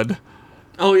mud,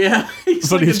 Oh yeah, he's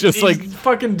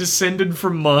fucking descended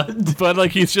from mud. but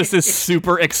like he's just this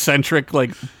super eccentric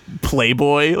like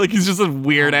playboy. Like he's just a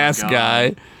weird ass God.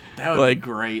 guy. That would Like, be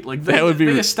great. Like that would be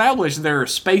they re- established there are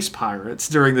space pirates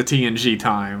during the TNG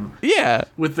time Yeah.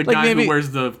 with the Like, guy maybe- who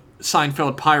wears the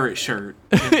Seinfeld pirate shirt.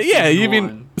 in Yeah, season you mean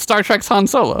one. Star Trek's Han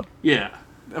Solo? Yeah,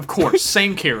 of course,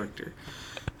 same character.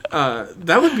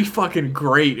 That would be fucking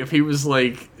great if he was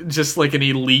like just like an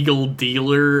illegal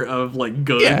dealer of like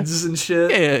goods and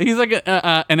shit. Yeah, he's like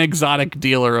an exotic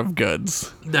dealer of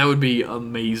goods, That would be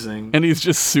amazing. and he's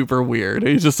just super weird.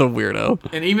 He's just a weirdo.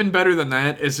 And even better than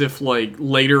that is if like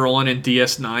later on in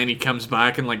DS9 he comes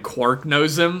back and like Quark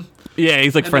knows him. Yeah,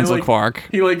 he's like And friends then, with Quark.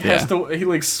 He like Yeah. has to he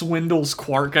like swindles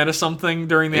Quark out of something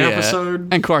during the Yeah.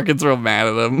 episode. And Quark gets real mad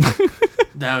at him.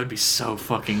 That would be so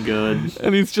fucking good.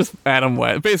 And he's just Adam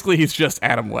West. Basically, he's just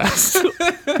Adam West.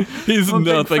 He's I'm a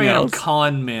big nothing fan else. of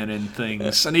con men and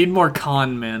things. I need more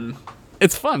con men.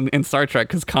 It's fun in Star Trek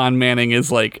because con manning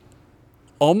is like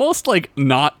almost like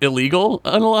not illegal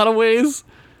in a lot of ways.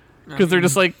 Because they're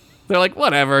just like, they're like,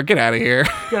 whatever, get out of here.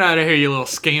 Get out of here, you little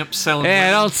scamp selling.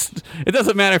 And women. it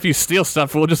doesn't matter if you steal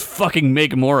stuff, we'll just fucking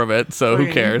make more of it, so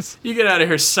who cares? You get out of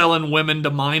here selling women to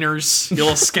minors, you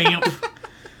little scamp.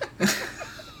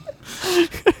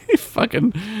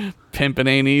 Fucking pimping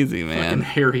ain't easy, Fucking man.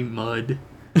 hairy mud.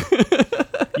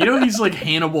 You know he's like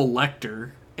Hannibal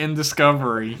Lecter in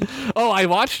Discovery. Oh, I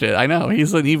watched it. I know.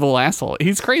 He's an evil asshole.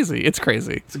 He's crazy. It's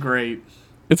crazy. It's great.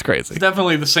 It's crazy.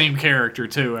 Definitely the same character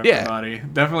too, Yeah. everybody.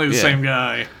 Definitely the Yeah. same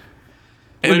guy.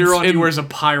 And- Later on he and- wears a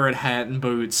pirate hat and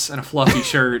boots and a fluffy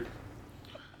shirt.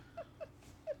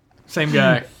 Same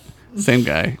guy. Same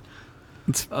guy.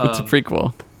 It's a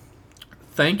prequel.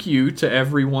 Thank you to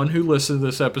everyone who listened to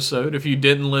this episode. If you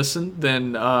didn't listen,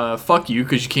 then fuck you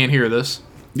because you can't hear this.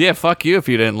 Yeah, fuck you if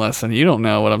you didn't listen. You don't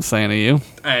know what I'm saying to you.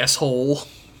 Asshole.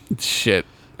 Shit.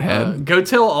 Head. Go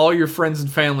tell all your friends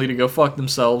and family to go fuck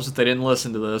themselves if they didn't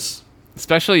listen to this.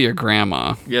 Especially your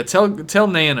grandma. Yeah, tell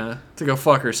Nana to go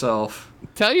fuck herself.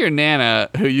 Tell your Nana,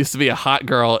 who used to be a hot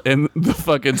girl in the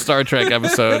fucking Star Trek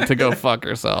episode, to go fuck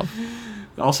herself.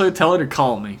 Also, tell her to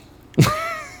call me.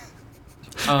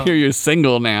 You're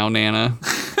single now, Nana.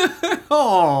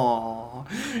 Oh.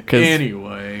 'Cause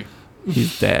Anyway,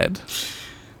 he's dead.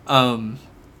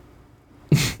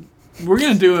 we're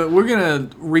gonna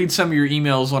read some of your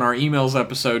emails on our emails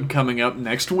episode coming up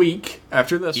next week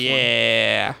after this one.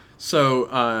 Yeah.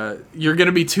 So you're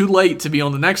gonna be too late to be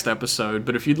on the next episode,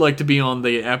 but if you'd like to be on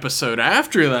the episode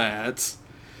after that,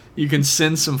 you can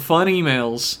send some fun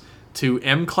emails to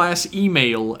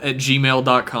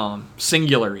mclassemail@gmail.com.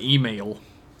 Singular email.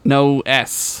 No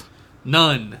S.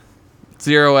 None.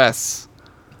 0 S.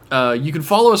 You can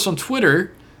follow us on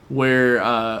Twitter, where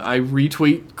I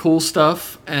retweet cool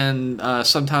stuff and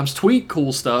sometimes tweet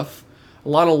cool stuff. A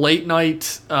lot of late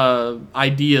night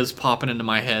ideas popping into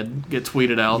my head get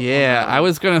tweeted out. Yeah, I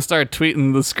was gonna start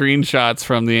tweeting the screenshots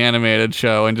from the animated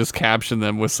show and just caption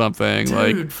them with something. Dude,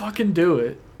 Like, fucking do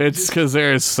it. it's because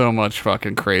there is so much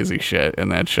fucking crazy shit in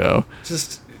that show.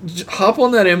 Just hop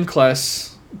on that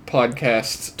M-Class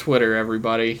podcast Twitter,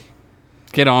 everybody.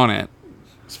 Get on it.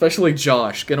 Especially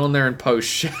Josh. Get on there and post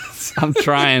shit. I'm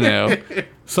trying to.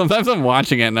 Sometimes I'm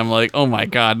watching it and I'm like, oh my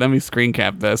god, let me screen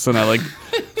cap this. And I like,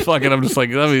 fucking, I'm just like,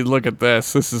 let me look at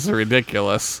this. This is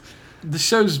ridiculous. The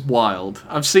show's wild.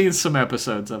 I've seen some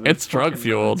episodes of it. It's drug fucking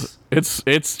fueled. nuts.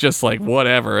 It's just like,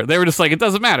 whatever. They were just like, it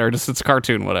doesn't matter. Just it's a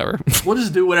cartoon, whatever. We'll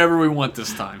just do whatever we want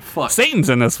this time. Fuck. Satan's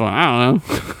in this one. I don't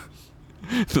know.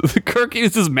 Kirk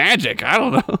uses magic. I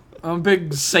don't know. I'm a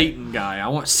big Satan guy. I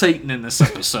want Satan in this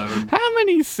episode. How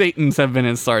many Satans have been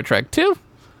in Star Trek? 2?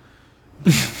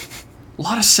 A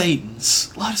lot of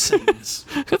Satans. A lot of Satans.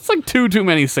 It's like too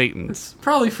many Satans.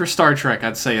 Probably for Star Trek,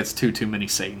 I'd say it's too many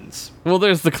Satans. Well,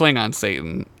 there's the Klingon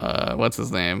Satan. What's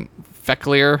his name?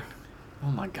 Feklir?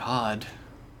 Oh my god.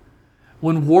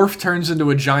 When Worf turns into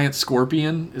a giant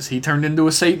scorpion, is he turned into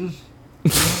a Satan?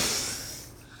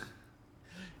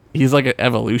 He's like an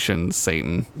evolution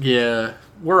Satan. Yeah.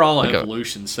 We're all Like a-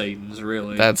 evolution Satans,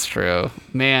 really. That's true.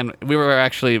 Man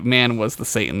was the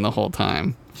Satan the whole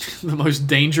time. the most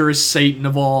dangerous Satan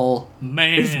of all.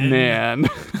 Man.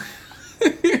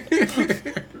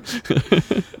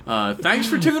 Thanks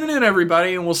for tuning in,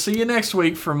 everybody, and we'll see you next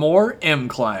week for more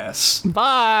M-Class.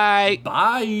 Bye.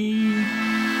 Bye.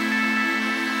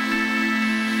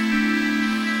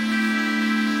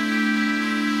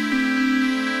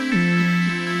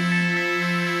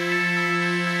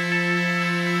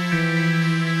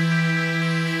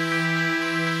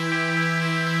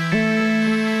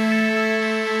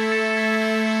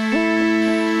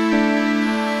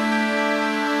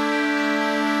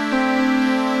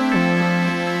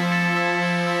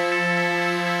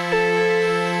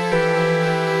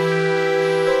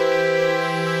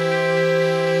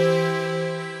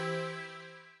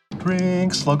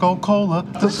 drink Sluggo Cola,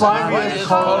 the slimiest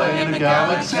cola in the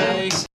galaxy.